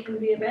 Women can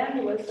be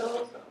evangelists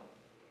also.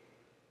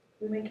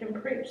 Women can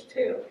preach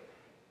too.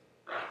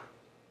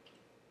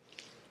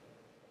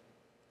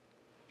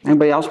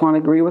 Anybody else want to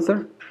agree with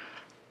her?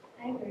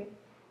 I agree.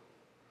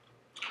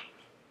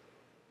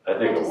 I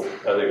think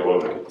a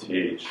woman could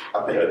teach.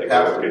 I think a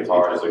woman could teach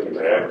as a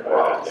command.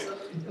 I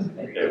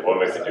think a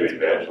woman could do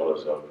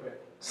evangelism.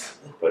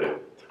 But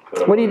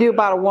What do you do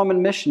about a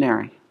woman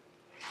missionary?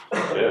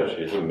 Yeah,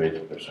 she's a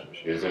missionary.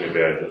 She's an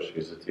evangelist.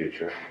 She's a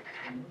teacher.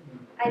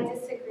 I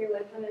disagree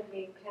with women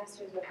being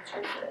pastors of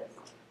churches.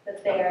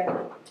 That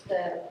they're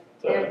the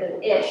senior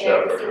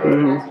pastor of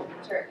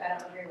the church. I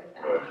don't agree with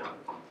that.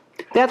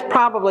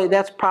 Right.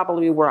 That's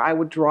probably where I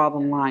would draw the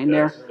line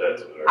there.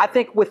 I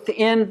think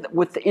within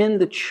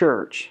the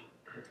church,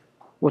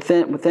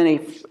 within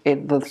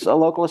a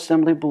local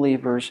assembly of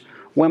believers,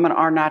 women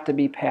are not to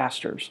be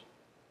pastors.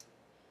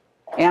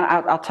 And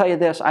I'll tell you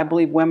this: I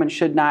believe women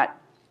should not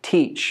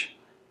teach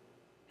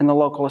in the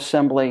local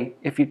assembly.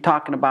 If you're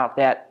talking about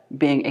that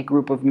being a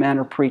group of men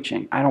or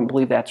preaching, I don't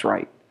believe that's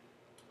right.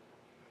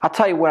 I'll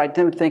tell you what I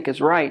do think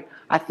is right.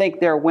 I think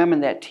there are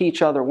women that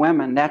teach other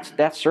women.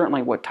 That's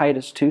certainly what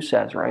Titus 2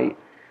 says, right?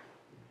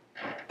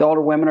 The older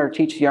women are to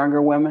teach the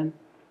younger women.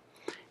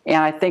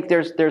 And I think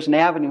there's an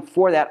avenue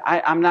for that.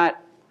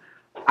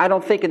 I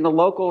don't think in the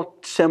local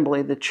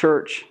assembly, the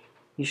church,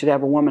 you should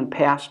have a woman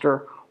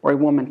pastor or a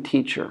woman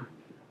teacher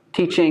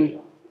teaching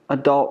the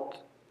adult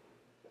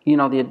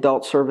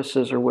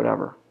services or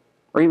whatever,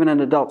 or even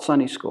an adult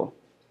Sunday school.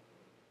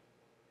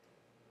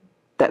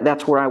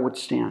 That's where I would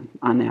stand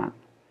on that.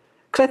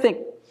 Because I think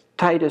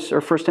Titus or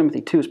 1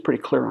 Timothy 2 is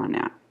pretty clear on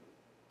that.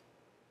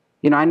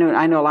 I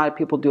know a lot of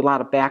people do a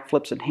lot of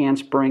backflips and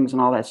handsprings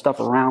and all that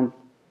stuff around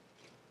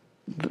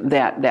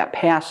that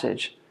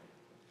passage.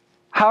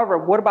 However,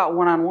 what about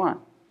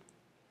one-on-one?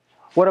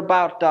 What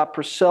about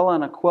Priscilla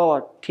and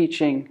Aquila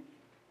teaching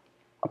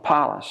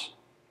Apollos?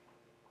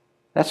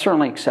 That's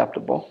certainly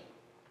acceptable.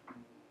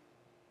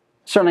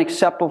 Certainly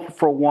acceptable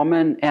for a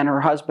woman and her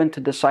husband to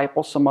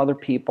disciple some other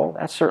people.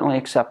 That's certainly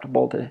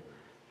acceptable to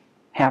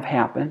have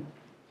happen.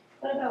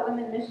 What about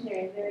women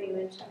missionaries? There you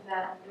mentioned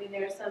that. I mean,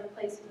 there are some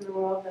places in the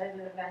world that have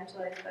been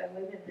evangelized by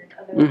women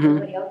that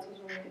nobody else was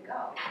willing to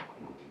go.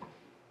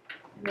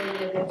 And they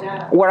did a good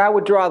job. What I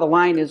would draw the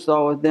line is,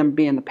 though, them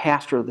being the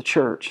pastor of the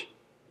church.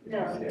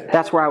 No.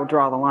 That's where I would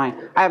draw the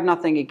line. I have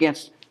nothing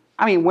against...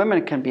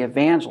 women can be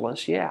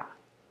evangelists, yeah.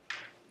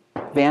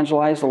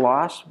 Evangelize the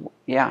lost,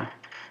 yeah.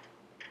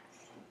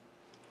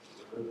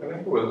 I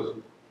think it was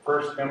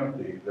 1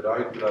 Timothy that I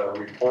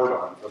report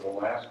on for the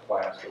last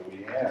class that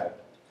we had.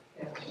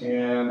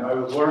 And I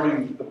was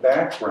learning the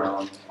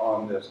background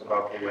on this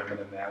about the women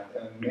and that.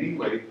 And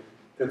mainly,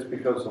 it's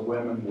because the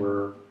women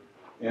were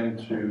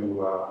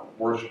into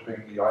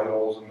worshiping the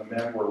idols and the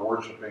men were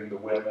worshiping the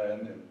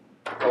women and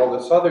all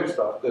this other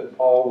stuff that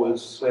Paul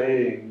was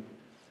saying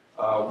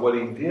what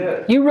he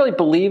did. You really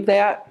believe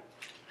that?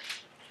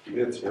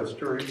 It's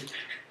history.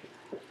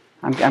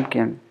 I'm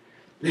kidding.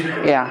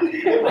 Yeah.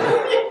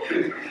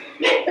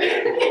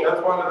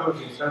 That's one of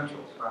those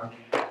essentials, huh?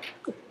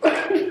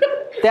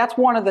 That's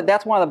one of the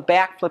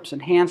backflips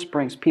and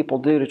handsprings people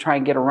do to try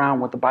and get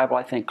around what the Bible,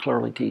 I think,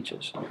 clearly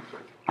teaches.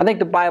 I think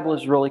the Bible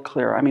is really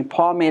clear.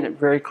 Paul made it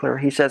very clear.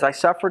 He says, I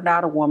suffered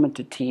not a woman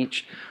to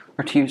teach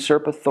or to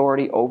usurp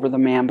authority over the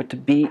man, but to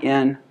be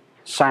in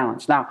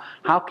silence. Now,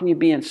 how can you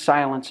be in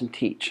silence and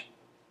teach?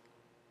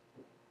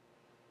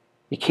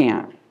 You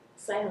can't.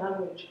 Sign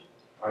language.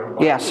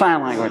 Yeah,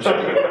 sign language.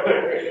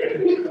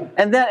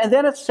 And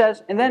then it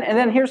says, and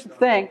then here's the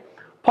thing.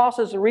 Paul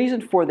says the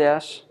reason for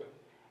this,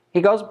 he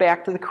goes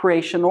back to the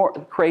creation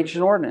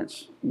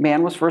ordinance.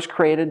 Man was first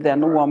created, then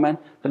the woman.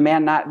 The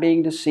man not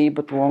being deceived,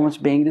 but the woman was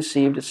being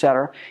deceived,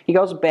 etc. He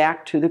goes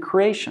back to the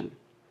creation.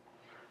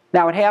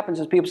 Now what happens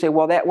is people say,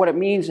 well, what it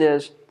means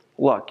is,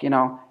 look,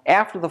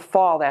 after the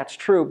fall that's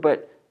true,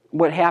 but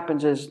what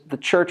happens is the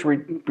church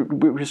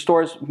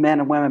restores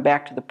men and women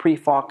back to the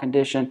pre-fall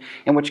condition,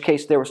 in which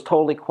case there was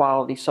total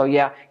equality. So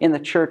yeah, in the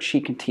church he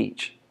can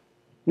teach.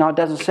 No, it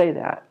doesn't say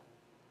that.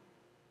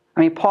 I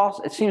mean,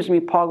 it seems to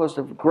me Paul goes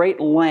to great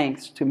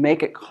lengths to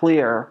make it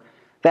clear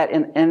that,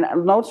 and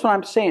notice what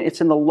I'm saying, it's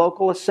in the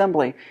local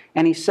assembly.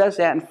 And he says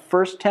that in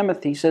 1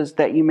 Timothy, he says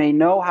that you may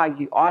know how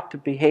you ought to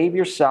behave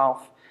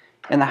yourself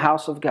in the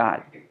house of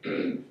God.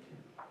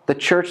 The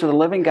church of the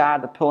living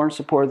God, the pillar and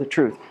support of the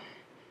truth.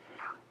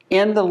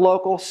 In the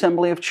local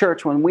assembly of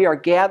church, when we are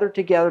gathered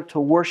together to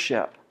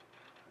worship,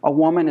 a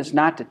woman is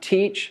not to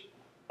teach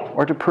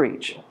or to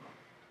preach.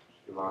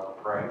 You're allowed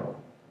to pray.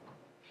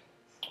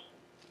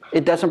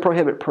 It doesn't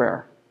prohibit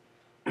prayer.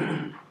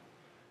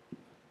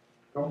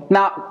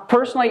 Now,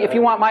 personally, if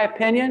you want my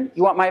opinion,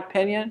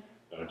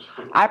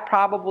 I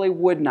probably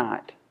would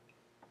not.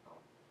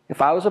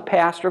 If I was a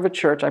pastor of a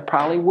church, I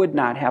probably would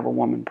not have a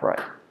woman pray.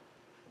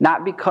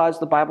 Not because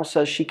the Bible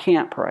says she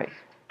can't pray.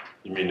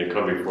 You mean to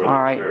come before All the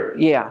right, church?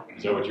 yeah.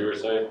 Is that what you were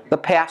saying? The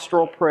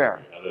pastoral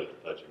prayer.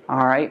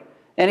 All right.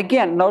 And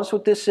again, notice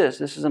what this is.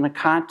 This is in the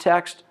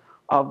context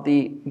of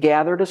the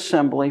gathered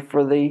assembly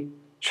for the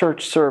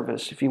church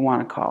service, if you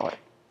want to call it.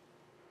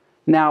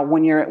 Now,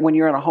 when you're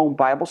in a home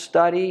Bible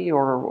study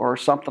or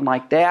something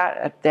like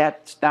that,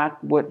 that's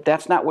not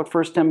what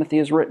 1 Timothy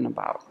is written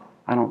about,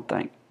 I don't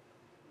think.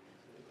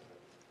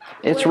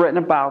 It's written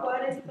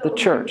about the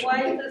church.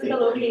 Why does the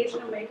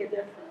location make a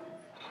difference?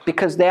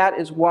 Because that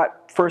is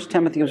what 1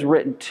 Timothy was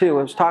written to.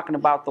 It was talking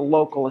about the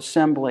local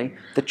assembly,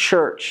 the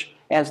church,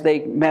 as they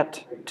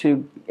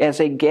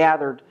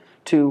gathered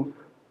to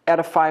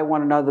edify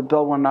one another,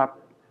 build one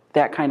up,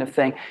 that kind of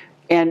thing.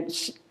 And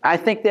I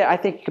think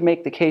you can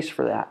make the case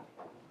for that.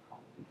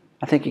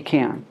 I think you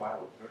can.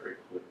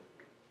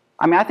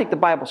 I mean, I think the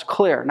Bible's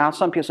clear. Now,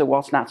 some people say, well,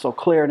 it's not so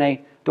clear, and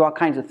they do all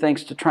kinds of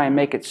things to try and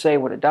make it say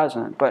what it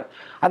doesn't. But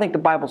I think the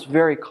Bible's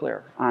very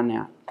clear on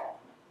that.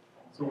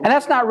 And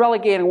that's not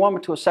relegating a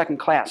woman to a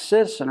second-class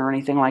citizen or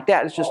anything like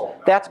that. It's just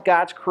that's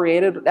God's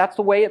created. That's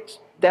the way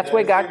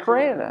God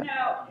created it.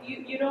 Now,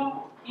 you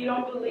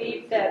don't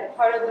believe that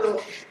part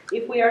of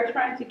if we are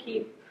trying to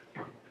keep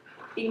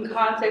in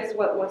context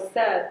what was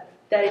said,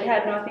 that it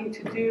had nothing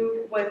to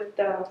do with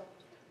the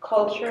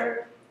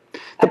culture.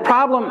 The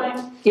problem,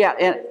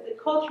 the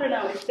culture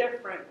now is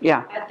different.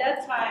 Yeah. At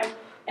that time,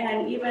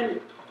 and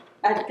even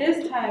at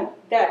this time,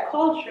 that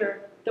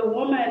culture, the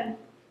woman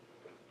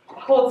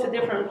holds a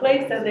different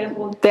place than they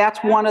hold. That's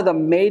one of the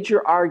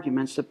major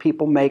arguments that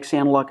people make,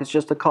 saying, look, it's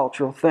just a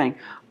cultural thing.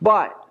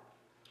 But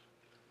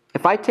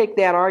if I take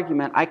that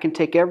argument, I can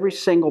take every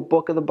single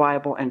book of the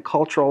Bible and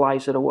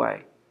culturalize it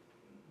away.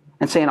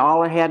 And saying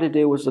all it had to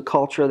do was the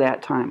culture of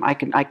that time. I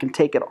can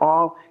take it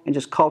all and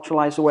just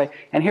culturalize it away.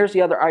 And here's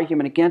the other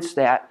argument against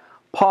that.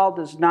 Paul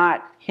does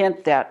not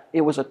hint that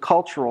it was a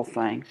cultural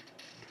thing,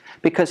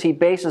 because he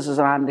bases it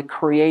on the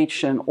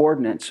creation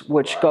ordinance,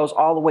 which goes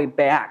all the way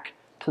back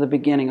to the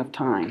beginning of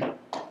time.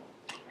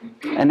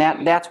 And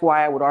that's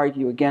why I would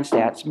argue against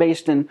that. It's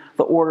based in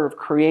the order of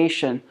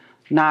creation,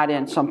 not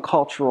in some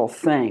cultural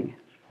thing.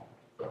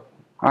 All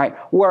right.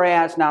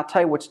 Whereas, now I'll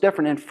tell you what's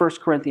different in 1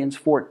 Corinthians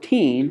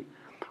 14,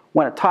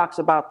 when it talks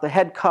about the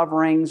head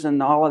coverings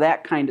and all of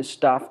that kind of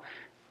stuff,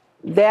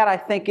 that I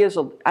think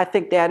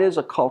that is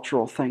a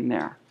cultural thing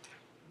there.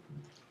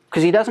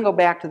 Because he doesn't go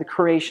back to the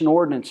creation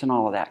ordinance and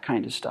all of that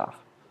kind of stuff.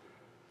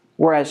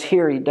 Whereas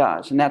here he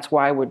does, and that's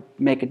why I would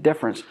make a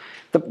difference.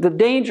 The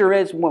danger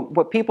is,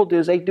 what people do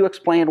is they do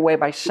explain it away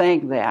by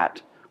saying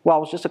that, well, it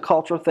was just a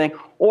cultural thing,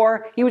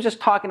 or he was just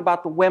talking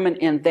about the women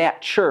in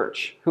that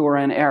church who were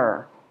in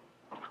error.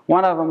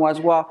 One of them was,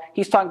 well,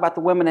 he's talking about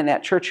the women in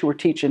that church who were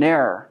teaching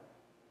error.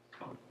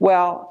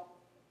 Well,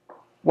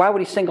 why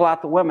would he single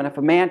out the women? If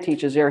a man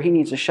teaches error, he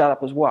needs to shut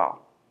up as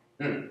well.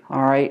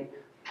 All right?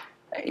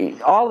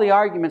 All the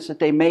arguments that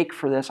they make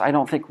for this, I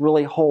don't think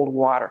really hold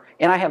water.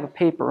 And I have a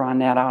paper on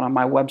that out on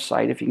my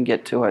website if you can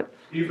get to it.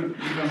 Even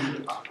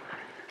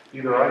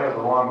either I have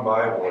the wrong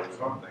Bible or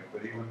something,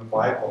 but even the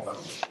Bible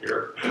notes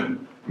here.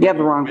 You have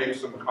the wrong. Make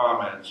some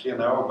comments,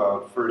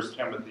 about 1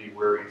 Timothy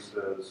where he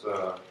says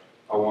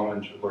a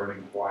woman should learn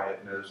in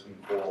quietness and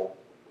full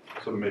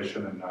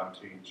submission and not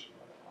teach.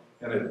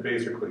 And it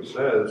basically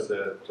says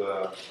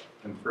that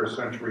in first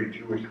century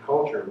Jewish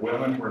culture,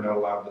 women were not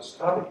allowed to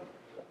study.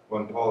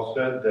 When Paul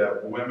said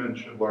that women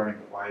should learn in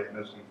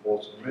quietness and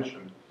full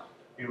submission,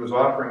 he was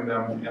offering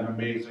them an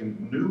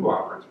amazing new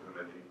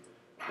opportunity.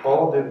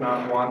 Paul did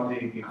not want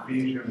the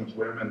Ephesians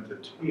women to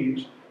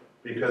teach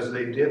because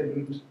they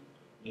didn't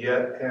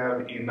yet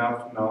have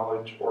enough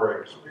knowledge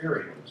or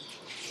experience.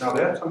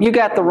 Now you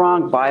got the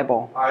wrong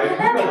Bible. I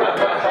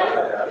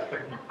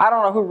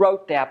don't know who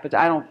wrote that, but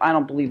I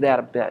don't believe that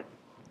a bit.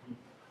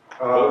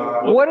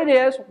 What it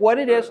is.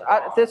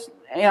 This,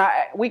 you know,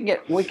 we can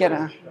get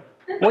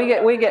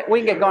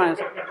going.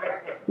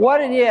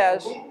 What it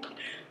is,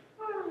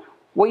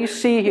 what you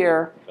see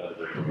here.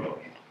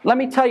 Let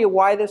me tell you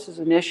why this is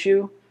an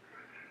issue.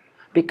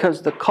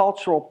 Because the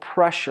cultural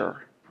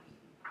pressure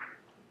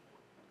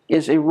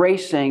is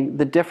erasing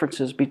the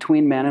differences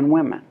between men and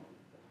women.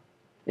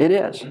 It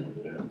is.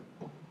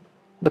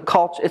 The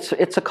culture,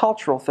 it's a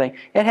cultural thing.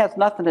 It has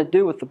nothing to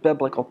do with the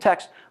biblical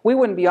text. We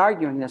wouldn't be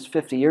arguing this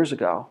 50 years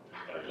ago.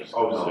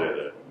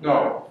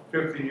 No,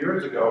 50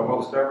 years ago,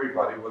 most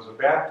everybody was a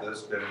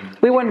Baptist. And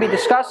we wouldn't be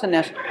discussing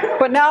this.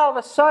 But now all of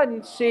a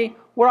sudden, see,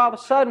 we're all of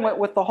a sudden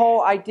with the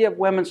whole idea of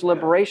women's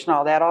liberation,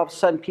 all that, all of a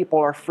sudden people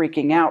are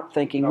freaking out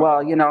thinking,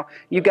 well, you know,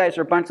 you guys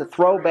are a bunch of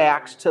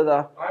throwbacks to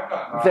the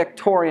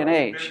Victorian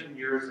age. 50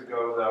 years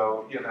ago,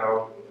 though, you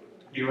know,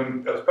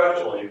 even,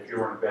 especially if you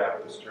were in a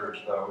Baptist church,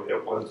 though,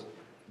 it was,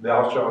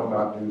 thou shalt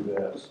not do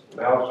this.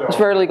 Thou shalt it's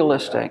very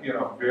legalistic. You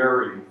know,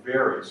 very,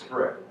 very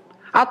strict.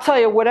 I'll tell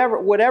you,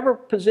 whatever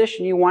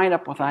position you wind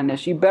up with on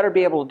this, you better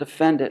be able to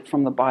defend it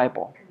from the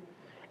Bible.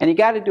 And you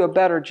got to do a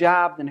better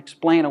job than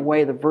explain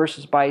away the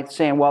verses by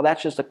saying, well,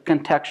 that's just a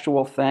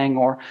contextual thing,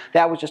 or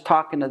that was just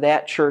talking to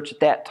that church at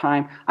that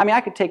time. I mean,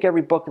 I could take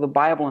every book of the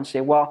Bible and say,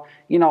 well,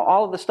 you know,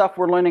 all of the stuff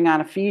we're learning on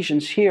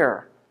Ephesians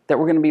here, that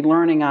we're going to be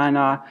learning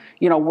on,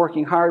 you know,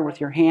 working hard with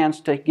your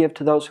hands to give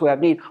to those who have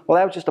need. Well,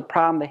 that was just a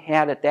problem they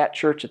had at that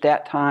church at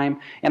that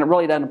time, and it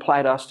really doesn't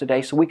apply to us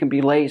today, so we can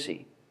be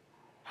lazy.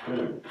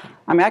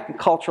 I mean, I can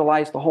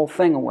culturalize the whole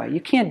thing away.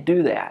 You can't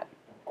do that.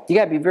 You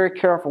got to be very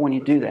careful when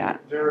you do that.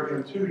 There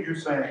are two, you're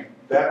saying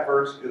that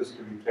verse is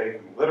to be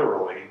taken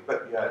literally,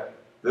 but yet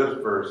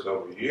this verse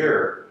over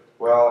here,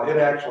 well, it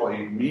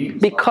actually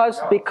means because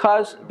the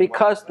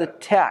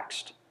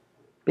text,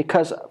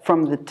 because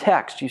from the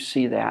text you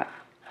see that.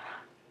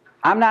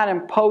 I'm not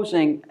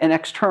imposing an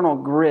external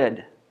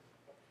grid.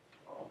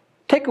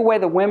 Take away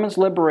the women's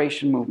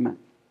liberation movement.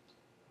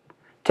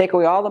 Take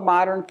away all the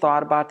modern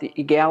thought about the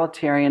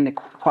egalitarian, the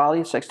equality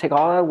of sex. Take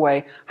all that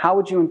away. How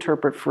would you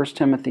interpret 1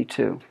 Timothy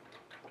 2?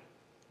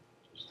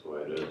 Just the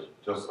way it is.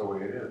 Just the way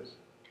it is.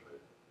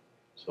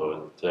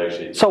 So it's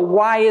actually. So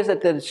why is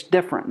it that it's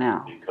different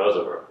now? Because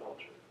of our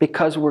culture.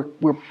 Because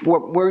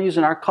we're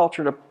using our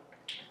culture to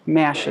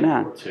mash it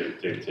in. To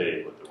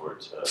dictate what the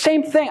word says.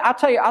 Same thing. I'll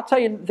tell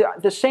you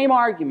the same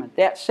argument.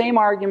 That same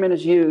argument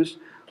is used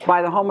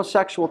by the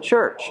homosexual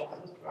church.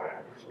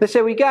 They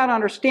say, we got to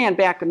understand,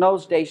 back in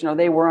those days, you know,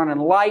 they were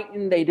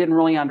unenlightened, they didn't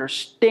really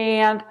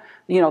understand,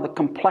 you know, the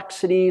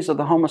complexities of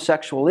the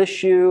homosexual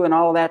issue and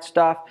all of that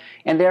stuff,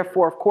 and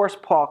therefore, of course,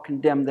 Paul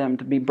condemned them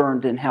to be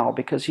burned in hell,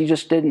 because he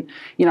just didn't,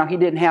 you know, he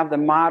didn't have the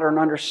modern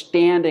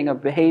understanding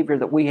of behavior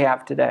that we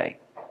have today.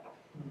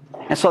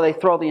 And so they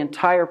throw the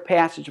entire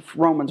passage of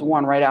Romans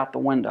 1 right out the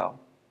window.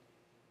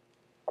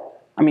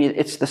 I mean,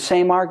 it's the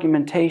same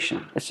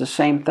argumentation. It's the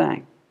same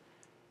thing.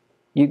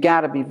 You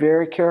got to be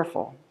very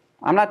careful.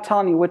 I'm not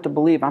telling you what to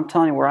believe. I'm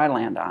telling you where I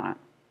land on it.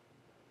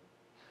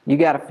 You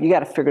got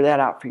to figure that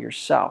out for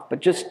yourself. But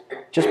just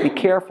be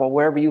careful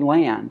wherever you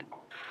land.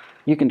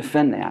 You can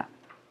defend that.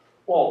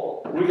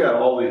 Well, we got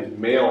all these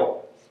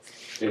male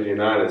in the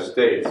United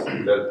States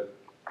that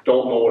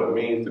don't know what it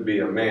means to be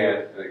a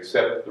man and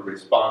accept the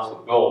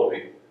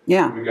responsibility.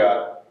 Yeah. We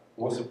got,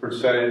 what's the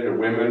percentage of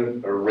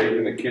women are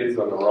raising the kids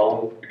on their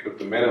own because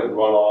the men have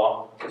run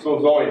off? So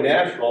it's only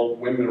natural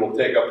women will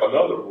take up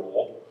another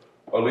role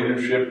of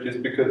leadership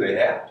just because they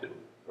have to.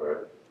 Right.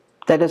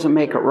 That doesn't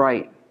make it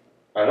right.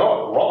 I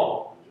know, it's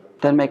wrong.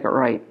 Doesn't make it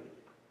right.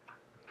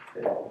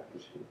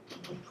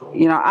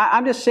 You know,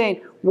 I'm just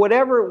saying,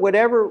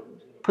 whatever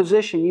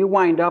position you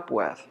wind up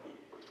with,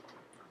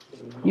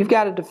 you've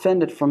got to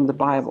defend it from the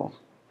Bible.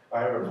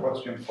 I have a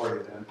question for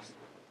you then.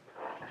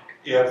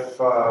 If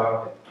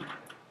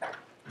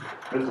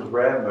Mrs.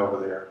 Radden over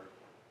there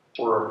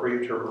were a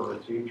preacher or a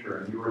teacher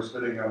and you were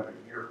sitting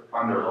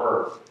under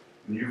her,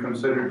 and you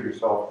considered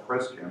yourself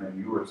Christian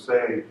and you were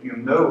saved, you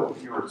know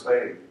you were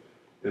saved,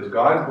 is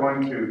God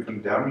going to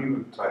condemn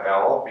you to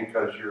hell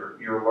because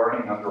you're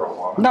learning under a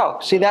woman? No,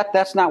 see,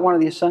 that's not one of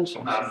the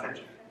essentials.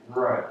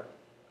 Right.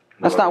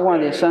 That's not one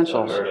of the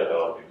essentials. Her to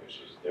hell because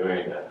she's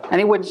doing that. And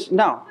he wouldn't,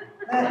 no.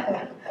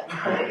 I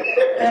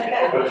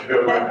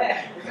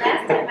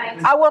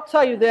will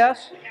tell you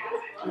this.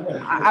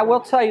 I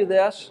will tell you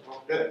this.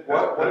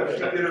 What if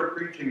she did her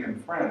preaching in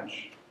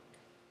French?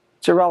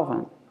 It's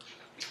irrelevant.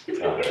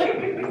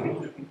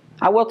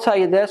 I will tell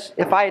you this.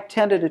 If I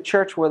attended a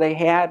church where they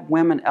had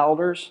women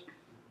elders,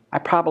 I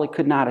probably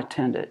could not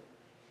attend it.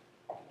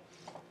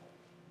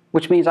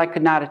 Which means I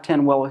could not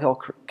attend Willow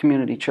Hill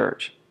Community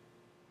Church.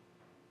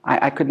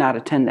 I could not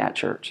attend that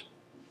church.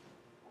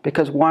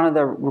 Because one of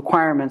the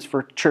requirements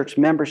for church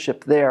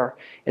membership there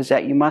is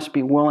that you must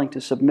be willing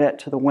to submit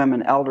to the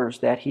women elders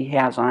that he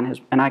has on his,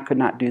 and I could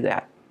not do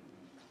that.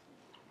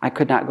 I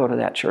could not go to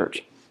that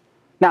church.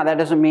 Now, that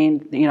doesn't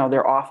mean, you know,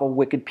 they're awful,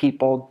 wicked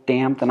people,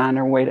 damned and on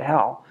their way to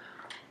hell.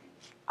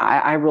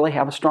 I really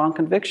have a strong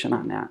conviction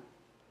on that.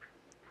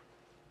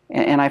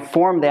 And I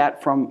formed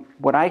that from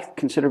what I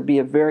consider to be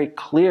a very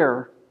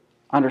clear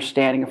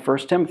understanding of 1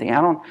 Timothy.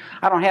 I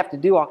don't have to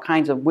do all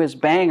kinds of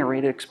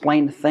whiz-bangery to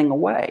explain the thing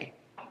away.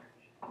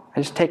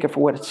 I just take it for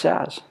what it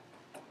says.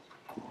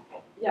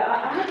 Yeah,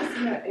 I had a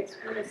similar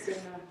experience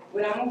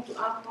when I moved to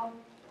Akron.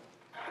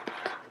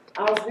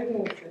 I was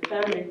living with a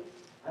family,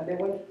 and they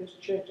went to this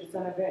church. It's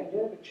an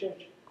evangelical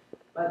church,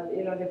 but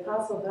the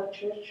pastor of that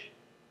church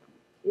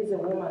is a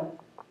woman.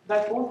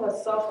 But both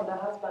myself and the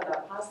husband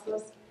are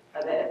pastors.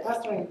 They're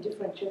pastoring in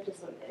different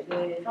churches. And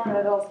the family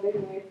that I was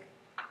living with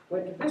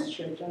went to this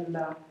church, and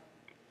I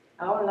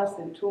only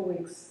lasted 2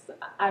 weeks.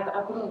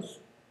 I couldn't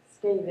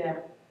stay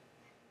there,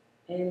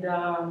 and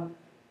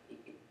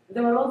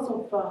there were lots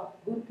of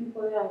good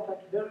people there. In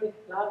fact, very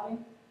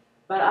loving.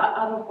 But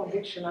out of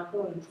conviction, I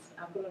couldn't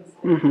stay.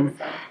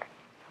 Mm-hmm.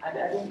 I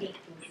didn't get to.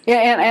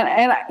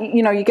 Yeah, and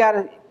you got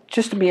to,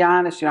 just to be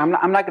honest, I'm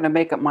not going to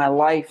make it my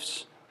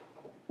life's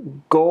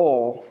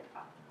goal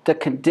to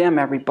condemn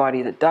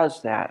everybody that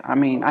does that. I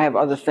mean, I have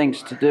other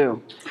things to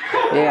do.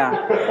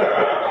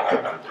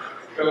 Yeah.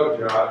 Go,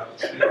 John.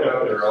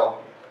 Go,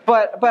 girl.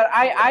 But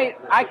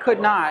I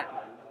could not.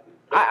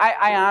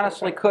 I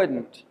honestly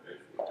couldn't.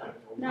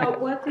 Now,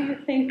 what do you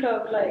think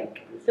of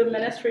like the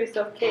ministries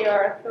of Kay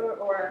Arthur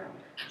or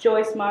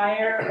Joyce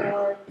Meyer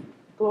or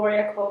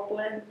Gloria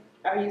Copeland?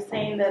 Are you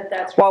saying that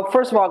that's... Well,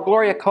 first of all,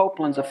 Gloria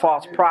Copeland's a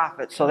false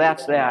prophet, so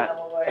that's that.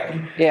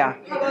 Yeah.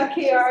 How about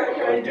Kay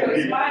Arthur and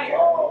Joyce Meyer?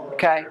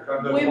 Okay.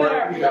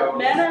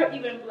 Men are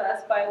even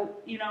blessed by,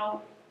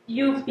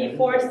 you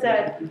before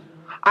said...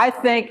 I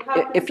think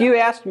if you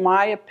asked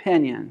my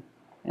opinion,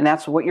 and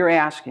that's what you're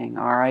asking,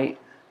 all right,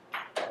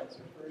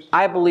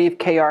 I believe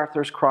Kay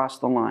Arthur's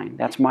crossed the line.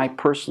 That's my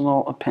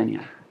personal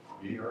opinion.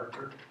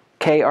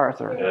 Kay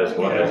Arthur. As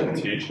a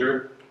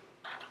teacher?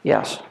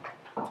 Yes.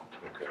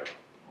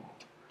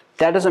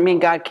 That doesn't mean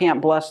God can't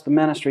bless the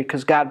ministry,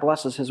 because God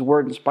blesses His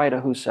word in spite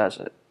of who says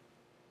it.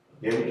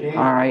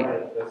 All right.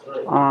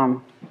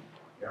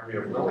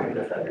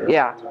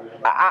 Yeah.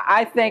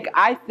 I think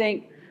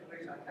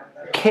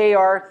Kay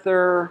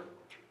Arthur,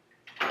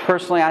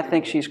 personally, I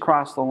think she's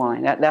crossed the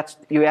line. That's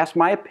you ask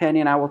my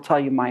opinion, I will tell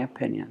you my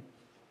opinion.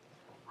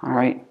 All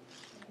right.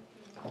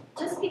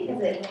 Just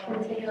because it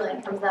continually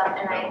comes up,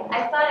 and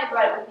I thought I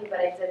brought it with me, but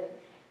I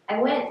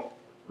didn't.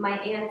 My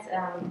aunt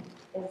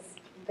is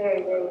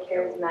very, very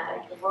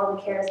charismatic. Of all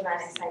the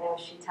charismatics I know,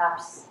 she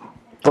tops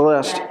the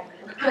list.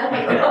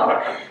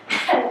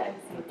 I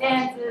see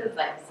dances,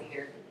 I see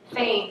her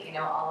faint,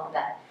 all of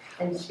that.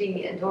 And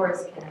she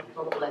adores Kenneth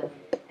Copeland.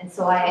 And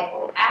so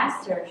I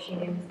asked her if she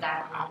knew his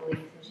doctrinal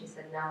beliefs, and she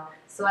said no.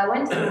 So I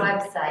went to the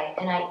website,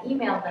 and I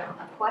emailed them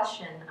a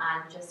question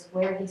on just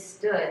where he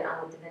stood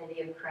on the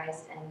divinity of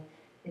Christ and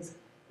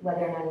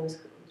whether or not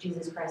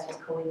Jesus Christ was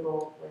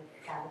co-equal with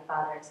God the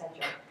Father, etc.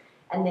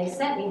 And they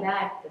sent me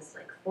back this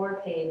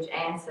 4-page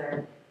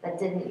answer that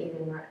didn't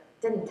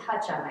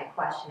touch on my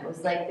question. It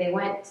was like they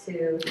went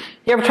to...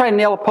 You ever try to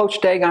nail a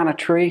poached egg on a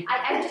tree?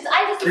 I just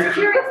was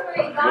curious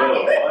where you got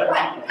it.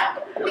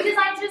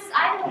 Because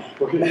I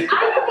believe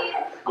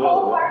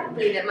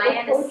wholeheartedly that my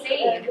aunt is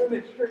saved,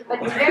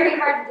 but it's very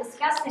hard to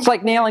discuss things. It's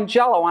like nailing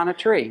Jell-O on a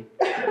tree.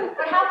 But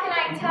how can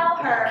I tell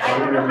her? I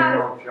don't know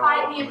how to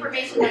find the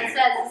information that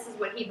says this is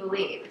what he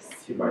believes.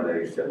 She might not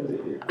accept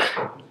it.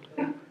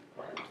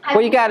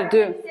 What you got to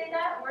do... Say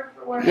that word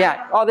for word?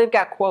 Yeah. Oh, they've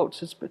got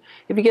quotes. If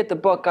you get the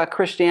book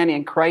Christianity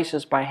in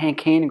Crisis by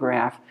Hank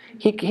Hanegraaff,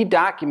 he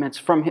documents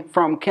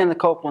from Kenneth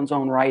Copeland's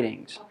own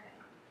writings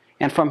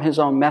and from his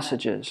own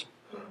messages.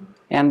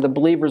 And the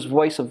Believer's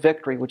Voice of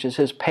Victory, which is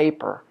his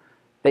paper,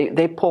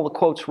 they pull the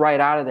quotes right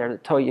out of there to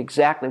tell you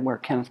exactly where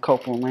Kenneth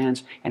Copeland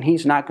lands, and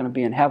he's not going to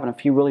be in heaven if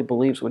he really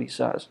believes what he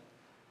says.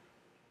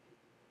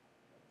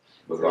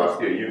 But God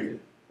still uses it.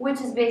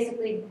 Which is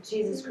basically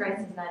Jesus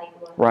Christ is not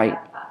equal to Right.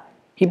 God the Father.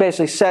 He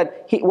basically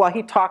said, he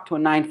talked to a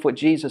 9-foot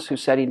Jesus who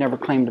said he never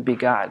claimed to be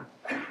God.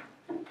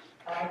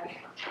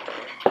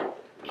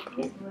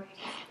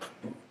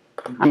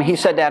 I mean, he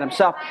said that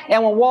himself.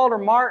 And when Walter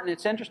Martin,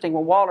 it's interesting,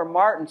 when Walter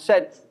Martin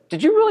said,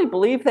 "Did you really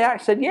believe that?" I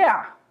said,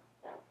 "Yeah."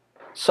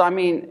 So, I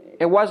mean,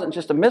 it wasn't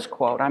just a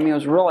misquote. I mean, it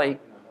was really,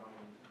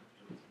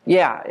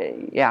 yeah,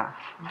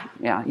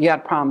 you had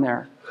a problem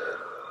there.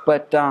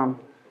 But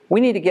we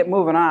need to get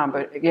moving on,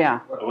 but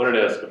yeah. I wanted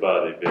to ask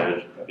about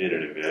being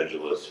an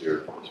evangelist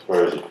here, as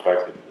far as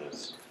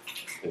effectiveness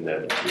in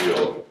that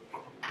field.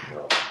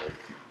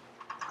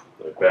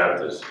 The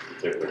Baptists in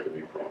particular can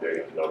be pretty big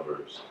in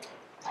numbers.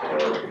 How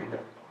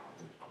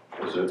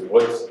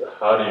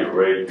do you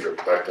rate your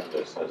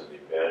effectiveness as an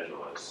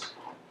evangelist?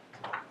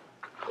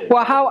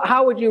 Well,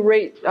 how would you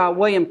rate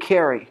William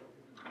Carey?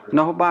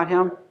 Know about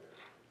him?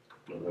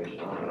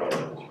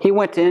 He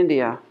went to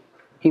India.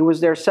 He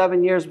was there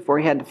 7 years before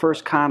he had the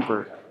first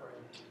convert.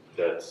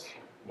 That's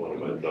one of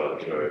my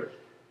thoughts, right?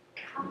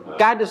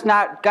 God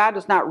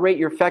does not rate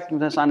your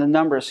effectiveness on the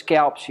number of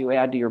scalps you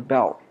add to your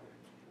belt.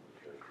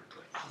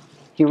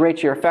 He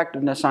rates your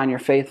effectiveness on your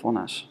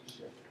faithfulness.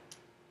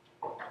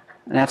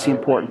 And that's the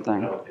important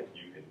thing. I don't think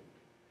you can,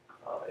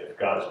 if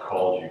God has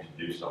called you to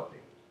do something,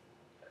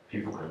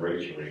 People can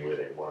rate you any way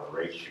they want to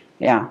rate you.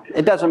 Yeah,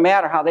 it doesn't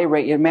matter how they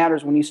rate you. It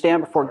matters when you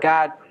stand before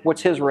God,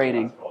 what's His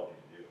rating?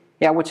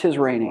 Yeah, what's His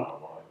rating?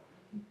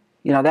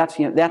 You know,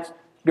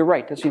 you're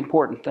right, that's the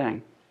important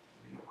thing.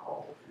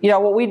 You know,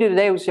 what we do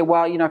today, we say,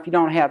 well, you know, if you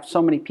don't have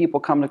so many people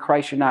come to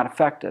Christ, you're not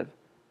effective.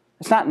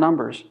 It's not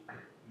numbers.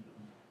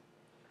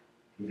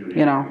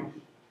 You know,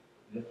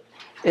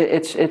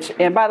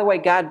 and by the way,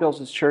 God builds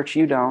His church,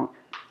 you don't.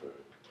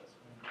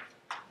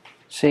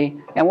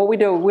 See? And what we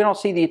do, we don't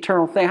see the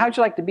eternal thing. How'd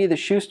you like to be the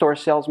shoe store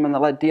salesman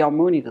that led D.L.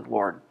 Mooney to the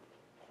Lord?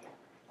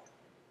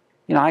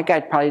 You know, that guy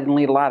probably didn't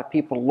lead a lot of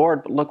people to the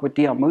Lord, but look what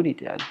D.L. Mooney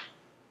did.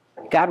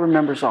 God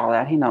remembers all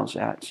that. He knows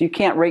that. So you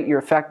can't rate your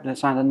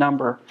effectiveness on the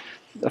number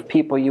of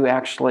people you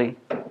actually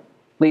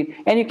lead.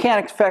 And you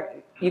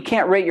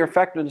can't rate your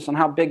effectiveness on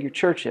how big your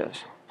church is.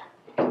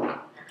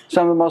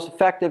 Some of the most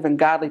effective and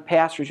godly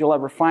pastors you'll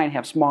ever find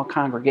have small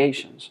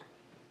congregations.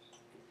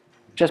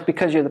 Just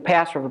because you're the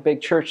pastor of a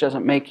big church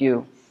doesn't make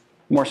you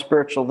more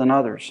spiritual than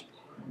others.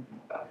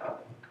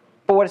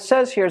 But what it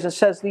says here is it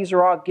says these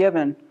are all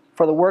given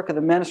for the work of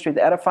the ministry,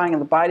 the edifying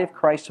of the body of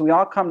Christ, so we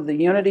all come to the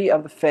unity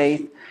of the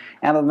faith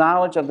and the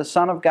knowledge of the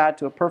Son of God,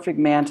 to a perfect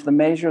man, to the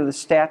measure of the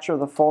stature of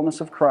the fullness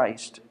of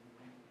Christ.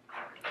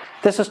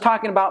 This is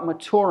talking about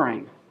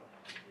maturing.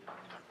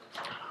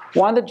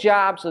 One of the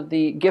jobs of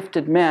the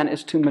gifted men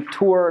is to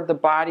mature the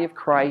body of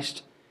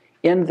Christ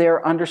in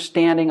their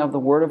understanding of the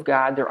Word of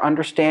God, their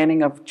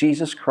understanding of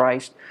Jesus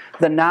Christ,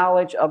 the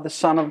knowledge of the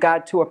Son of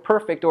God, to a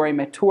perfect or a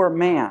mature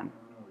man.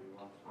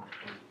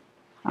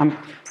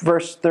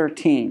 Verse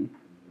 13.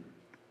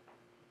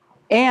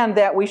 And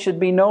that we should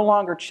be no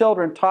longer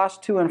children,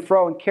 tossed to and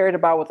fro and carried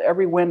about with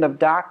every wind of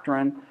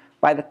doctrine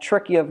by the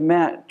trickery of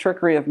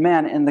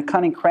men and the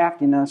cunning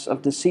craftiness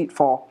of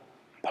deceitful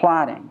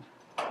plotting.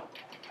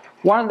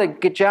 One of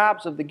the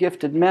jobs of the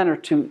gifted men are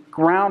to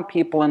ground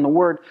people in the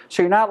Word,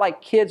 so you're not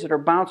like kids that are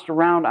bounced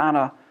around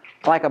on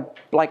like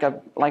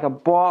a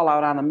ball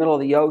out on the middle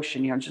of the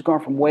ocean, you know, just going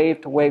from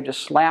wave to wave,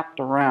 just slapped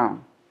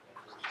around.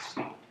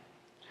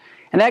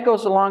 And that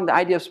goes along the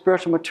idea of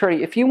spiritual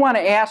maturity. If you want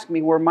to ask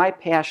me where my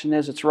passion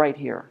is, it's right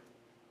here.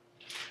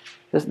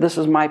 This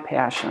is my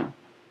passion,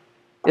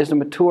 is to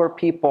mature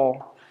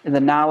people in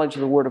the knowledge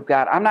of the Word of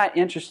God. I'm not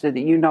interested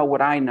that you know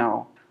what I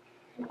know.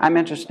 I'm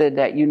interested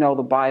that you know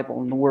the Bible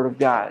and the Word of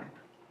God.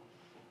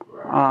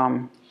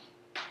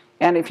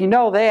 And if you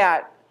know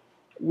that,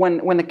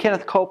 when the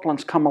Kenneth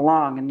Copelands come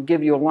along and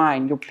give you a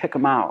line, you'll pick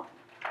them out.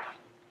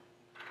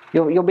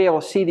 You'll be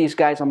able to see these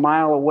guys a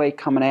mile away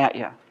coming at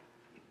you.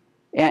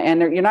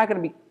 And you're not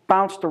going to be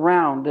bounced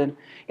around.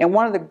 And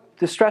one of the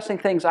distressing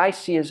things I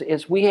see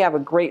is we have a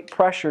great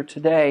pressure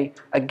today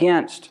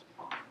against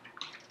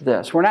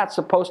this. We're not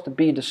supposed to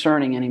be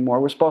discerning anymore.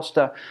 We're supposed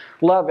to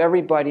love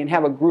everybody and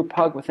have a group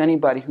hug with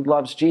anybody who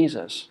loves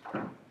Jesus.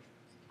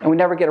 And we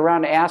never get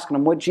around to asking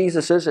them, what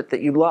Jesus is it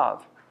that you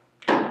love?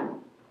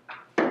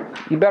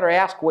 You better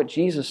ask what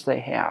Jesus they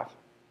have.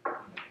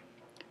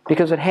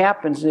 Because what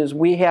happens is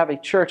we have a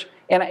church,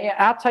 and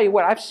I'll tell you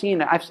what, I've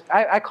seen it.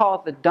 I call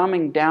it the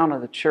dumbing down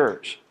of the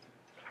church.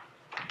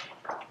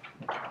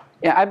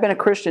 Yeah, I've been a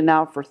Christian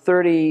now for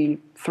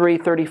 33,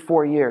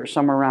 34 years,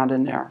 somewhere around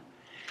in there.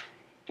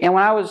 And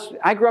when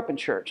I grew up in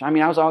church. I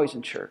mean, I was always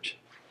in church.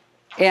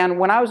 And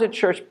when I was in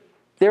church,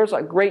 there was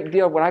a great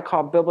deal of what I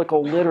call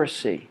biblical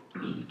literacy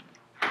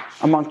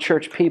among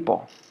church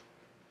people.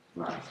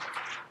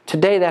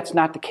 Today, that's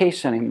not the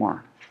case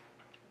anymore.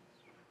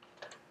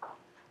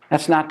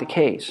 That's not the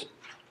case.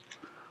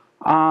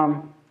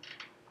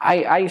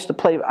 I used to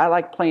play, I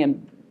like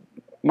playing,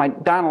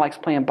 Donna likes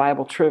playing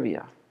Bible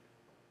trivia.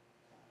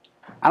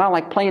 I don't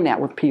like playing that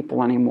with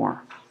people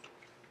anymore.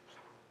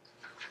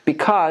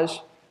 Because,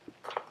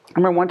 I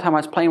remember one time I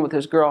was playing with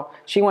this girl.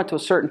 She went to a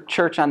certain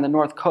church on the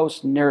North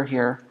Coast near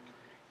here.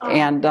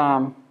 And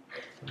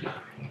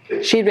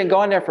she'd been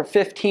going there for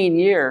 15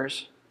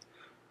 years.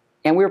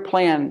 And we were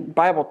playing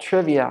Bible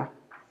trivia.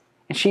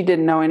 And she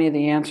didn't know any of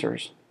the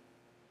answers.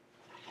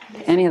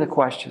 Any of the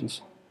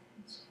questions.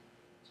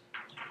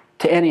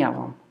 To any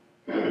of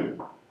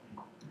them.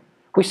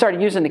 We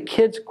started using the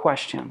kids'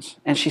 questions.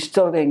 And she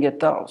still didn't get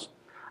those.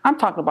 I'm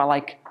talking about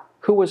like,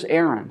 who was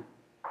Aaron?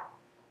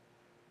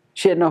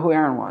 She didn't know who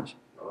Aaron was.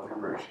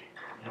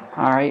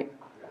 All right.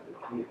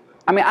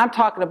 I mean, I'm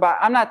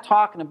not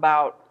talking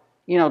about,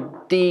 you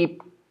know,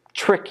 deep,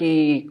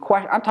 tricky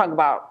questions. I'm talking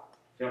about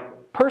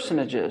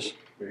personages.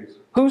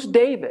 Who's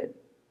David?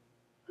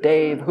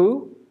 Dave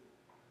who?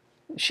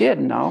 She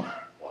didn't know.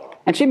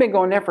 And she'd been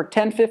going there for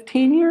 10,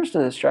 15 years to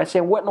this church. I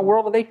said, what in the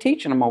world are they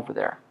teaching them over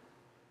there?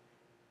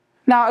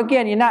 Now,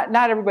 again,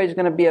 not everybody's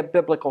going to be a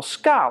biblical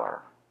scholar.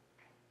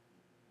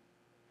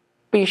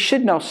 But you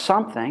should know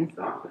something.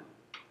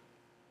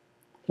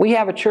 We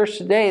have a church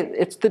today,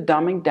 it's the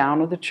dumbing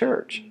down of the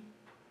church.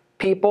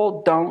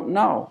 People don't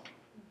know.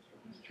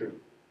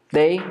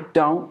 They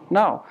don't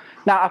know.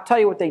 Now, I'll tell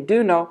you what they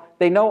do know.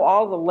 They know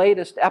all the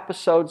latest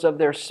episodes of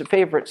their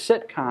favorite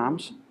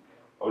sitcoms.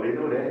 Oh, they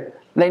know that.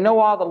 They know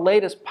all the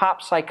latest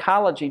pop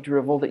psychology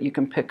drivel that you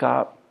can pick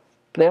up.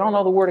 But they don't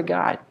know the Word of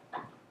God.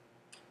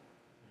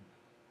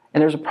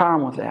 And there's a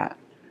problem with that.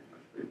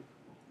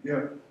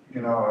 Yeah,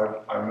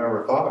 I've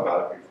never thought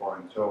about it before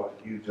until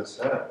you just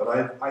said it, but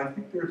I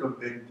think there's a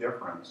big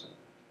difference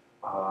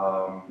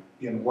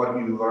in what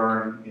you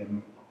learn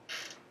in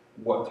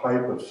what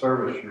type of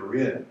service you're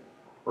in.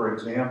 For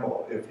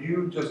example, if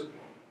you just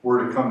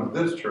were to come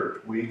to this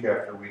church week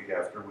after week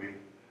after week,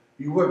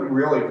 you wouldn't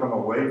really come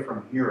away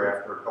from here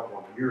after a couple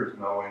of years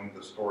knowing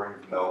the story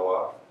of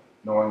Noah,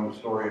 knowing the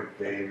story of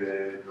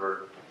David,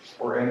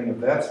 or any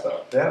of that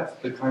stuff. That's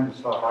the kind of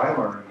stuff I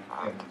learned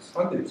in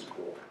Sunday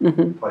school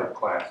type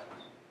classes.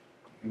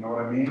 You know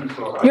what I mean?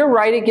 So you're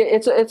right.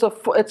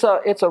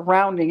 It's a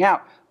rounding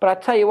out. But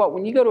I tell you what,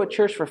 when you go to a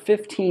church for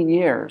 15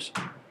 years,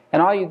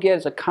 and all you get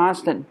is a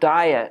constant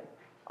diet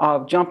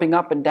of jumping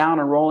up and down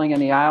and rolling in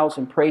the aisles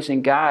and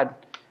praising God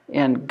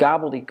and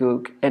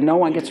gobbledygook, and no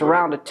one gets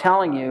around to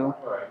telling you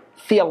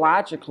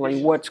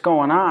theologically what's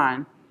going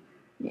on,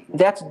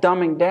 that's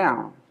dumbing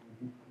down.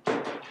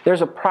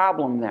 There's a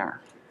problem there.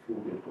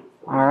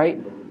 All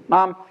right?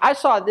 I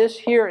saw this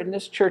here in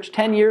this church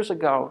 11 years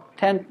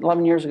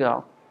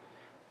ago.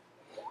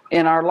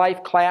 In our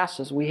life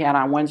classes we had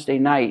on Wednesday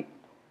night,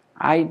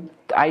 I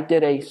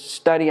did a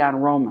study on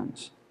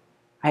Romans.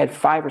 I had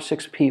 5 or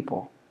 6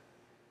 people.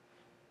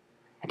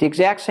 At the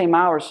exact same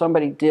hour,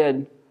 somebody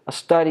did a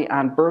study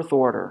on birth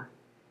order.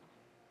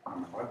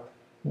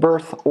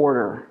 Birth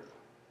order.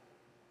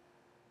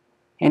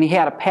 And he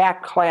had a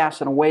packed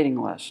class and a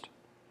waiting list.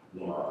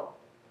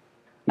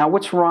 Now,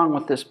 what's wrong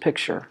with this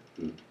picture?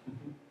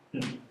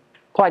 The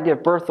whole idea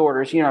of birth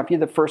orders, if you're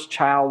the first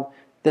child,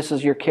 this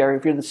is your carrier.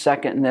 If you're the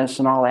second and this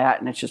and all that,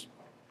 and it's just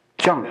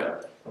junk.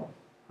 All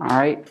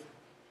right?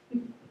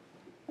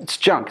 It's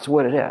junk. It's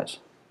what it is.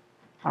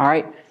 All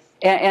right?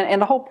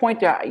 And the whole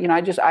point there,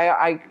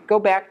 I go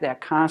back to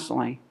that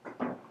constantly.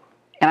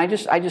 And I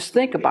just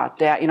think about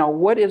that.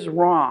 What is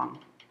wrong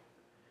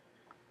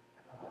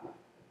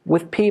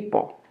with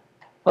people?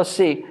 Let's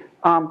see.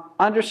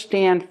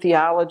 Understand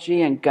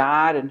theology and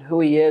God and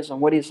who He is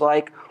and what He's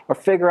like, or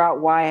figure out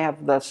why I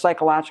have the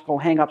psychological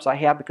hang-ups I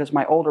have because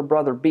my older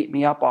brother beat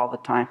me up all the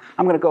time.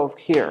 I'm going to go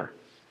here.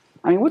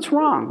 I mean, what's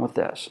wrong with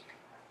this?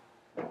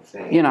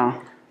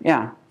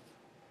 Yeah.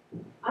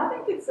 I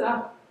think it's,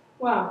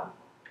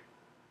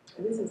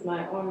 this is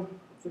my own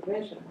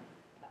observation.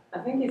 I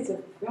think it's a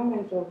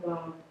fulfillment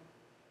of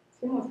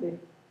Timothy.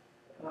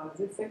 Is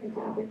it 2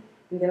 Timothy?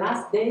 In the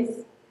last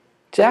days.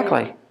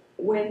 Exactly.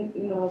 When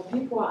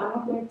people are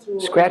not going to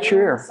scratch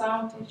your ear.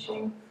 Sound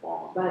teaching,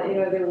 but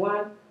they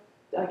want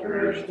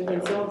accumulate to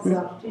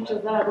themselves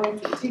teachers that are going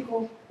to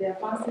tickle their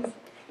fancies.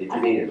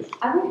 I think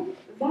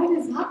that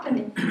is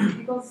happening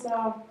because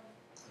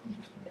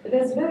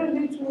there's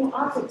very little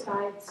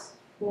appetite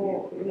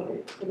for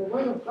the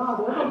Word of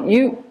God.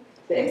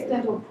 The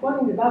extent of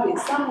quoting the Bible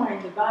is somewhere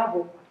in the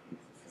Bible,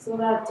 so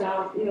that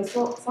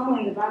so somewhere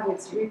in the Bible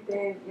it's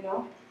written,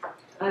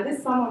 and this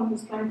is someone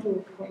who's trying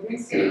to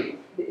convince you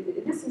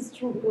this is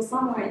true because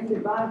somewhere in the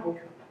Bible.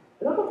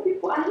 A lot of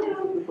people, I hear a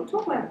lot of people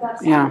talk like that.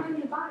 Somewhere in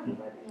the Bible,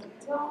 but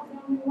tell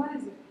me what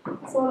is it?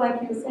 So,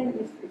 like you were saying,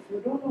 if you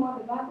don't know what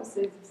the Bible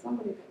says, if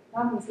somebody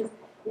comes and says,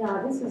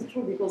 "Yeah, this is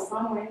true because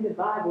somewhere in the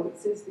Bible it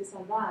says this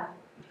and that,"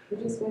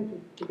 you're just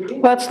going to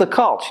believe. Well, that's the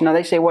cult.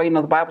 They say, well,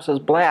 the Bible says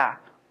blah.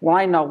 Well,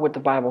 I know what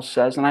the Bible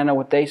says, and I know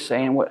what they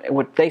say, and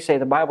what they say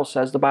the Bible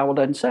says, the Bible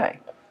doesn't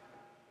say.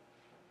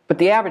 But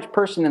the average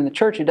person in the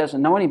church who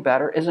doesn't know any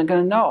better isn't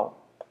going to know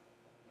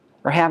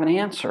or have an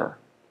answer.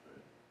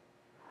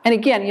 And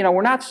again,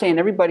 we're not saying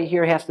everybody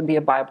here has to be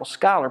a Bible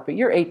scholar, but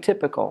you're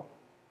atypical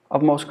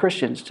of most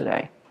Christians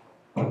today.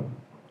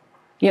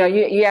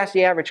 You ask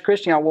the average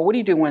Christian, well, what do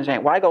you do Wednesday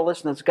night? Well, I go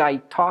listen to this guy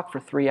talk for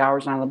 3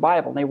 hours on the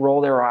Bible, and they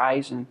roll their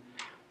eyes and,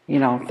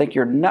 think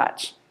you're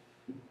nuts.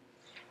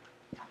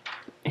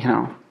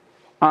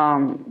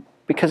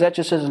 Because that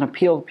just doesn't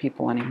appeal to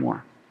people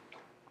anymore.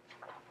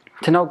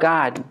 To know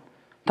God,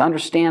 to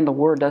understand the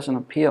Word doesn't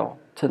appeal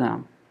to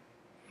them.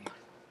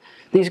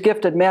 These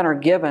gifted men are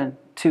given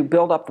to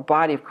build up the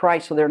body of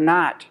Christ so they're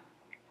not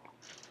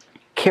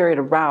carried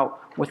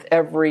about with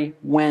every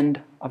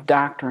wind of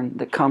doctrine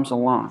that comes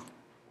along.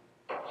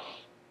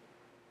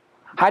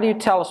 How do you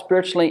tell a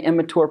spiritually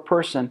immature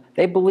person?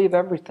 They believe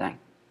everything.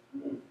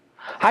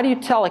 How do you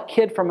tell a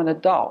kid from an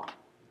adult?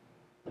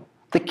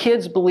 The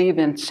kids believe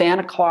in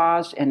Santa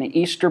Claus and the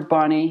Easter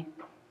Bunny.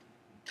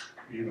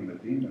 Even the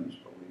demons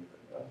believe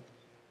it.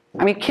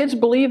 I mean, kids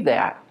believe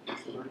that.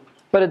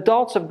 But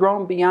adults have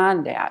grown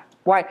beyond that.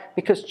 Why?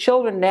 Because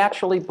children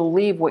naturally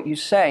believe what you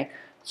say.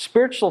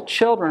 Spiritual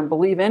children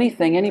believe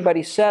anything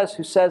anybody says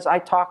who says, I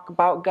talk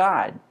about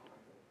God.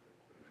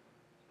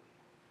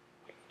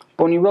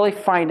 But when you really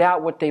find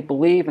out what they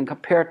believe and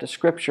compare it to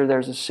Scripture,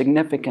 there's a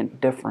significant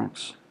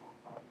difference.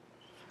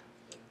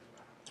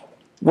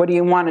 What do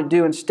you want to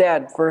do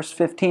instead? Verse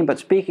 15, but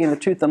speaking the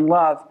truth in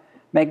love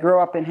may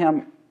grow up in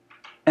him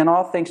in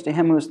all things to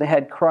him who is the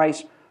head,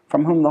 Christ,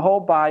 from whom the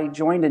whole body,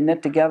 joined and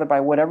knit together by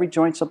what every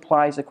joint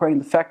supplies, according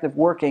to the effective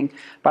working,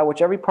 by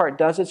which every part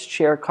does its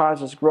share,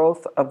 causes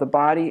growth of the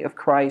body of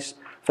Christ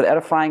for the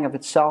edifying of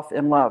itself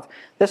in love.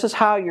 This is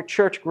how your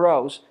church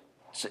grows.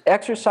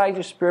 exercise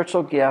your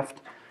spiritual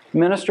gift,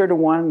 minister to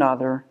one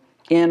another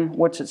in,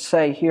 what's it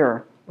say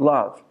here,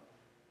 love.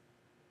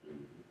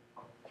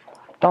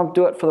 Don't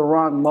do it for the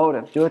wrong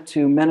motive. Do it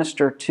to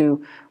minister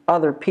to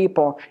other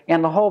people,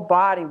 and the whole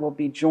body will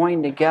be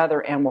joined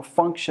together and will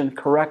function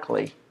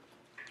correctly.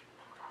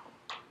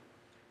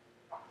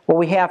 What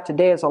we have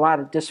today is a lot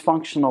of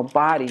dysfunctional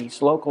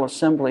bodies, local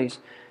assemblies,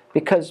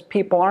 because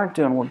people aren't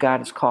doing what God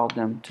has called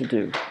them to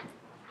do.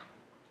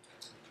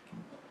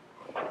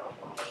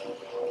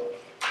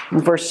 In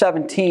verse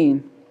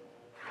 17,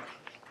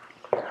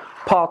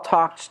 Paul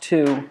talks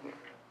to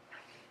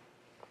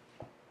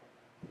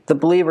the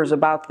believers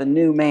about the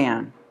new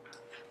man.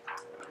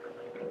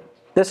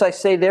 This I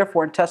say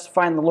therefore and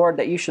testify in the Lord,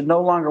 that you should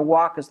no longer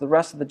walk as the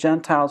rest of the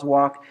Gentiles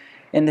walk,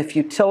 in the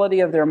futility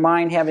of their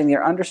mind, having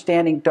their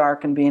understanding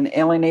darkened, being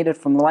alienated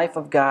from the life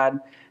of God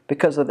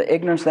because of the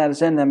ignorance that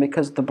is in them,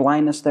 because of the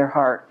blindness of their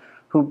heart,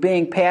 who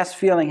being past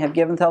feeling have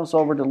given themselves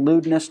over to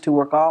lewdness, to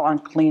work all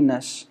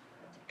uncleanness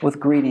with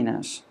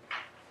greediness.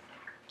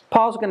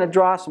 Paul's going to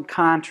draw some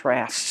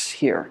contrasts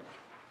here.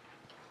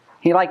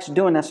 He likes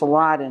doing this a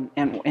lot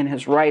in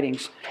his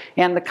writings.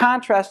 And the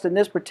contrast in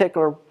this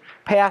particular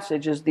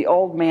passage is the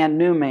old man,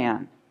 new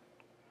man.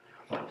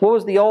 What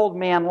was the old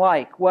man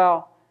like?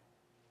 Well,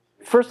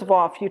 first of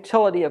all,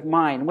 futility of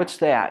mind. What's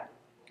that?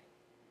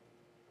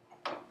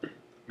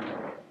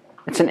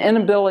 It's an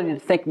inability to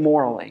think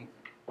morally.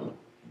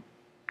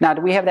 Now,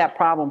 do we have that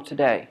problem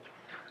today?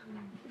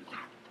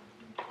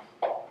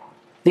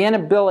 The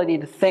inability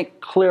to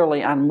think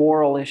clearly on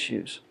moral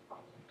issues.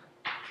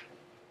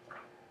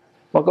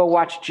 Well, go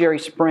watch Jerry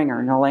Springer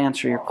and he'll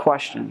answer your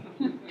question.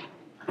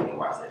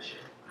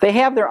 They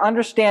have their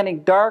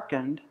understanding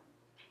darkened,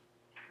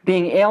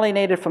 being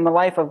alienated from the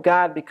life of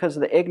God because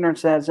of the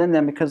ignorance that is in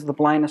them, because of the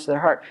blindness of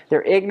their heart.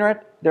 They're ignorant,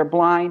 they're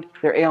blind,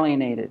 they're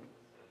alienated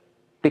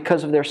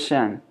because of their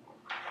sin.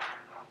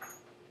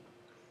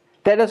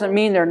 That doesn't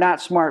mean they're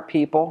not smart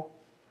people.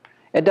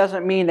 It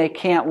doesn't mean they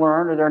can't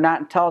learn or they're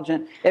not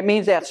intelligent. It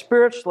means that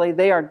spiritually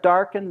they are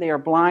darkened, they are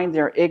blind,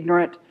 they're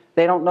ignorant,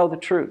 they don't know the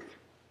truth.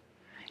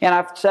 And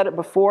I've said it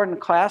before in the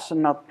class,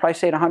 and I'll probably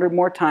say it 100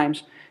 more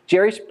times.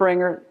 Jerry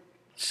Springer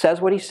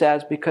says what he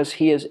says because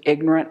he is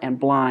ignorant and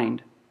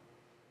blind.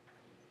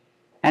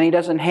 And he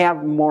doesn't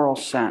have moral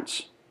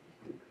sense.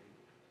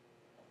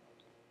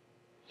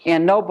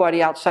 And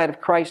nobody outside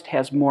of Christ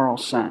has moral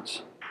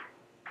sense.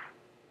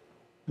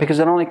 Because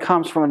it only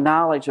comes from a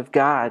knowledge of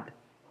God.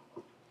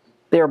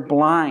 They're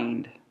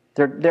blind.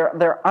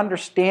 Their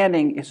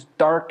understanding is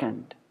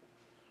darkened.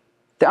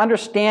 The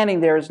understanding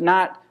there is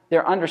not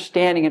their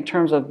understanding in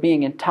terms of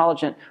being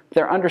intelligent,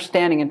 their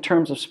understanding in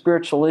terms of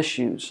spiritual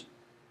issues.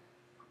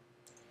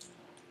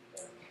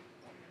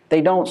 They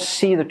don't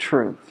see the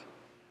truth.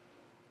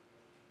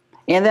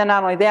 And then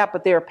not only that,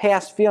 but they are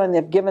past feeling.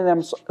 They've given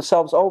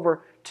themselves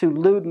over to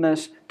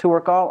lewdness, to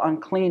work all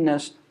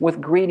uncleanness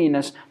with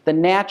greediness. The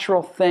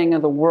natural thing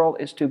of the world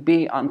is to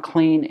be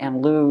unclean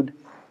and lewd.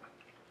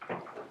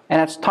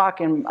 And it's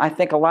talking, I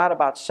think, a lot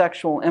about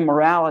sexual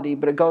immorality,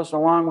 but it goes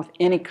along with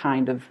any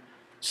kind of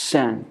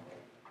sin.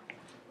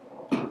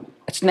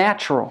 It's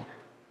natural.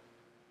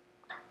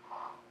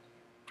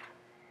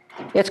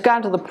 It's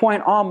gotten to the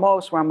point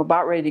almost where I'm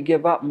about ready to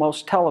give up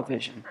most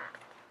television.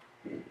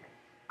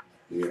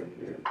 I'm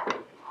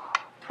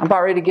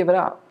about ready to give it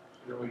up.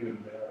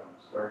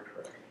 Star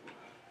Trek.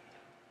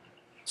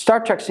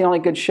 Star Trek's the only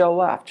good show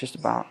left, just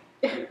about.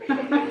 But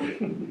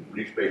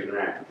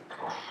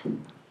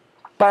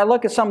I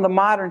look at some of the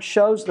modern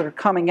shows that are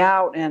coming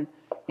out and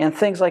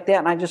things like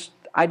that, and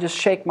I just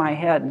shake my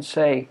head and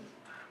say,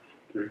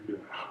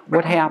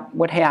 what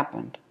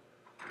happened?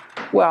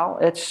 Well,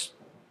 it's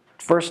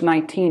verse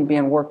 19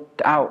 being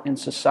worked out in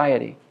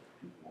society.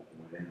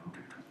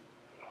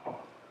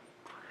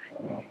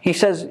 He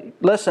says,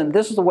 listen,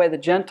 this is the way the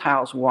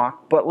Gentiles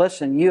walk, but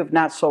listen, you have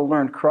not so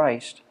learned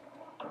Christ.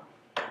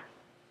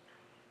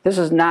 This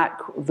is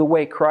not the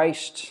way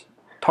Christ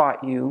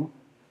taught you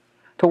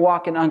to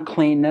walk in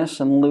uncleanness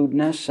and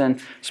lewdness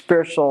and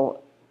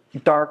spiritual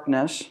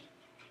darkness.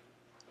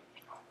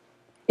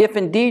 If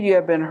indeed you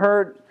have been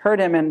heard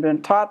him and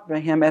been taught by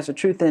him as the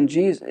truth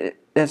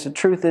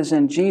is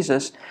in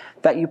Jesus,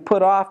 that you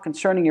put off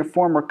concerning your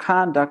former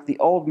conduct the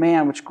old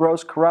man which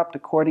grows corrupt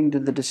according to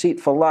the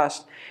deceitful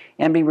lust,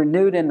 and be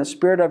renewed in the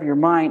spirit of your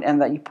mind,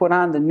 and that you put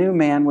on the new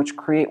man which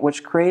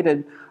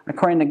created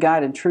according to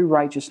God in true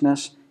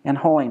righteousness and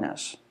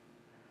holiness.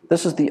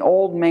 This is the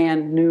old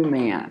man, new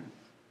man.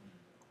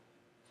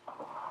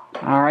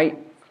 All right?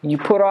 You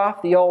put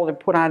off the old and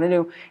put on the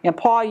new. And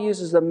Paul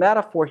uses the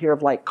metaphor here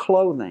of like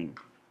clothing.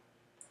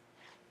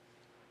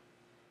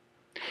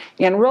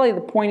 And really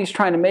the point he's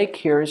trying to make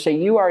here is say,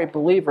 you are a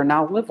believer,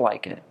 now live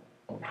like it.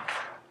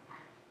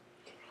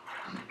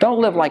 Don't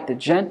live like the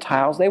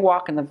Gentiles. They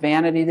walk in the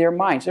vanity of their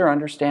minds. Their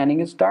understanding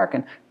is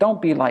darkened.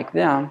 Don't be like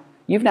them.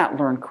 You've not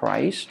learned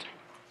Christ.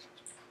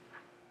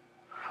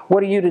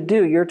 What are you to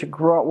do? You're to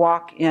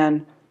walk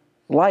in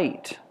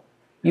light.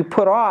 You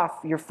put off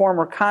your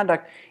former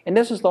conduct. And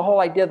this is the whole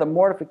idea of the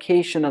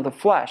mortification of the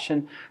flesh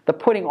and the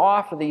putting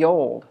off of the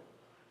old.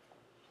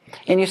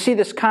 And you see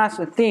this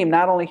constant theme,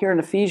 not only here in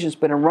Ephesians,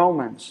 but in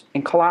Romans,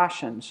 in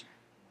Colossians.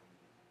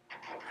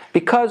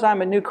 Because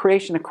I'm a new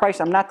creation of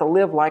Christ, I'm not to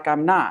live like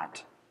I'm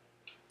not.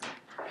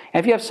 And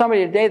if you have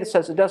somebody today that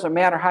says it doesn't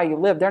matter how you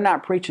live, they're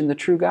not preaching the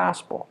true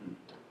gospel.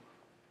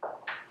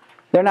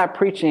 They're not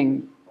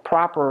preaching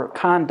proper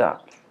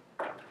conduct.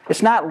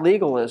 It's not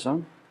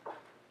legalism.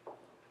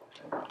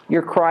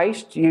 You're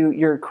Christ,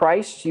 you're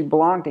Christ, you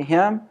belong to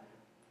Him.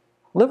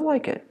 Live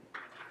like it.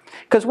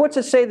 Because what's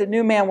it say the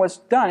new man was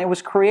done? It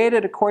was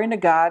created according to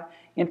God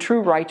in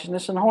true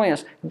righteousness and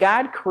holiness.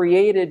 God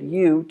created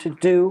you to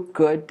do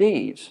good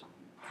deeds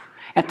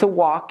and to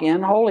walk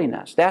in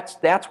holiness.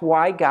 That's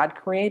why God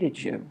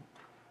created you.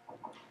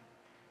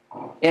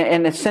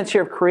 And the sense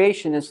here of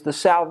creation is the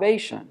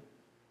salvation.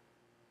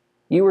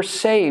 You were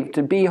saved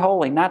to be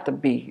holy, not to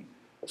be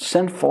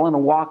sinful and to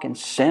walk in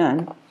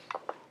sin.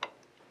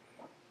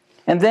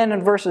 And then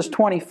in verses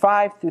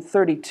 25 through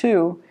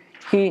 32,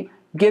 he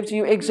gives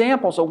you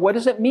examples of what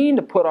does it mean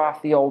to put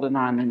off the old and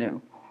on the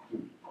new.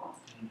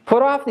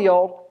 Put off the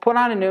old, put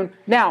on the new.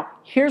 Now,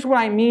 here's what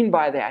I mean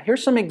by that.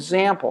 Here's some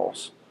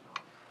examples.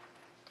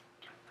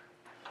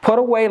 Put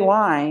away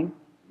lying.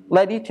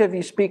 Let each of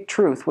you speak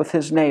truth with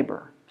his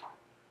neighbor.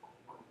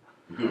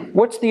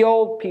 What's the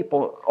old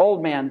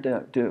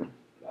man do?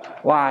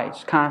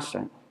 Lies,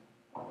 constant.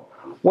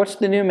 What's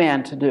the new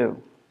man to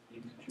do?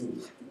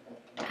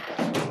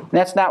 And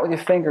that's not with your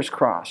fingers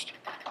crossed.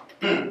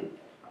 Forgot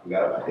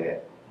about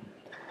that.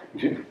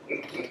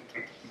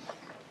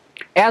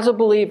 As a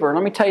believer,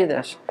 let me tell you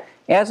this.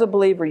 As a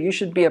believer, you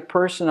should be a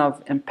person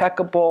of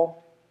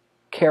impeccable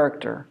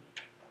character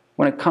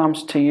when it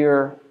comes to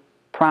your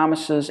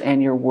promises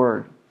and your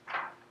word.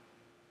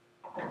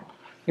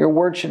 Your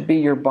word should be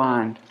your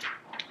bond.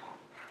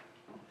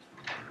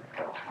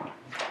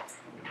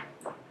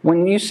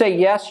 When you say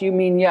yes, you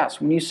mean yes.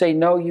 When you say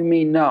no, you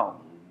mean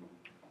no.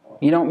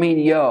 You don't mean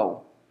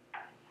yo.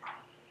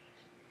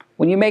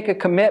 When you make a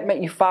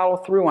commitment, you follow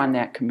through on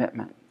that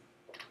commitment.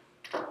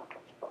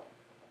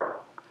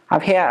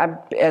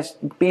 As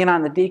being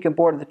on the deacon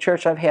board of the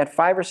church, I've had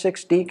 5 or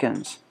 6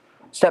 deacons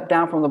step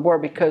down from the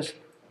board because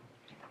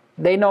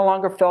they no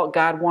longer felt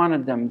God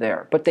wanted them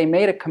there. But they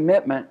made a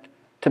commitment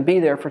to be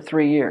there for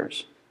 3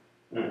 years.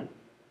 The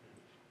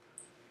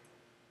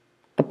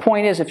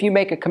point is, if you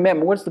make a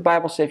commitment, what does the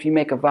Bible say if you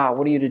make a vow?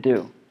 What are you to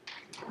do?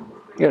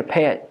 You're to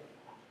pay it.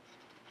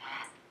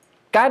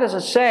 God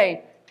doesn't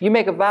say, you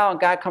make a vow and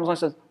God comes along and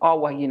says, oh,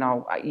 well,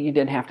 you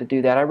didn't have to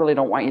do that. I really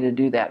don't want you to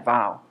do that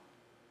vow.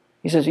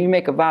 He says, you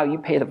make a vow, you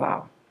pay the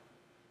vow.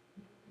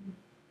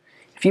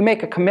 If you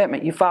make a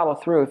commitment, you follow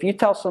through. If you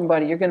tell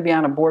somebody you're going to be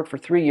on a board for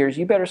 3 years,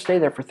 you better stay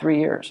there for 3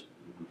 years.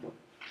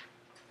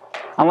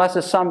 Unless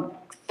it's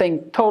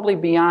something totally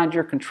beyond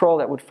your control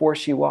that would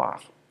force you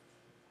off.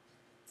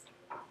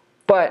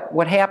 But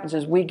what happens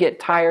is we get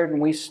tired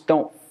and we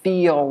don't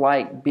feel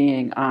like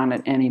being on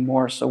it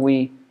anymore, so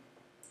we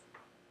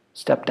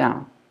step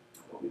down.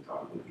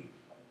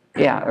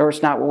 Yeah, or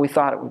it's not what we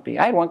thought it would be.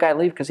 I had one guy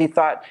leave because he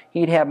thought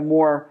he'd have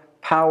more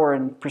power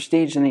and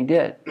prestige than he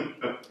did. He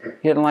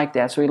didn't like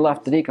that, so he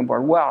left the deacon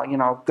board. Well,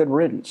 good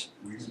riddance.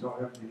 We still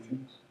have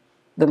deacons?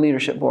 The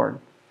leadership board.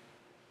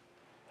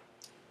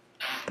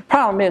 The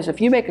problem is,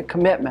 if you make a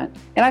commitment,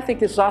 and I think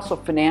this is also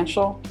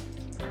financial,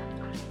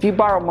 if you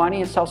borrow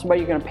money and tell somebody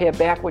you're going to pay it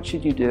back, what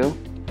should you do?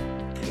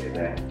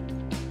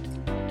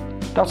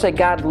 Don't say,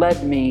 God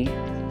led me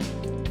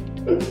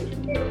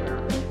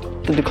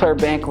to declare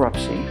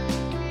bankruptcy.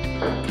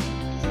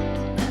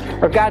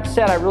 Or God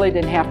said I really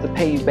didn't have to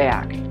pay you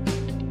back.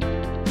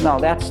 No,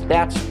 that's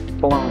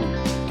baloney.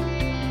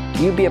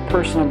 You be a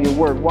person of your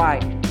word. Why?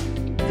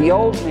 The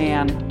old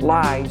man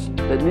lies.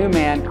 The new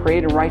man,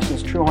 created in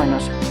righteousness, true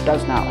holiness,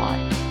 does not lie.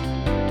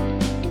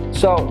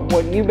 So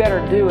what you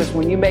better do is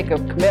when you make a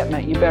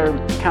commitment, you better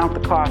count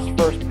the cost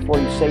first before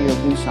you say you'll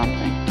do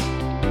something.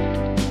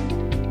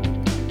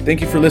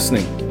 Thank you for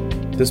listening.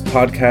 This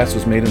podcast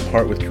was made in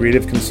part with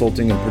creative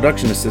consulting and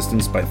production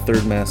assistance by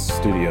Third Mass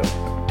Studio.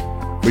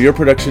 For your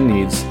production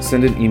needs,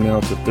 send an email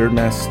to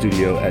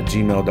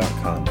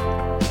thirdmassstudio@gmail.com.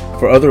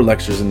 For other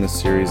lectures in this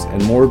series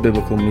and more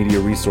biblical media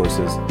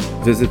resources,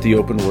 visit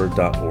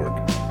theopenword.org.